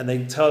and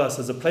they tell us,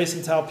 there's a place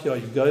in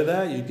Talpiot, you go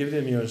there, you give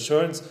them your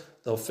insurance,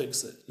 they'll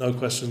fix it. No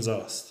questions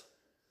asked.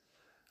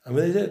 And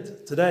they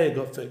did. Today it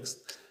got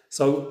fixed.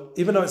 So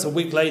even though it's a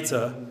week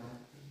later,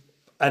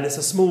 and it's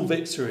a small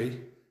victory,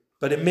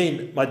 but it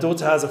means my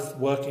daughter has a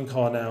working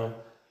car now.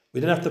 We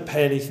didn't have to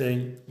pay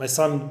anything. My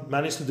son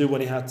managed to do what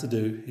he had to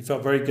do. He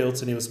felt very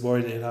guilty and he was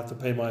worried that he'd have to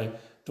pay my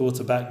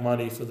daughter back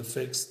money for the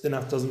fix. He's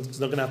not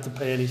going to have to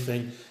pay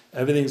anything.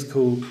 Everything's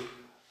cool.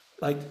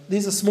 Like,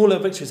 these are smaller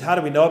victories. How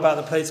do we know about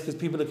the place? Because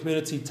people in the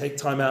community take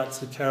time out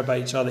to care about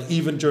each other,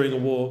 even during a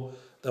war.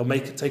 They'll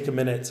take a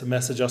minute to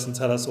message us and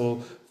tell us,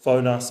 or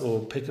phone us,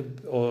 or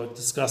or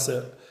discuss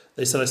it.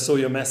 They said, I saw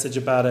your message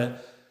about it.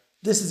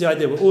 This is the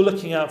idea. We're all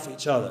looking out for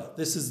each other.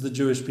 This is the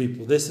Jewish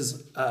people. This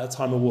is at a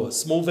time of war.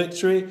 Small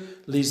victory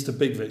leads to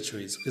big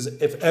victories. Because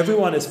if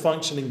everyone is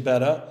functioning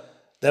better,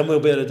 then we'll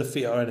be able to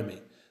defeat our enemy.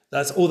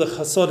 That's all the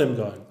chasodim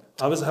going.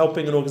 I was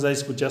helping an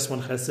organization called Just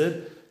One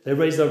Chesed. They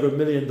raised over $1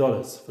 million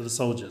for the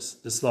soldiers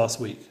this last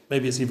week.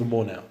 Maybe it's even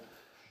more now.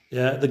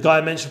 Yeah, the guy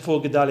I mentioned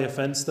before, Gedalia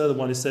Fenster, the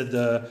one who said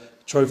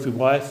trophy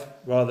wife,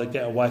 rather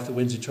get a wife that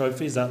wins you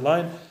trophies, that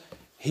line.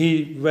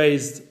 He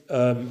raised,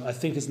 I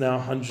think it's now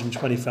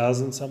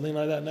 120,000, something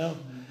like that now.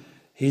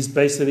 He's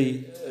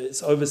basically,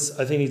 it's over,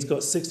 I think he's got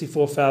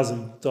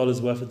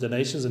 $64,000 worth of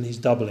donations and he's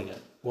doubling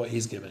it, what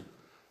he's giving.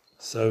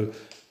 So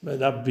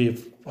that would be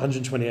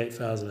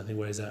 128,000, I think,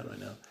 where he's at right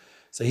now.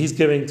 So he's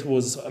giving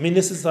towards, I mean,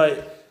 this is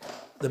like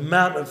the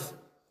amount of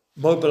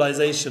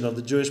mobilization of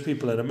the Jewish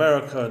people in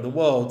America and the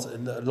world,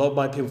 and a lot of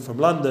my people from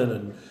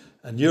London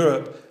and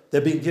Europe,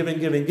 they've been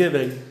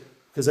giving,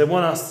 because they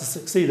want us to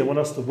succeed, they want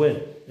us to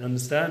win. You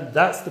understand?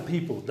 That's the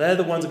people. They're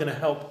the ones who are going to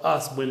help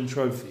us win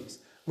trophies.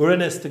 We're in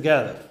this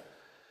together.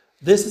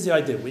 This is the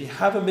idea. When you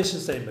have a mission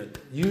statement,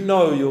 you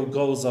know your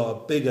goals are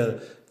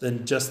bigger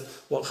than just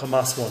what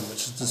Hamas want,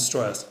 which is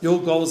destroy us. Your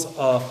goals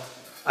are,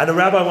 and a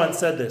rabbi once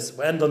said this,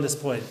 we'll end on this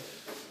point,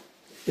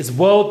 it's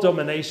world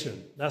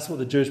domination. That's what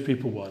the Jewish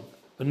people want,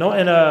 but not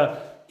in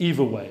a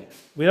evil way.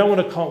 We don't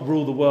want to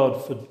rule the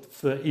world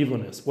for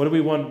evilness. What do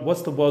we want?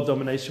 What's the world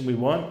domination we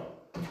want?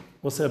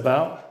 What's it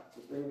about?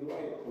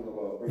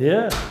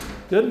 Yeah,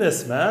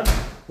 goodness, man.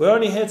 We're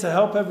only here to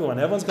help everyone.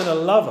 Everyone's going to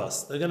love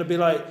us. They're going to be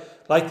like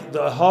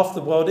half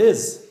the world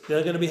is.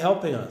 They're going to be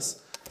helping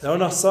us. They're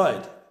on our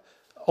side.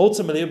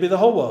 Ultimately, it'll be the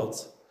whole world.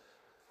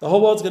 The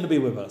whole world's going to be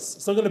with us.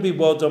 It's not going to be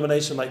world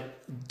domination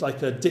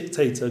like a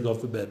dictator,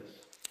 God forbid.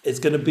 It's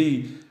going to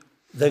be,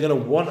 they're going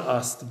to want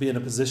us to be in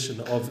a position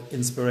of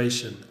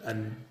inspiration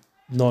and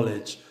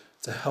knowledge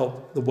to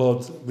help the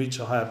world reach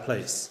a higher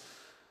place.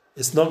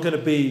 It's not going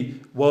to be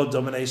world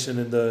domination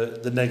in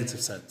the negative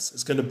sense.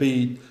 It's going to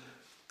be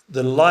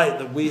the light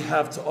that we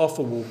have to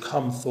offer will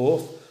come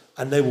forth,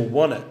 and they will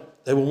want it.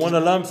 They will want to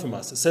learn from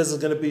us. It says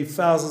there's going to be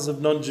thousands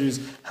of non-Jews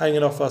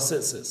hanging off our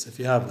tzitzits, if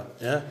you have them.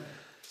 Yeah,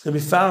 it's going to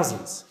be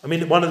thousands. I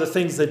mean, one of the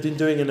things they've been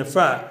doing in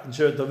Efrat, in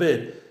Shirat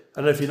David, I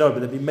don't know if you know, but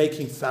they've been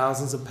making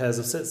thousands of pairs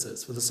of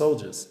tzitzits for the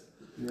soldiers.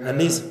 Yeah. And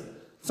these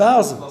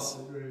thousands.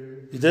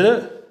 You did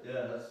it?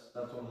 Yeah,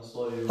 that's when I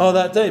saw you. Oh,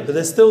 that day. But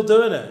they're still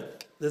doing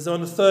it. There's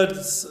on the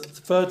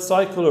third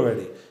cycle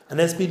already. And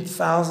there's been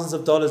thousands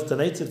of dollars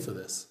donated for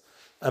this.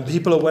 And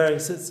people are wearing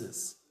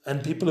tzitzits.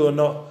 And people who are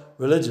not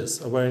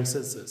religious are wearing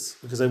tzitzits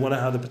because they want to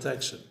have the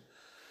protection.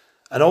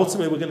 And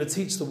ultimately, we're going to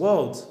teach the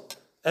world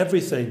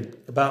everything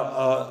about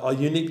our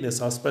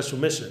uniqueness, our special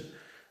mission.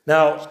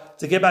 Now,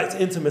 to get back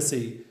to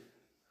intimacy,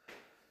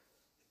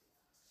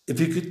 if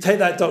you could take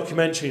that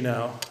documentary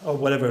now, or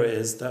whatever it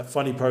is, that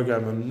funny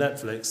program on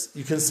Netflix,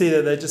 you can see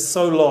that they're just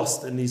so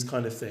lost in these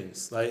kind of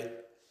things. Like,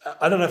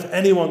 I don't know if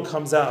anyone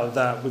comes out of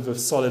that with a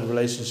solid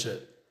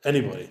relationship.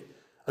 Anybody.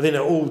 I think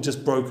they're all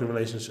just broken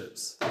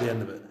relationships at the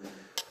end of it.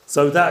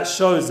 So that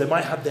shows they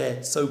might have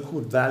their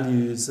so-called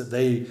values that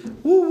they,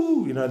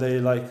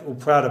 they're like all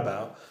proud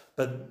about.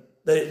 But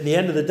at the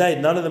end of the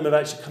day, none of them have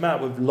actually come out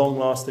with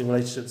long-lasting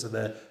relationships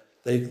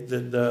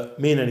that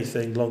mean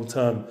anything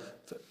long-term.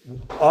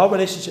 Our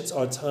relationships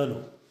are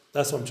eternal.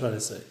 That's what I'm trying to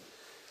say.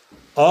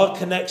 Our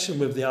connection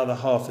with the other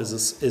half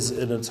is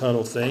an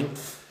eternal thing.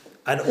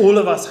 And all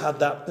of us have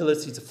that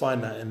ability to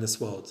find that in this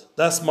world.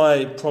 That's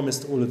my promise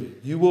to all of you.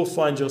 You will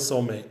find your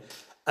soulmate.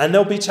 And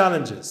there'll be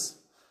challenges.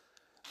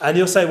 And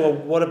you'll say, well,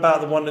 what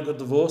about the one that got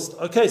divorced?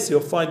 Okay, so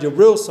you'll find your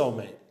real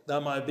soulmate.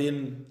 That might be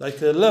in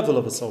like a level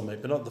of a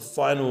soulmate, but not the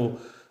final,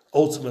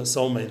 ultimate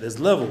soulmate. There's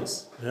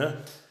levels, yeah?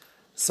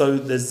 So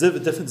there's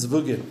different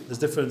zvugim, there's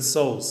different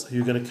souls who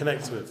you're going to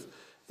connect with.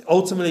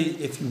 Ultimately,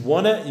 if you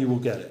want it, you will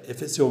get it.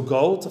 If it's your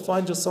goal to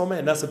find your soulmate,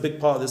 and that's a big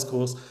part of this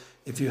course,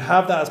 if you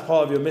have that as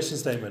part of your mission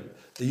statement,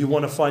 that you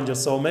want to find your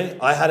soulmate,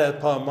 I had it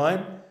as part of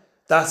mine.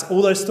 That's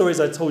all those stories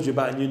I told you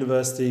about in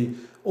university,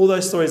 all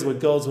those stories where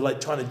girls were like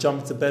trying to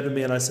jump into bed with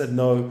me and I said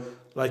no,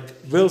 like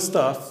real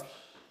stuff.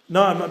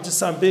 No,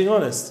 I'm being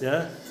honest,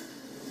 yeah?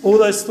 All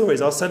those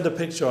stories, I'll send a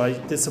picture. I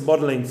did some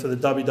modeling for the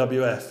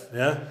WWF,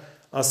 yeah?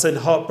 I'll send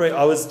Heartbreak.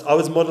 I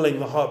was modeling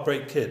the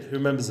Heartbreak Kid. Who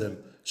remembers him?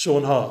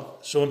 Sean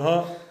Hart. Sean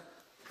Hart?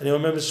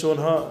 Anyone remember Sean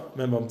Hart?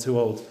 Remember, I'm too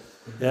old.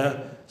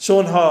 Yeah?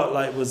 Sean Hart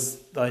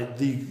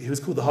he was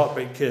called the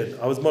Heartbreak Kid.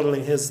 I was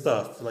modeling his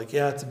stuff. Like he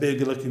had to be a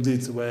good looking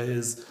dude to wear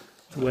his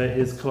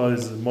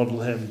clothes and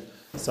model him.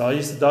 So I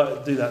used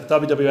to do that.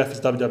 WWF is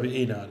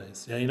WWE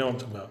nowadays. Yeah, you know what I'm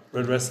talking about.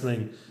 Red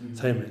Wrestling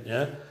Entertainment,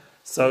 yeah?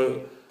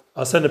 So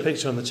I'll send a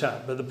picture on the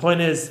chat. But the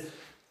point is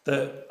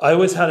that I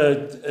always had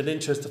an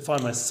interest to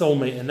find my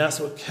soulmate, and that's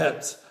what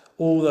kept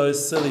all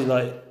those silly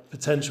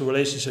potential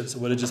relationships that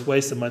would have just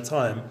wasted my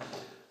time.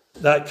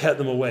 That kept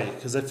them away.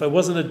 Because if it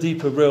wasn't a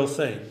deeper, real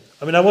thing,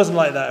 I mean, I wasn't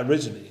like that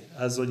originally.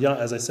 As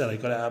I said, I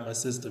got it out of my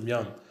system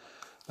young.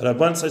 But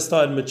once I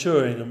started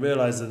maturing and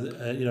realized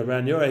that,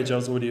 around your age, I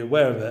was already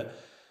aware of it.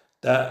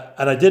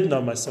 And I did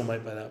know my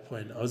soulmate by that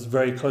point. I was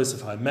very close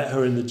with her. I met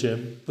her in the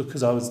gym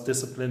because I was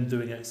disciplined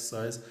doing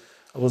exercise.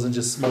 I wasn't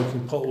just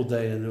smoking pot all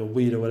day or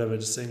weed or whatever,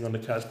 just sitting on the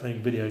couch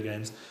playing video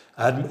games.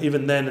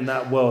 Even then in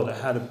that world, I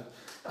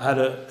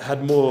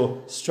had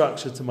more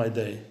structure to my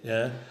day.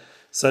 Yeah.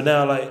 So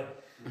now,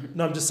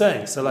 I'm just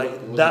saying. So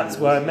that's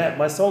where I met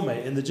my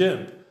soulmate, in the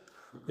gym.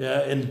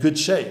 Yeah, in good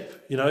shape.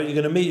 You're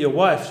going to meet your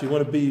wife. You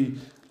want to be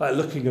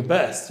looking your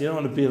best. You don't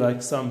want to be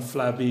like some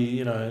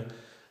flabby,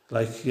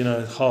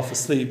 half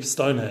asleep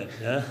stonehead.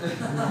 Yeah.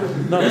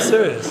 No, I'm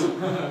serious.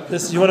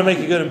 You want to make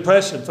a good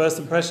impression. First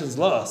impressions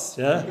last.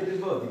 Yeah. You can do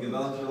both. You can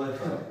balance your life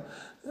out.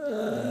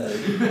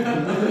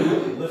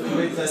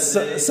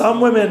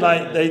 Some women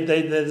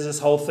there's this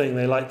whole thing.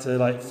 They like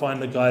to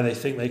find a guy they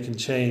think they can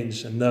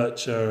change and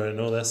nurture and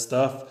all that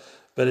stuff.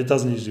 But it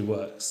doesn't usually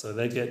work, so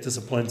they get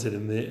disappointed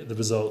in the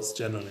results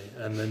generally,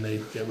 and then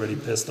they get really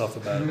pissed off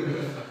about it,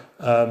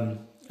 and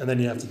then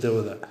you have to deal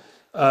with it.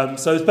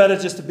 So it's better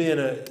just to be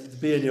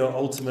in your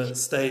ultimate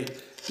state,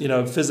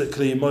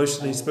 physically,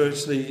 emotionally,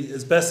 spiritually,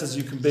 as best as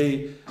you can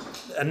be.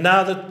 And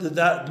now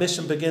that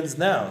mission begins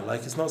now.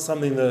 It's not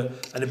something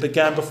and it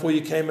began before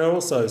you came here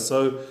also.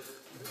 So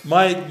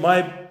my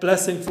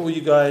blessing for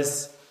you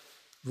guys.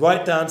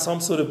 Write down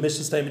some sort of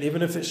mission statement,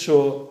 even if it's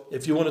short.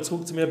 If you want to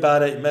talk to me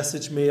about it,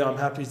 message me. I'm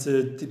happy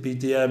to be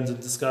DM'd and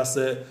discuss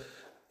it.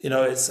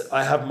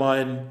 I have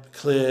mine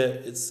clear.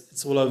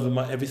 It's all over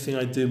everything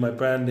I do, my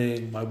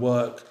branding, my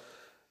work,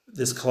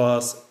 this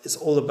class. It's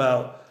all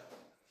about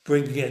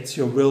bringing it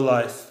to your real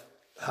life,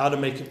 how to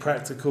make it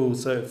practical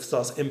so it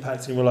starts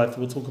impacting your life.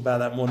 We'll talk about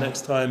that more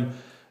next time.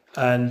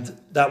 And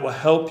that will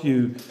help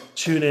you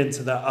tune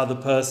into that other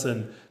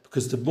person,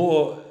 because the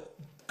more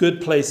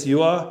good place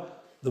you are,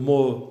 the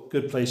more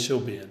good place she'll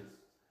be in.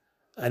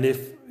 And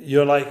if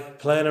you're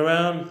playing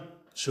around,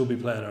 she'll be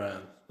playing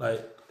around.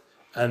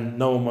 And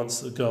no one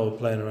wants a girl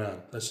playing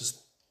around. Let's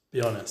just be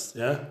honest,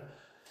 yeah?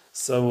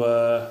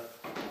 So,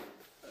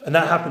 and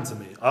that happened to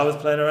me. I was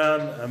playing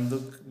around, and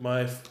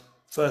my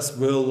first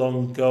real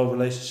long girl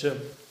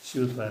relationship, she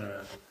was playing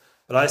around.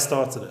 But I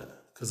started it,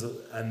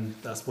 and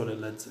that's what it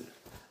led to.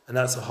 And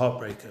that's a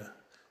heartbreaker,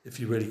 if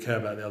you really care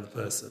about the other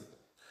person.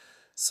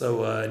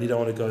 So, and you don't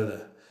want to go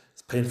there.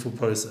 It's a painful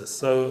process.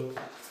 So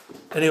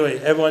anyway,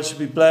 everyone should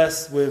be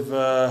blessed with,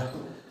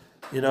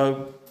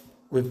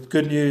 with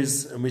good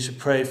news, and we should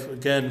pray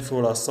again for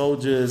all our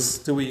soldiers.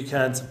 Do what you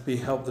can to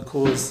help the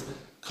cause.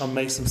 Come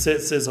make some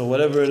sitzes or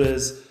whatever it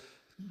is.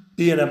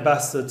 Be an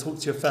ambassador. Talk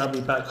to your family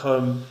back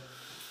home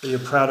that you're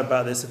proud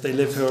about this. If they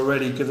live here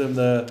already, give them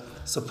the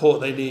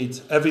support they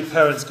need. Every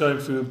parent's going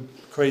through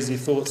crazy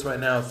thoughts right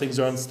now. Things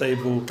are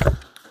unstable.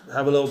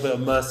 Have a little bit of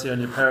mercy on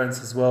your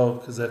parents as well,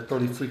 because they're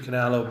probably freaking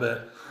out a little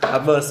bit.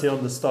 Have mercy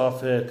on the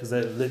staff here, because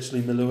they're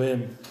literally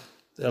miluim.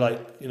 They're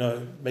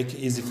make it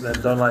easy for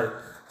them. Don't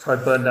try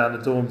to burn down the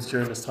dorms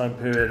during this time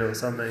period or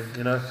something,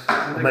 or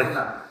make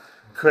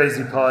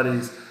crazy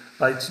parties.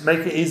 Make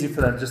it easy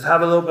for them. Just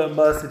have a little bit of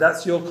mercy.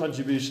 That's your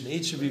contribution.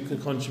 Each of you can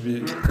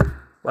contribute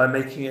by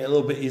making it a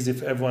little bit easier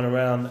for everyone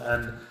around.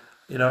 And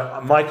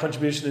my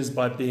contribution is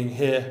by being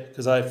here,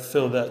 because I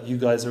feel that you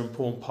guys are an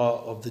important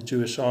part of the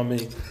Jewish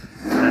army.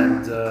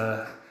 And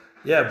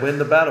win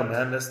the battle,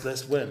 man.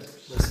 Let's win.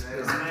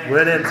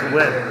 We're in to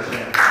win.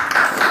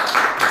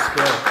 Let's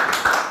go.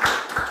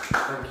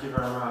 Thank you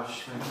very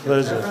much.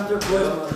 Pleasure.